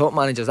guys are the top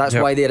managers. That's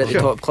why they're at the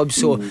top clubs.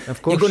 So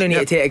you're going to need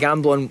to take a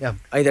gamble on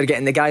either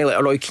getting the guy like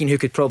Roy Keane who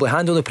could probably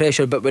handle the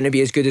pressure but wouldn't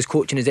be as good as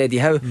coaching as Eddie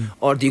Howe,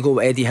 or do you go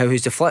with Eddie Howe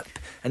who's the flip?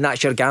 And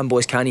that's your gamble: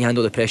 is can he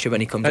handle the pressure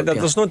when he comes up here?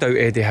 There's no doubt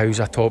Eddie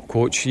Howe's a top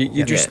coach.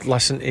 You just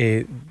listen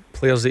to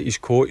players that he's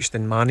coached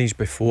and managed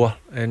before,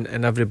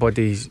 and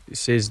everybody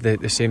says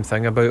the same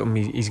thing about him.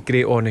 He's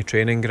great on the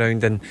training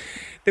ground, and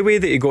the way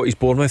that he got his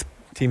Bournemouth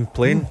team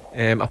playing,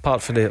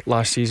 apart from the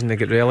last season they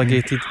get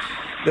relegated,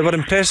 they were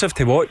impressive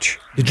to watch.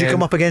 Did you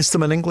come up against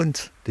him in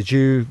England? Did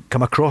you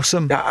come across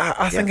him?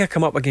 I think I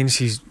come up against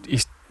his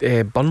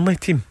Burnley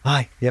team.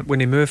 Aye, yep. When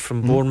he moved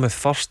from Bournemouth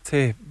first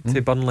to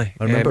Burnley,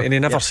 I remember. and he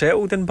never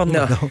settled in Burnley.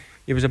 No.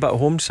 He was a bit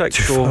homesick,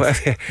 so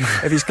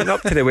if he's getting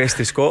up to the west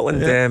of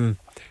Scotland,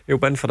 he'll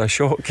be in for a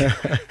shock.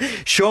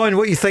 Sean,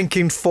 what are you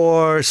thinking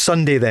for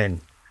Sunday then?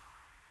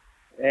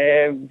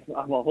 I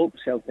hope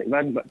Celtic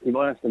win, but to be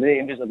honest, the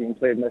Rangers have been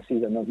playing this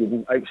season have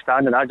been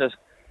outstanding. I just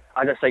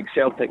think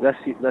Celtic this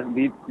season,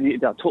 we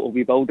need a total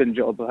rebuilding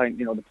job. I think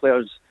the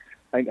players,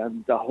 I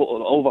think the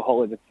whole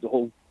overhaul of the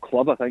whole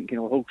club. I think the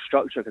whole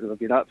structure could have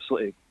been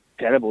absolutely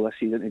terrible this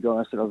season. To be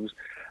honest, and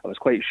I was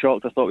quite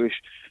shocked. I thought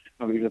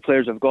the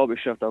players have got, we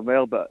should have done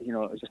well, but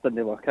it just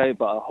didn't work out.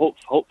 But I hope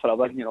for a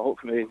win.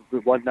 Hopefully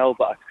we've won now,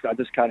 but I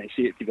just can't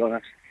see it, to be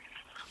honest.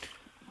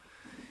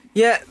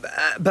 Yeah,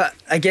 but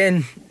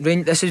again,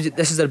 this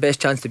is their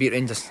best chance to beat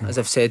Rangers, as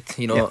I've said.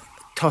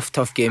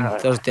 Tough game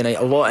Thursday night.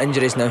 A lot of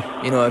injuries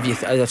now.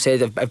 As I've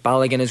said, if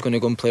Balogun is going to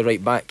go and play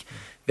right back,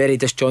 very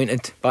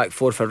disjointed back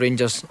four for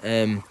Rangers.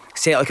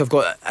 Celtic have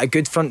got a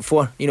good front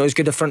four. As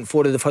good a front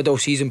four as they've had all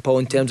season, Paul,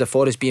 in terms of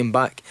Forrest being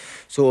back.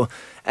 So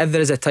if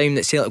there is a time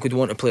that Celtic would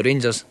want to play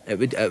Rangers, it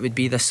would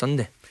be this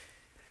Sunday.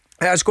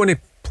 It's going to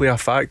play a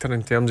factor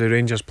in terms of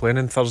Rangers playing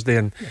on Thursday,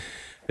 and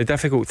the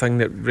difficult thing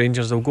that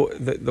Rangers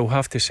they'll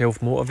have to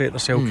self-motivate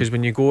themselves, because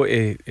when you go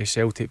to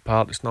Celtic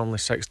Park, it's normally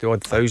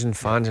 60-odd thousand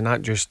fans, and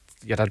that just,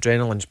 your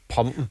adrenaline's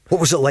pumping. What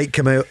was it like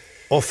coming out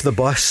off the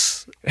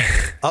bus?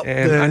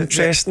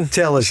 Interesting.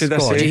 Tell us.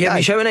 Did you hear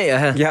me shouting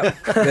at you?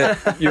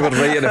 Yeah, you were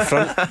right in the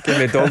front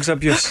giving me dog's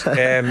abuse.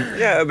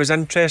 It was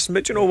interesting,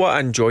 but you know what? I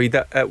enjoyed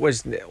it. It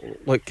was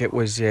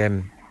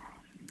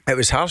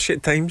harsh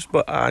at times,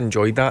 but I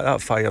enjoyed that.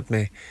 That fired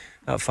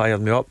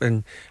me up,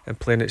 and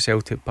playing at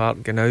Celtic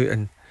Park, going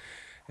out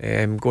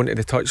and going to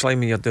the touchline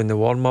when you're doing the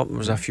warm up. There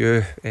was a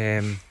few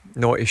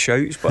naughty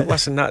shouts, but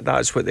listen,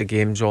 that's what the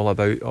game's all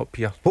about up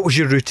here. What was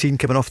your routine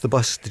coming off the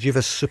bus? Did you have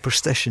a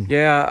superstition?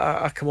 Yeah,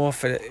 I come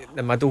off in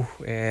the middle,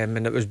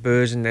 and it was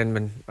booze, and then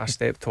when I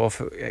stepped off,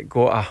 it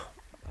got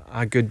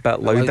a good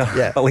bit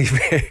louder, believe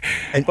me.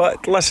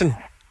 But listen,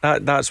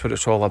 that's what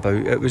it's all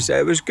about. It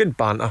was good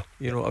banter,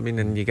 you know what I mean,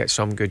 and you get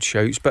some good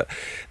shouts, but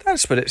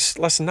that's what it's.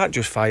 Listen, that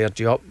just fired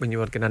you up when you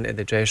were getting into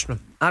the dressing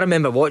room. I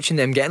remember watching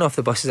them getting off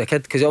the bus as a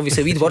kid, because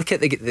obviously we'd work at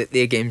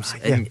the games,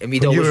 and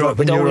we'd always on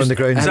the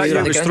ground. Is that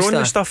you was throwing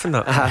the stuff in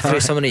that? I threw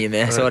some in at you,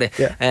 mate. Sorry.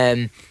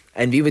 Yeah.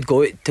 And we would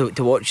go out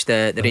to watch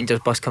the Rangers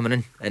bus coming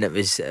in, and it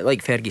was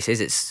like Fergie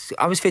says,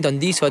 I was from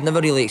Dundee, so I'd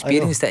never really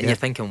experienced it, and you're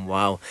thinking,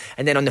 wow.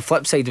 And then on the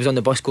flip side, I was on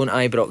the bus going to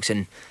Ibrox,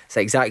 and it's the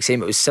exact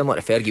same. It was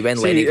similar to Fergie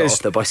when Lenny got off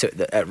the bus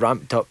at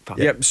ramped up.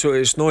 Yep, so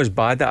it's not as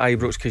bad at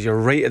Ibrox, because you're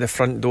right at the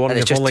front door, and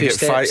you've only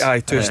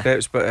got two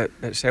steps, but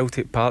at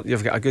Celtic Park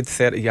you've got a good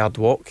 30-yard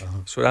walk.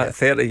 So that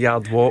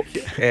 30-yard walk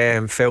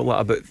felt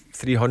like about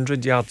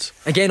 300 yards.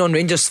 Again on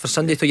Rangers for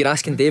Sunday, so you're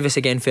asking Davis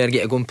again,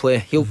 Fergie, to go and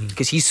play.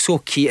 Because he's so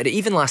key at it.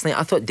 Even last night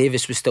I thought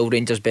Davis was still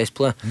Rangers' best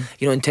player.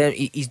 In terms,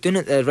 he's doing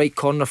it the right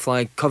corner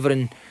flag,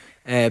 covering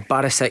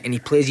Barisic, and he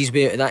plays his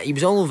way out of that. He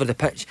was all over the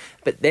pitch,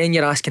 but then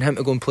you're asking him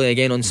to go and play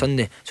again on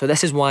Sunday. So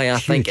this is why I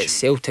think it's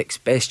Celtic's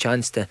best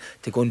chance to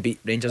go and beat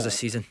Rangers this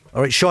season.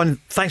 Alright, Sean,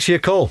 thanks for your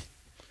call.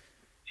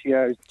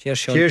 Cheers,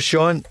 Sean. Cheers,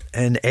 Sean,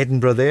 in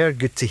Edinburgh there.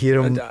 Good to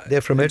hear him there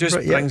from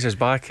Edinburgh. It just brings us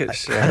back. I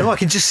know, I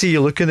can just see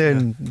you looking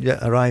and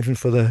arriving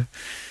for the...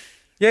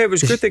 Yeah, it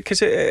was good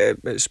because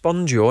it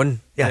spun you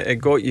on. Yeah. It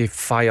got you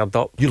fired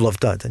up. You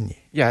loved that, didn't you?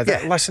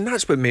 Yeah, listen,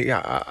 that's what made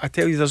I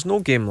tell you, there's no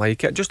game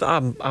like it. Just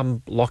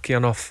I'm lucky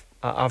enough.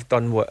 I've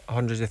done what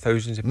hundreds of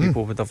thousands of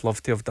people would have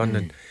loved to have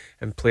done,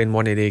 and playing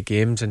one of their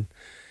games, and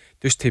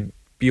just to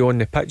be on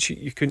the pitch,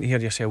 you couldn't hear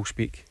yourself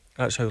speak.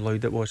 That's how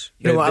loud it was.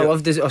 You know what I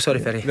loved is... Oh, sorry,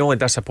 Ferry. The only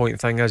disappointing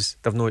thing is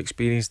they've not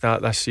experienced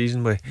that this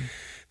season with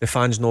the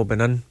fans not been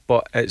in.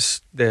 But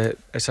it's a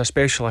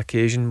special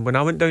occasion. When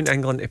I went down to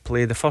England to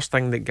play, the first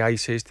thing that Guy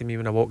says to me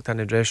when I walked in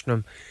the dressing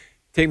room,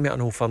 take me to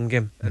an Old Firm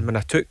game. And when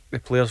I took the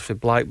players from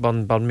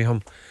Blackburn,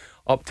 Birmingham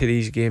up to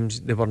these games,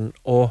 they were in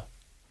awe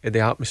of the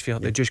atmosphere.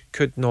 They just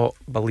could not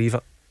believe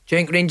it. Do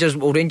you think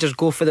Rangers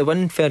go for the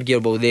win, Fergie, or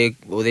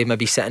will they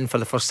maybe sit in for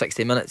the first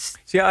 60 minutes?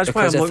 See, that's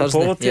why I'm looking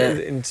forward to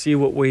it and see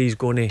what way he's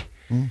going to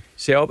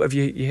set up. If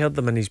you heard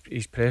him in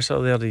his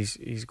presser there,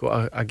 he's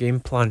got a game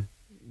plan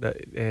that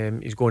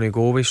he's going to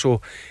go with. So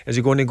is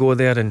he going to go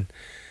there and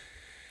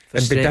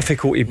be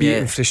difficult to beat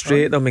and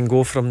frustrate them and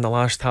go from the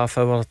last half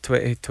hour,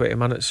 20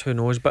 minutes, who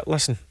knows? But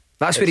listen,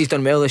 that's where he's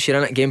done well this year,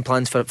 isn't it? Game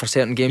plans for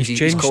certain games,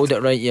 he's called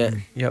it right. Yeah,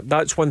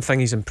 that's one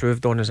thing he's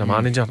improved on as a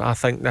manager. I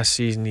think this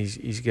season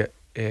he's got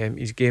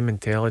his game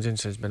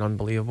intelligence has been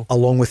unbelievable,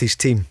 along with his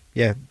team.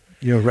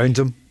 Around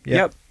him.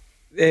 Yep.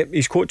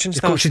 His coaching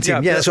staff. Coaching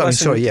team, that's what I mean.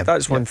 Sorry,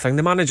 that's one thing.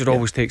 The manager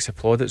always takes the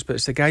plaudits, but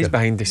it's the guys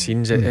behind the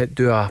scenes that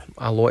do a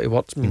lot of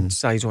work.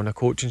 Size on a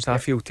coaching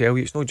staff, he'll tell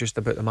you it's not just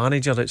about the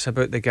manager, it's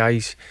about the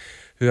guys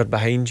who are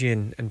behind you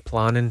and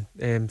planning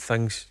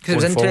things. Because it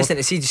was interesting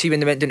to see when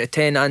they went down to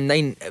 10 and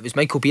 9, it was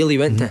Michael Beale he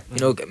went to. You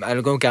know, I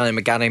know Gary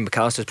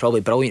McAllister's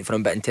probably brilliant for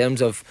him, but in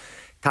terms of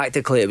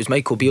tactically, it was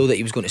Michael Beale that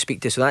he was going to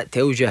speak to. So that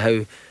tells you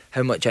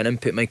how much an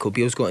input Michael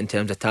Beale's got in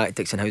terms of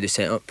tactics and how they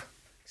set up.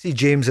 See,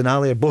 James and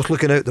Ali are both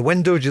looking out the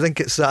window. Do you think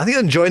it's... I think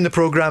they're enjoying the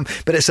programme,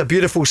 but it's a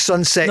beautiful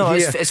sunset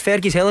here. It's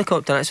Fergie's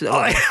helicopter. That's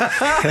what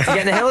you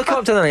getting the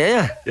helicopter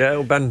tonight, Yeah,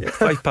 it'll be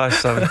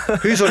 7:05.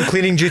 Who's on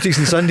cleaning duties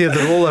on Sunday,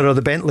 the roller or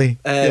the Bentley?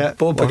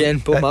 Bob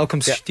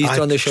Malcolm's. He's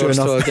on the short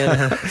straw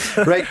again.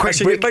 Right, quick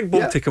break. Big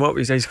Bob to come up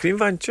with his ice cream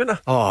van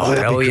tuna. Oh,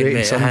 brilliant,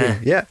 mate.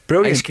 Yeah,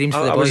 brilliant. Ice creams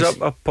for the boys.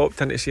 I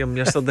popped in to see him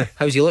yesterday.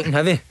 How's he looking?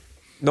 Heavy?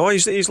 No,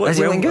 he's looking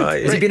well.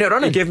 Good? Has he been out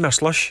running? He gave me a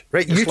slush.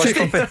 Right, you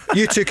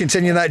two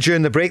continue that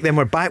during the break. Then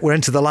we're back. We're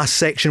into the last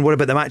section. What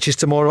about the matches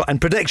tomorrow and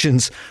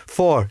predictions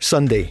for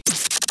Sunday?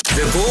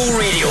 The Go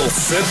Radio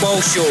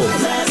Football Show.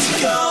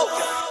 Let's go.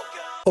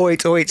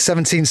 0808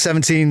 17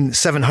 17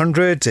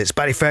 700. It's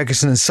Barry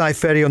Ferguson and Si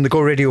Ferry on the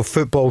Go Radio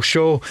Football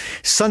Show.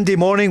 Sunday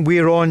morning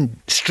we're on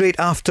straight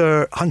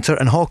after Hunter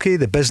and Hockey,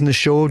 the business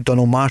show.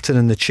 Donald Martin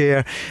in the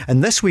chair,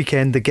 and this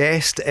weekend the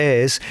guest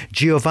is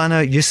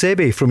Giovanna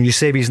Eusebi from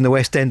Eusebi's in the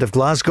West End of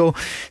Glasgow.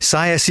 Si,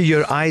 I see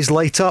your eyes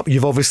light up.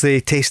 You've obviously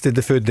tasted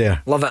the food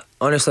there. Love it,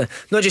 honestly.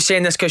 Not just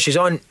saying this because she's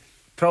on.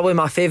 Probably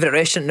my favourite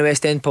restaurant in the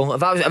West End, Paul.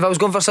 If I was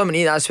going for something to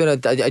eat, that's where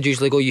I'd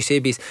usually go.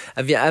 Eusebi's.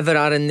 If you ever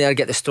are in there,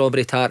 get the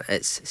strawberry tart.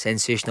 It's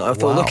sensational.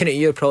 If we're looking at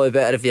you, probably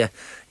better if you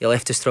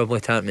left the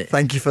strawberry tart, mate.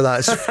 Thank you for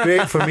that. It's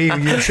great for me.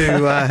 You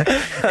two.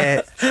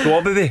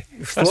 Strawberry.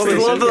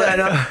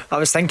 I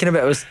was thinking about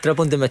it. I was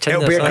dribbling down my chin.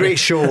 It'll be a great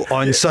show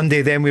on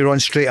Sunday. Then we're on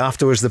straight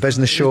afterwards, the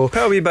business show.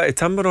 Put a wee bit of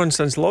timber on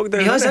since lockdown.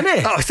 He has, isn't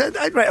he? Oh,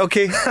 right,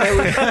 okay.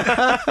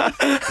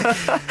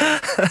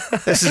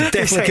 This is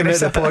definitely coming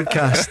out of the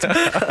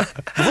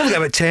podcast. We've only got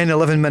about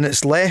 10-11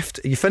 minutes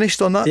left. Are you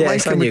finished on that line?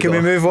 Can we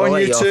move on?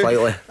 You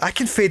two? I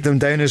can fade them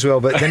down as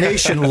well, but the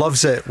nation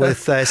loves it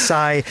with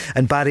Si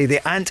and Barry,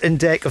 the Ant and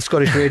Deck of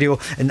Scottish Radio,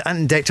 and Ant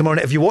and Deck tomorrow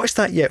night. Have you watched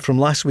that yet from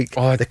last week?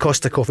 The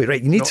Costa Coffee.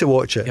 Right, you need to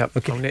watch it. Yep.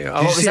 Okay. Did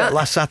you see it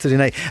last Saturday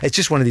night? It's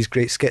just one of these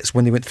great skits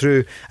when they went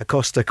through a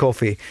Costa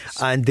Coffee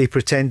and they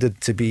pretended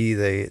to be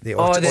the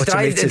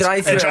automated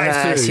drive-through.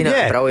 I've seen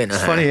it. Brilliant.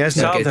 It's funny,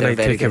 isn't it? Saturday night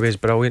takeaway is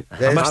brilliant.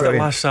 I missed it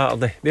last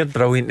Saturday. They're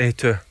brilliant, they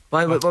too.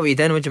 Why? What were you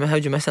doing?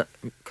 How'd you miss it?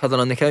 Cuddling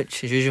on the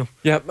couch as usual.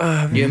 Yep.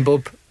 You and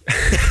Bob.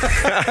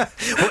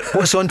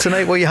 What's on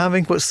tonight? What are you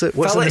having? What's on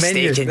the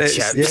menu? Steak and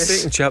chips.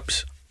 Steak and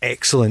chips.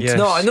 Excellent. Yes.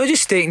 No, not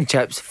just steak and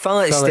chips.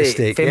 Fillet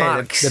steak.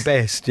 Marks. The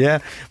best. Yeah.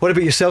 What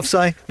about yourself,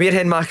 Si? We're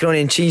having macaroni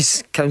and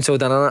cheese council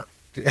dinner.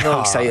 Not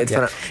excited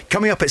for it.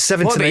 Coming up at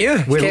 7 what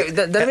tonight. What about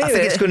you? I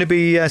think it's going to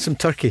be some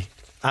turkey.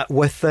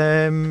 With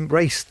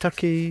rice.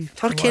 Turkey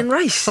and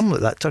rice? Something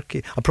like that.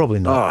 Turkey. Probably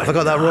not. Have I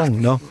got that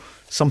wrong? No.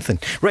 Something.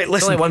 Right, listen.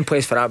 There's only one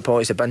place for that, Paul.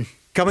 It's a bin.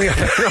 Coming up,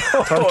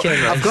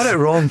 I've got it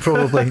wrong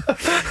probably.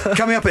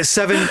 Coming up at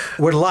 7,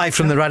 we're live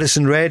from the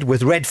Radisson Red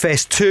with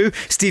Redfest 2.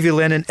 Stevie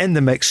Lennon in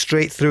the mix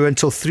straight through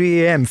until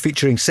 3 a.m,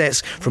 featuring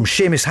sets from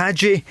Seamus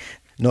Hadji,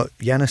 not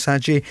Yanis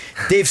Hadji,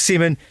 Dave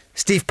Seaman,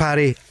 Steve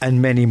Parry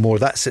and many more.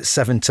 That's at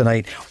 7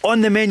 tonight.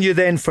 On the menu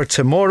then for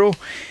tomorrow,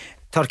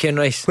 turkey and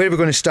rice. Where are we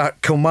going to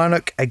start?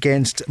 Kilmarnock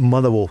against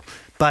Motherwell.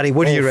 Barry,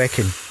 what do you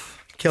reckon?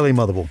 Kelly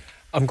Motherwell.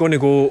 I'm going to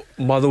go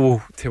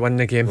Motherwell to win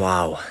the game.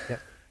 Wow. Yep.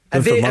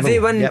 If they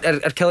win,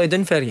 are Kelly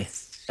done for you?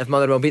 If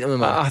Motherwell beat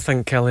them? I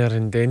think Kelly are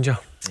in danger.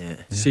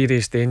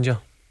 Serious danger.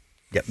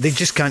 Yep, they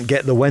just can't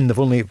get the win. They've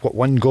only got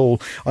one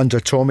goal under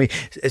Tommy.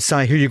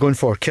 Si, who are you going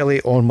for, Kelly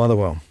or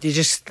Motherwell? You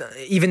just,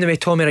 even the way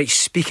Tommy Wright's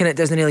speaking, it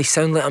doesn't really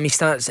sound like him.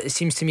 It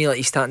seems to me like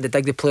he's starting to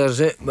dig the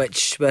players out,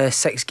 which with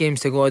 6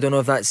 games to go, I don't know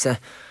if that's the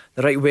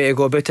right way to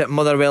go about it.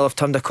 Motherwell have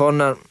turned a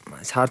corner.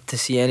 It's hard to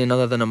see any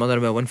other than a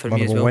Motherwell win for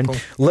me as well, Paul.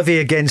 Livy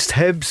against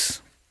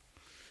Hibs.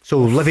 So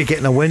Livy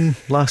getting a win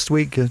last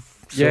week.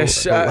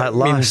 Yes, at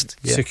last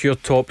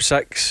secured top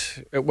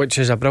 6, which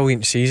is a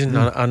brilliant season.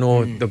 I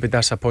know they'll be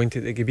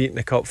disappointed they get beat in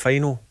the cup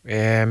final.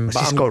 But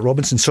Scott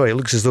Robinson, sorry, it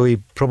looks as though he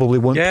probably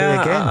won't play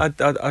again.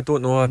 I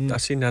don't know. I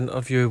seen an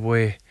interview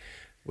with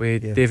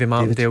Davy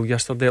Martindale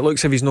yesterday. It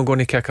looks as if he's not going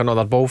to kick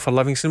another ball for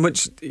Livingston,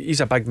 which he's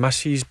a big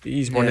miss.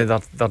 He's one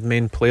of their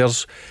main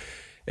players.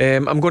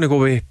 I'm going to go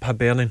with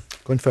Hibernian.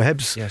 Going for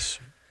Hibs? Yes.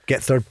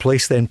 Get third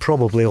place then,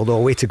 probably, although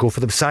a way to go for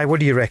them. Si, what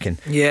do you reckon?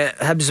 Yeah,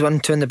 Hibs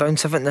 1-2 in the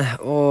bounce, haven't they?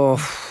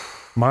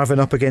 Marvin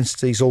up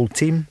against his old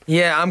team.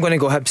 Yeah, I'm going to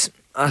go Hibs.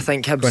 I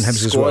think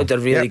Hibs squad are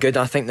really good.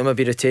 I think they might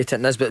be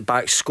rotating Nisbet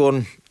back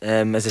scoring.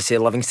 As I say,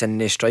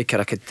 Livingston striker.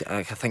 I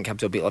think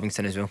Hibs will beat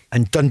Livingston as well.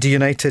 And Dundee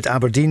United,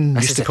 Aberdeen,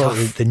 used to call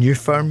it the new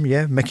firm.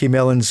 Yeah, Mickey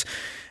Mellon's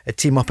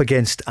team up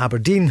against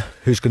Aberdeen,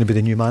 who's going to be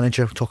the new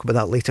manager. We'll talk about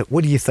that later.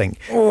 What do you think?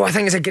 Oh, I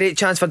think it's a great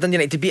chance for Dundee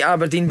United to beat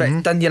Aberdeen,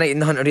 but Dundee United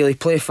nothing to really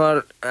play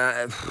for.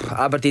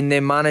 Aberdeen,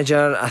 their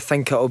manager, I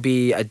think it'll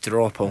be a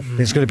draw, Paul.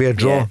 It's going to be a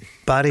draw.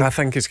 Barry? I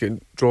think it's going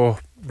to draw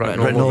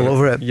written all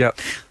over it. Yep.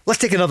 Let's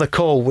take another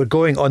call. We're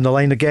going on the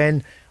line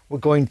again. We're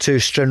going to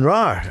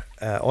Stranraer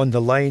on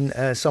the line.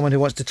 Someone who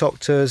wants to talk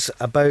to us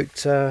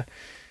about...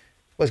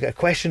 He's got a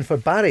question for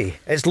Barry.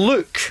 It's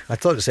Luke. I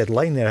thought it said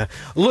line there.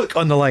 Luke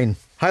on the line.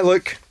 Hi,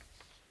 Luke.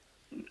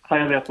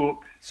 Hi there,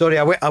 folks. Sorry,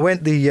 I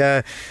went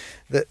the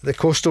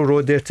coastal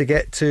road there to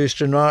get to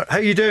Stranraer. How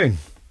are you doing?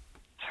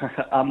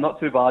 I'm not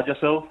too bad.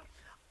 Yourself?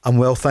 I'm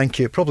well, thank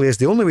you. It probably is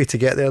the only way to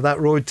get there, that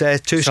road to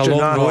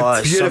Stranraer.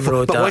 Road. Beautiful.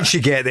 Road, but once you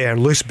get there,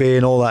 Luce Bay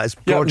and all that, it's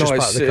gorgeous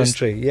part of the it's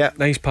country. Yeah,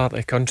 nice part of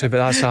the country, but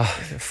that's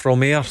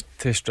from here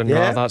to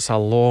Stranraer, that's a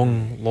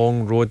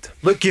long road.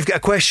 Look, you've got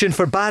a question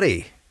for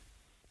Barry.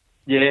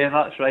 Yeah,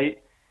 that's right.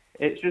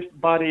 It's just,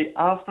 Barry,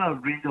 after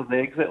Rangers'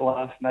 exit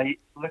last night,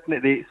 looking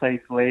at the 8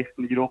 sides left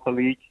in the Europa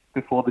League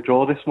before the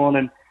draw this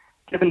morning,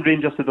 given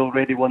Rangers had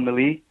already won the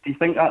league, do you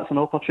think that's an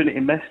opportunity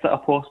missed at a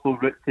possible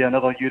route to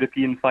another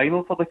European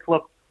final for the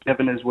club,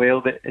 given as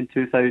well that in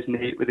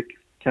 2008 with the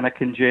kind of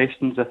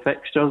congestions of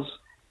fixtures,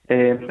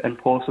 and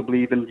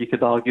possibly even you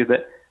could argue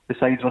that the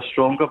sides were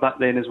stronger back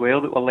then as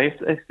well that were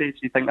left at this stage, do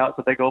you think that's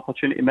a big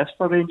opportunity missed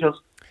for Rangers?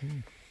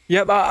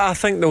 Yeah, but I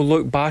think they'll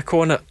look back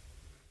on it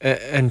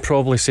and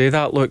probably say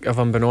that. Look, if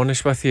I'm being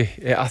honest with you,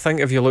 I think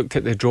if you looked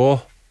at the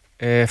draw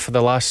for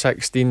the last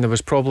 16, there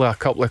was probably a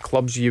couple of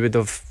clubs you would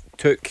have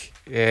took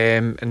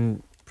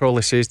and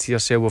probably says to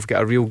yourself, we've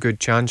got a real good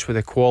chance with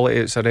the quality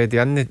that's already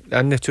in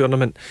the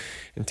tournament.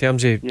 In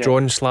terms of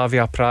drawing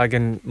Slavia Prague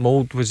and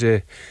Mold was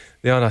the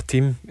other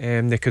team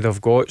they could have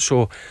got.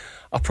 So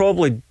I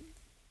probably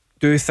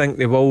do think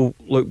they will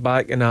look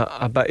back in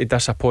a bit of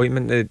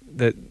disappointment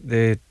that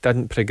they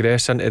didn't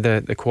progress into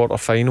the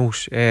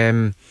quarter-finals.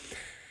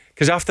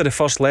 Because after the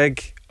first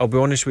leg, I'll be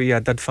honest with you, I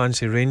did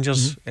fancy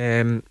Rangers.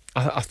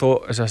 I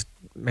thought, as I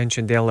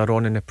mentioned earlier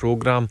on in the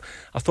programme,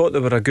 I thought they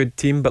were a good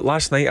team, but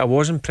last night I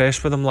was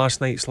impressed with them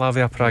last night,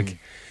 Slavia Prague.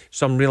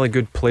 Some really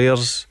good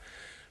players,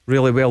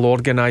 really well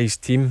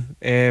organised team.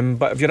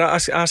 But if you're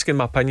asking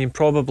my opinion,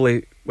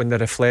 probably when they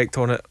reflect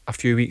on it a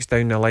few weeks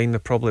down the line, they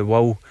probably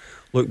will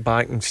look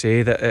back and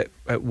say that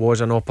it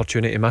was an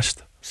opportunity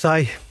missed.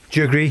 Si, do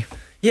you agree?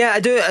 Yeah,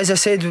 I do. As I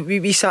said,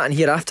 we sat in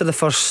here after the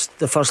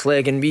first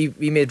leg, and we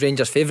made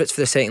Rangers favourites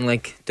for the second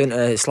leg, down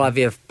to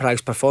Slavia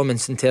Prague's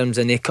performance in terms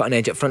of the cutting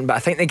edge up front. But I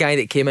think the guy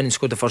that came in and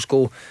scored the first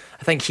goal,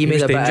 I think he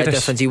made a bit of a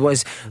difference. He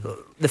was.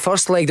 The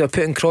first leg they were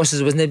putting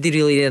crosses, was nobody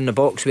really there in the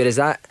box, whereas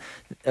that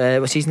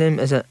what's his name,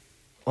 is it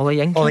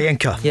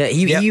Olayenka? Yeah,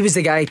 he was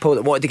the guy, Paul,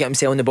 that wanted to get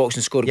himself in the box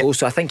and score goals.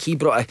 So I think he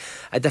brought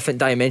a different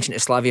dimension to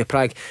Slavia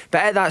Prague.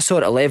 But at that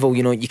sort of level,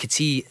 you know, you could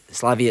see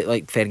Slavia,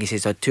 like Fergie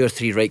says, had 2 or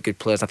 3 right good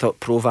players. I thought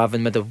Provav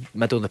in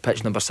middle of the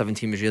pitch, number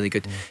 17, was really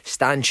good.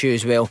 Stanchu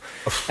as well.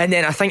 And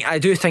then I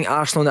do think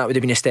Arsenal, that would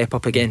have been a step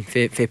up again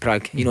for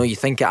Prague. You know, you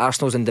think at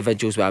Arsenal's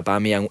individuals with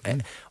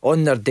Aubameyang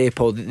on their day,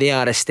 Paul, they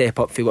are a step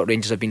up for what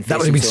Rangers have been facing. That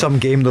would have been some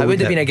game though. It would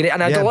have been a great,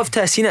 and I'd love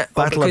to have seen it,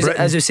 because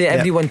as we say,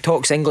 everyone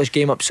talks English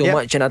game up so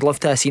much, and I'd love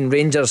to have seen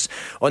Rangers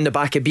on the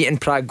back of beating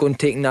Prague going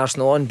taking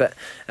Arsenal on, but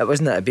it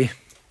wasn't it to be. I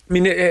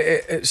mean,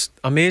 it's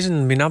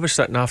amazing. I mean, I was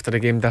sitting after the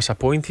game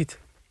disappointed,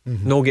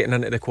 not getting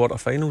into the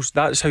quarter-finals.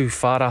 That's how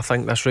far I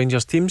think this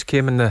Rangers team's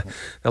came in the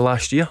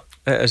last year.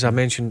 As I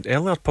mentioned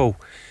earlier, Paul,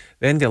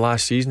 the end of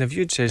last season, if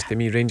you'd said to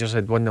me Rangers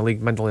had won the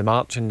league middle of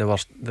March and they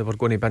were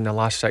going to be in the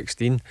last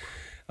 16,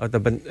 I would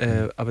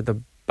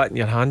have bitten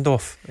your hand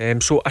off.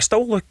 So I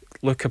still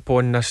look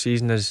upon this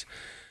season as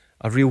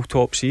a real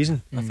top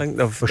season. I think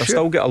they've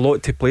still got a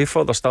lot to play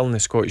for. They're still in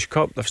the Scottish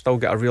Cup. They've still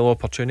got a real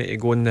opportunity to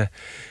go in the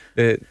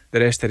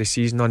rest of the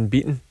season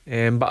unbeaten.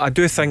 But I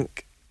do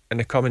think in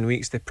the coming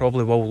weeks they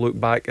probably will look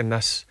back in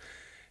this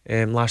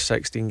last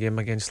 16 game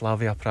against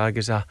Slavia Prague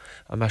as a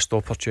missed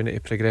opportunity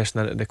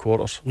progressing into the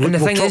quarters. And the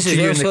thing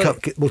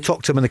is, we'll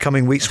talk to him in the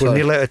coming weeks. We're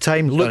nearly out of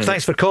time. Luke,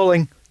 thanks for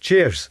calling.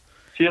 Cheers.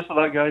 Cheers for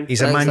that, guys.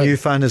 He's a Man U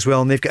fan as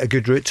well, and they've got a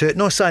good route to it.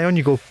 No, Si, on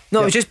you go.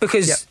 No, just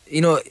because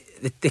you know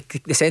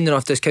the sending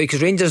off does count,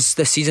 because Rangers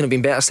this season have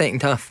been better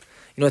second half.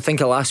 You know, I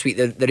think of last week,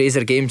 the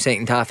Razor game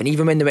second half, and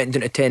even when they went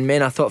down to 10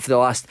 men, I thought for the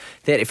last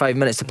 35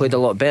 minutes they played a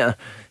lot better.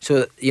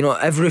 So, you know,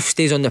 if Roof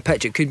stays on the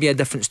pitch, it could be a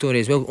different story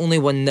as well. Only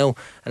 1-0,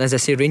 and as I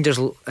say, Rangers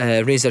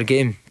Razor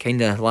game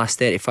kind of last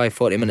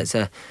 35-40 minutes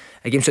a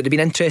game, so it'd have been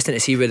interesting to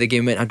see where the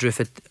game went had Roof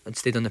had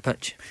stayed on the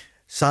pitch.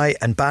 Si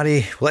and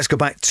Barry, let's go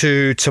back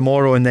to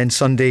tomorrow and then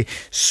Sunday.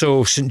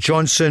 So St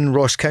Johnstone,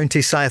 Ross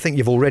County. Si, I think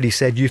you've already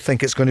said you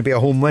think it's going to be a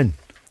home win.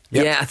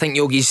 Yeah, I think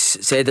Yogi's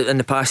said that in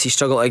the past he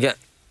struggled to get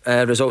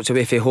results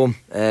away from home.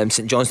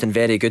 St Johnstone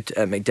very good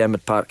at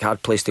McDermott Park,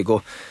 hard place to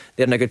go.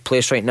 They're in a good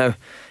place right now,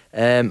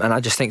 and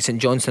I just think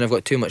St Johnstone have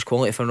got too much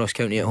quality for Ross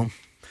County at home.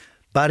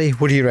 Barry,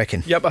 what do you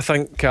reckon? Yep, I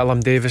think Callum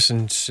Davis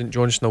and St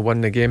Johnstone will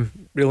win the game.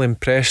 Really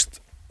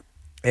impressed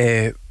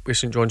with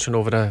St Johnstone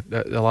over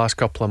the last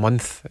couple of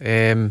months.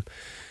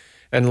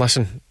 And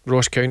listen,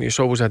 Ross County, it's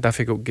always a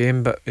difficult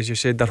game, but as you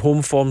said, their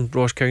home form,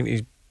 Ross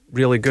County's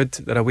really good.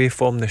 Their away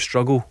form, they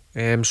struggle.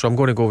 So I'm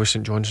going to go with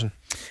St Johnstone.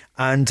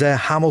 And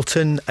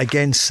Hamilton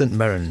against St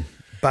Mirren.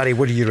 Barry,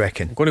 what do you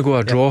reckon? I'm going to go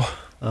a draw.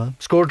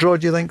 Score draw,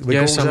 do you think?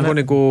 Yes, I'm going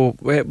to go.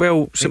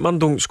 Well, St Mirren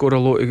don't score a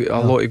lot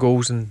of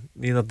goals, and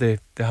neither do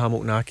the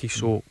Hamilton Accies,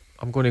 so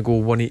I'm going to go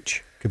one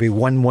each. Could be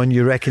 1-1,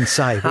 you reckon,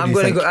 Si? I'm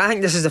going to go. I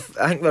think this is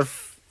I think we're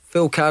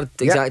full card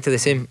exactly the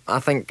same. I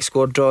think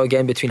score draw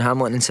again between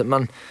Hamilton and St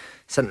Mirren.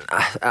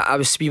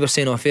 We were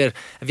saying off air,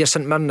 if you're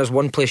St Mirren, there's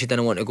one place you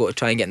didn't want to go to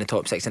try and get in the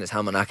top 6, and it's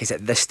Hamilton Accies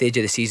at this stage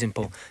of the season,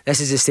 Paul. This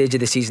is the stage of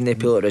the season they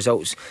pull out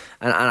results,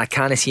 and I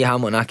can't see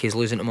Hamilton Accies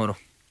losing tomorrow.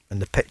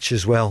 And the pitch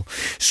as well.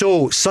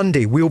 So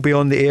Sunday we'll be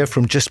on the air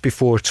from just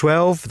before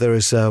 12. There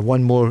is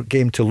one more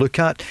game to look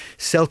at.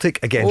 Celtic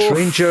against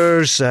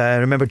Rangers.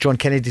 Remember John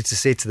Kennedy to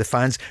say to the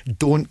fans,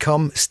 don't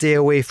come, stay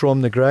away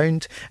from the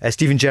ground.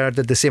 Stephen Gerrard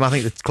did the same. I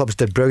think the clubs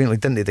did brilliantly,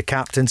 didn't they? The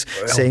captains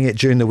saying it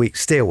during the week,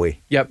 stay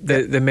away. Yep,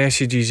 the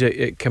messages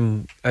that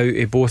come out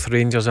of both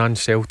Rangers and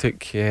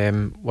Celtic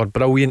were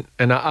brilliant,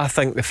 and I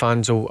think the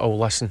fans will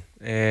listen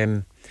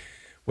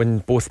when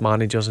both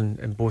managers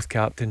and both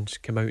captains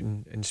come out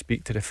and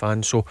speak to the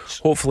fans. So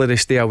hopefully they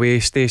stay away,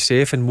 stay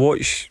safe, and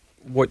watch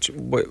which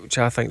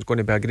I think is going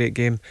to be a great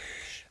game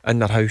in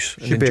their house.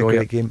 Should be a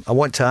great game. I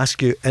want to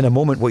ask you in a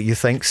moment what you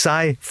think.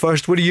 Si,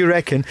 first, what do you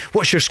reckon?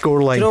 What's your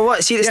scoreline? You know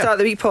what? See, at the start of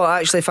the week, Paul, I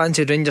actually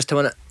fancied Rangers to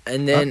win it,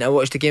 and then I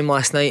watched the game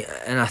last night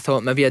and I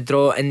thought maybe a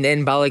draw, and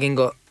then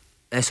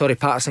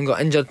Patterson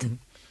got injured,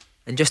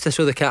 and just to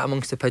throw the cat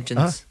amongst the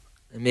pigeons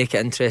and make it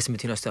interesting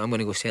between us two, I'm going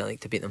to go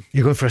Celtic to beat them.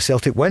 You're going for a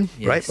Celtic win?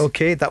 Yes. Right,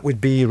 okay. That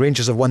would be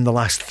Rangers have won the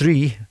last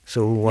 3,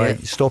 so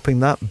stopping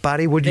that.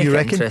 Barry, what do you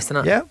reckon?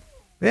 Interesting, yeah,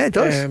 it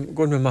does.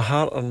 Going with my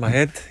heart or my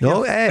head.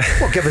 No,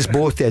 well, give us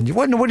both then.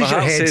 What does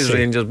your head says say?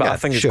 Rangers, but I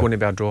think it's going to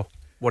be a draw,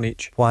 one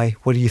each. Why?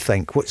 What do you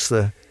think? What's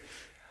the...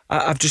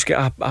 I've just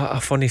got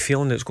a funny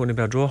feeling it's going to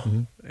be a draw.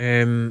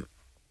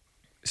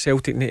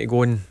 Celtic need to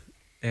go and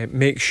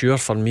make sure,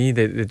 for me,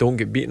 that they don't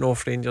get beaten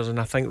off Rangers, and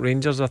I think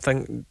Rangers,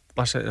 listening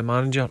to the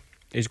manager,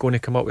 he's going to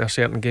come up with a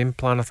certain game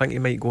plan. I think he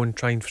might go and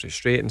try and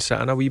frustrate and sit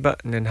in a wee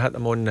bit and then hit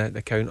them on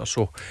the counter.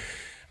 So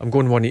I'm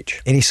going one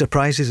each. Any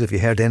surprises? Have you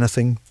heard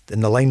anything in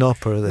the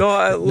lineup?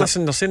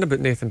 Listen, they're saying about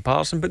Nathan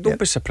Patterson, but don't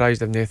be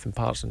surprised if Nathan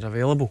Paterson's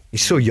available.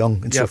 He's so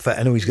young and so fit.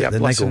 I know he's got the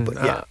niggle,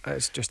 but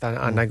it's just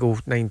a niggle.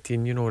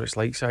 19, you know what it's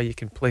like, so you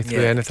can play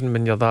through anything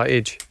when you're that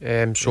age.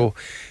 So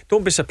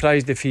don't be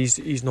surprised if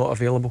he's not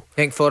available. I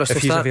think Forrest if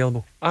will he's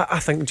available. I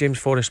think James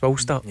Forrest will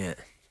start. Yeah.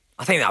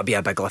 I think that'll be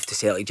a big lift to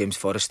Celtic, James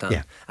Forrest stand.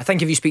 Yeah. I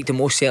think if you speak to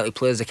most Celtic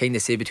players, they kind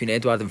of say between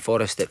Edouard and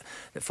Forrest that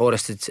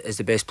Forrest is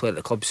the best player at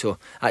the club, so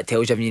that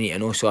tells you everything you need to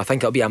know. So I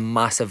think it'll be a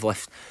massive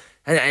lift,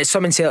 and it's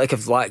something Celtic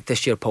have lacked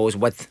this year, Paul, is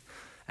width.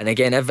 And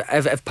again,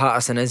 if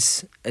Patterson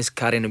is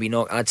carrying a wee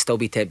knock, I'd still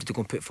be tempted to go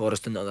and put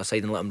Forrest on the other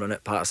side and let him run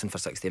at Patterson for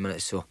 60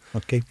 minutes. So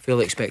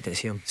fully expecting to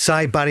see him.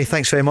 Si, Barry,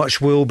 thanks very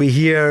much. We'll be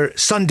here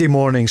Sunday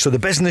morning, so the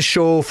business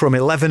show from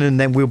 11, and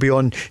then we'll be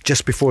on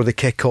just before the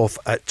kick-off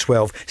at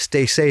 12.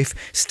 Stay safe,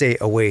 stay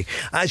away.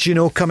 As you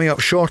know, coming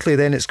up shortly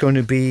then, it's going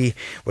to be,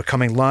 we're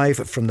coming live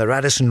from the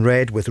Radisson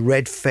Red with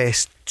Red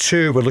Fest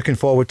 2. We're looking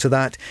forward to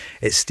that.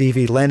 It's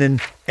Stevie Lennon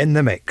in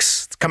the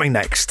mix. It's coming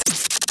next.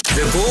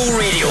 The Go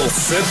Radio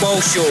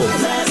Football Show.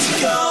 Let's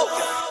go!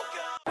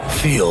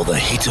 Feel the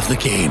heat of the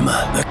game,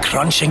 the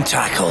crunching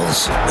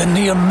tackles, the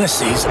near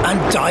misses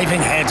and diving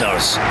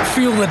headers.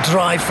 Feel the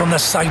drive from the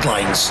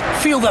sidelines.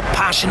 Feel the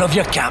passion of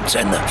your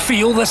captain.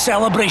 Feel the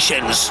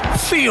celebrations.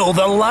 Feel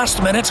the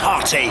last minute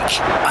heartache.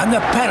 And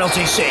the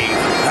penalty save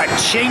that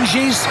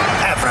changes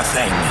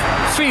everything.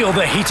 Feel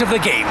the heat of the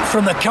game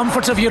from the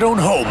comfort of your own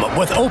home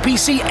with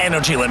OPC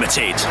Energy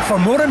Limited. For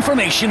more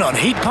information on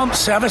heat pump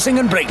servicing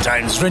and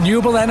breakdowns,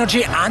 renewable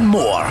energy and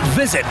more,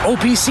 visit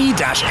opc-ltd.uk.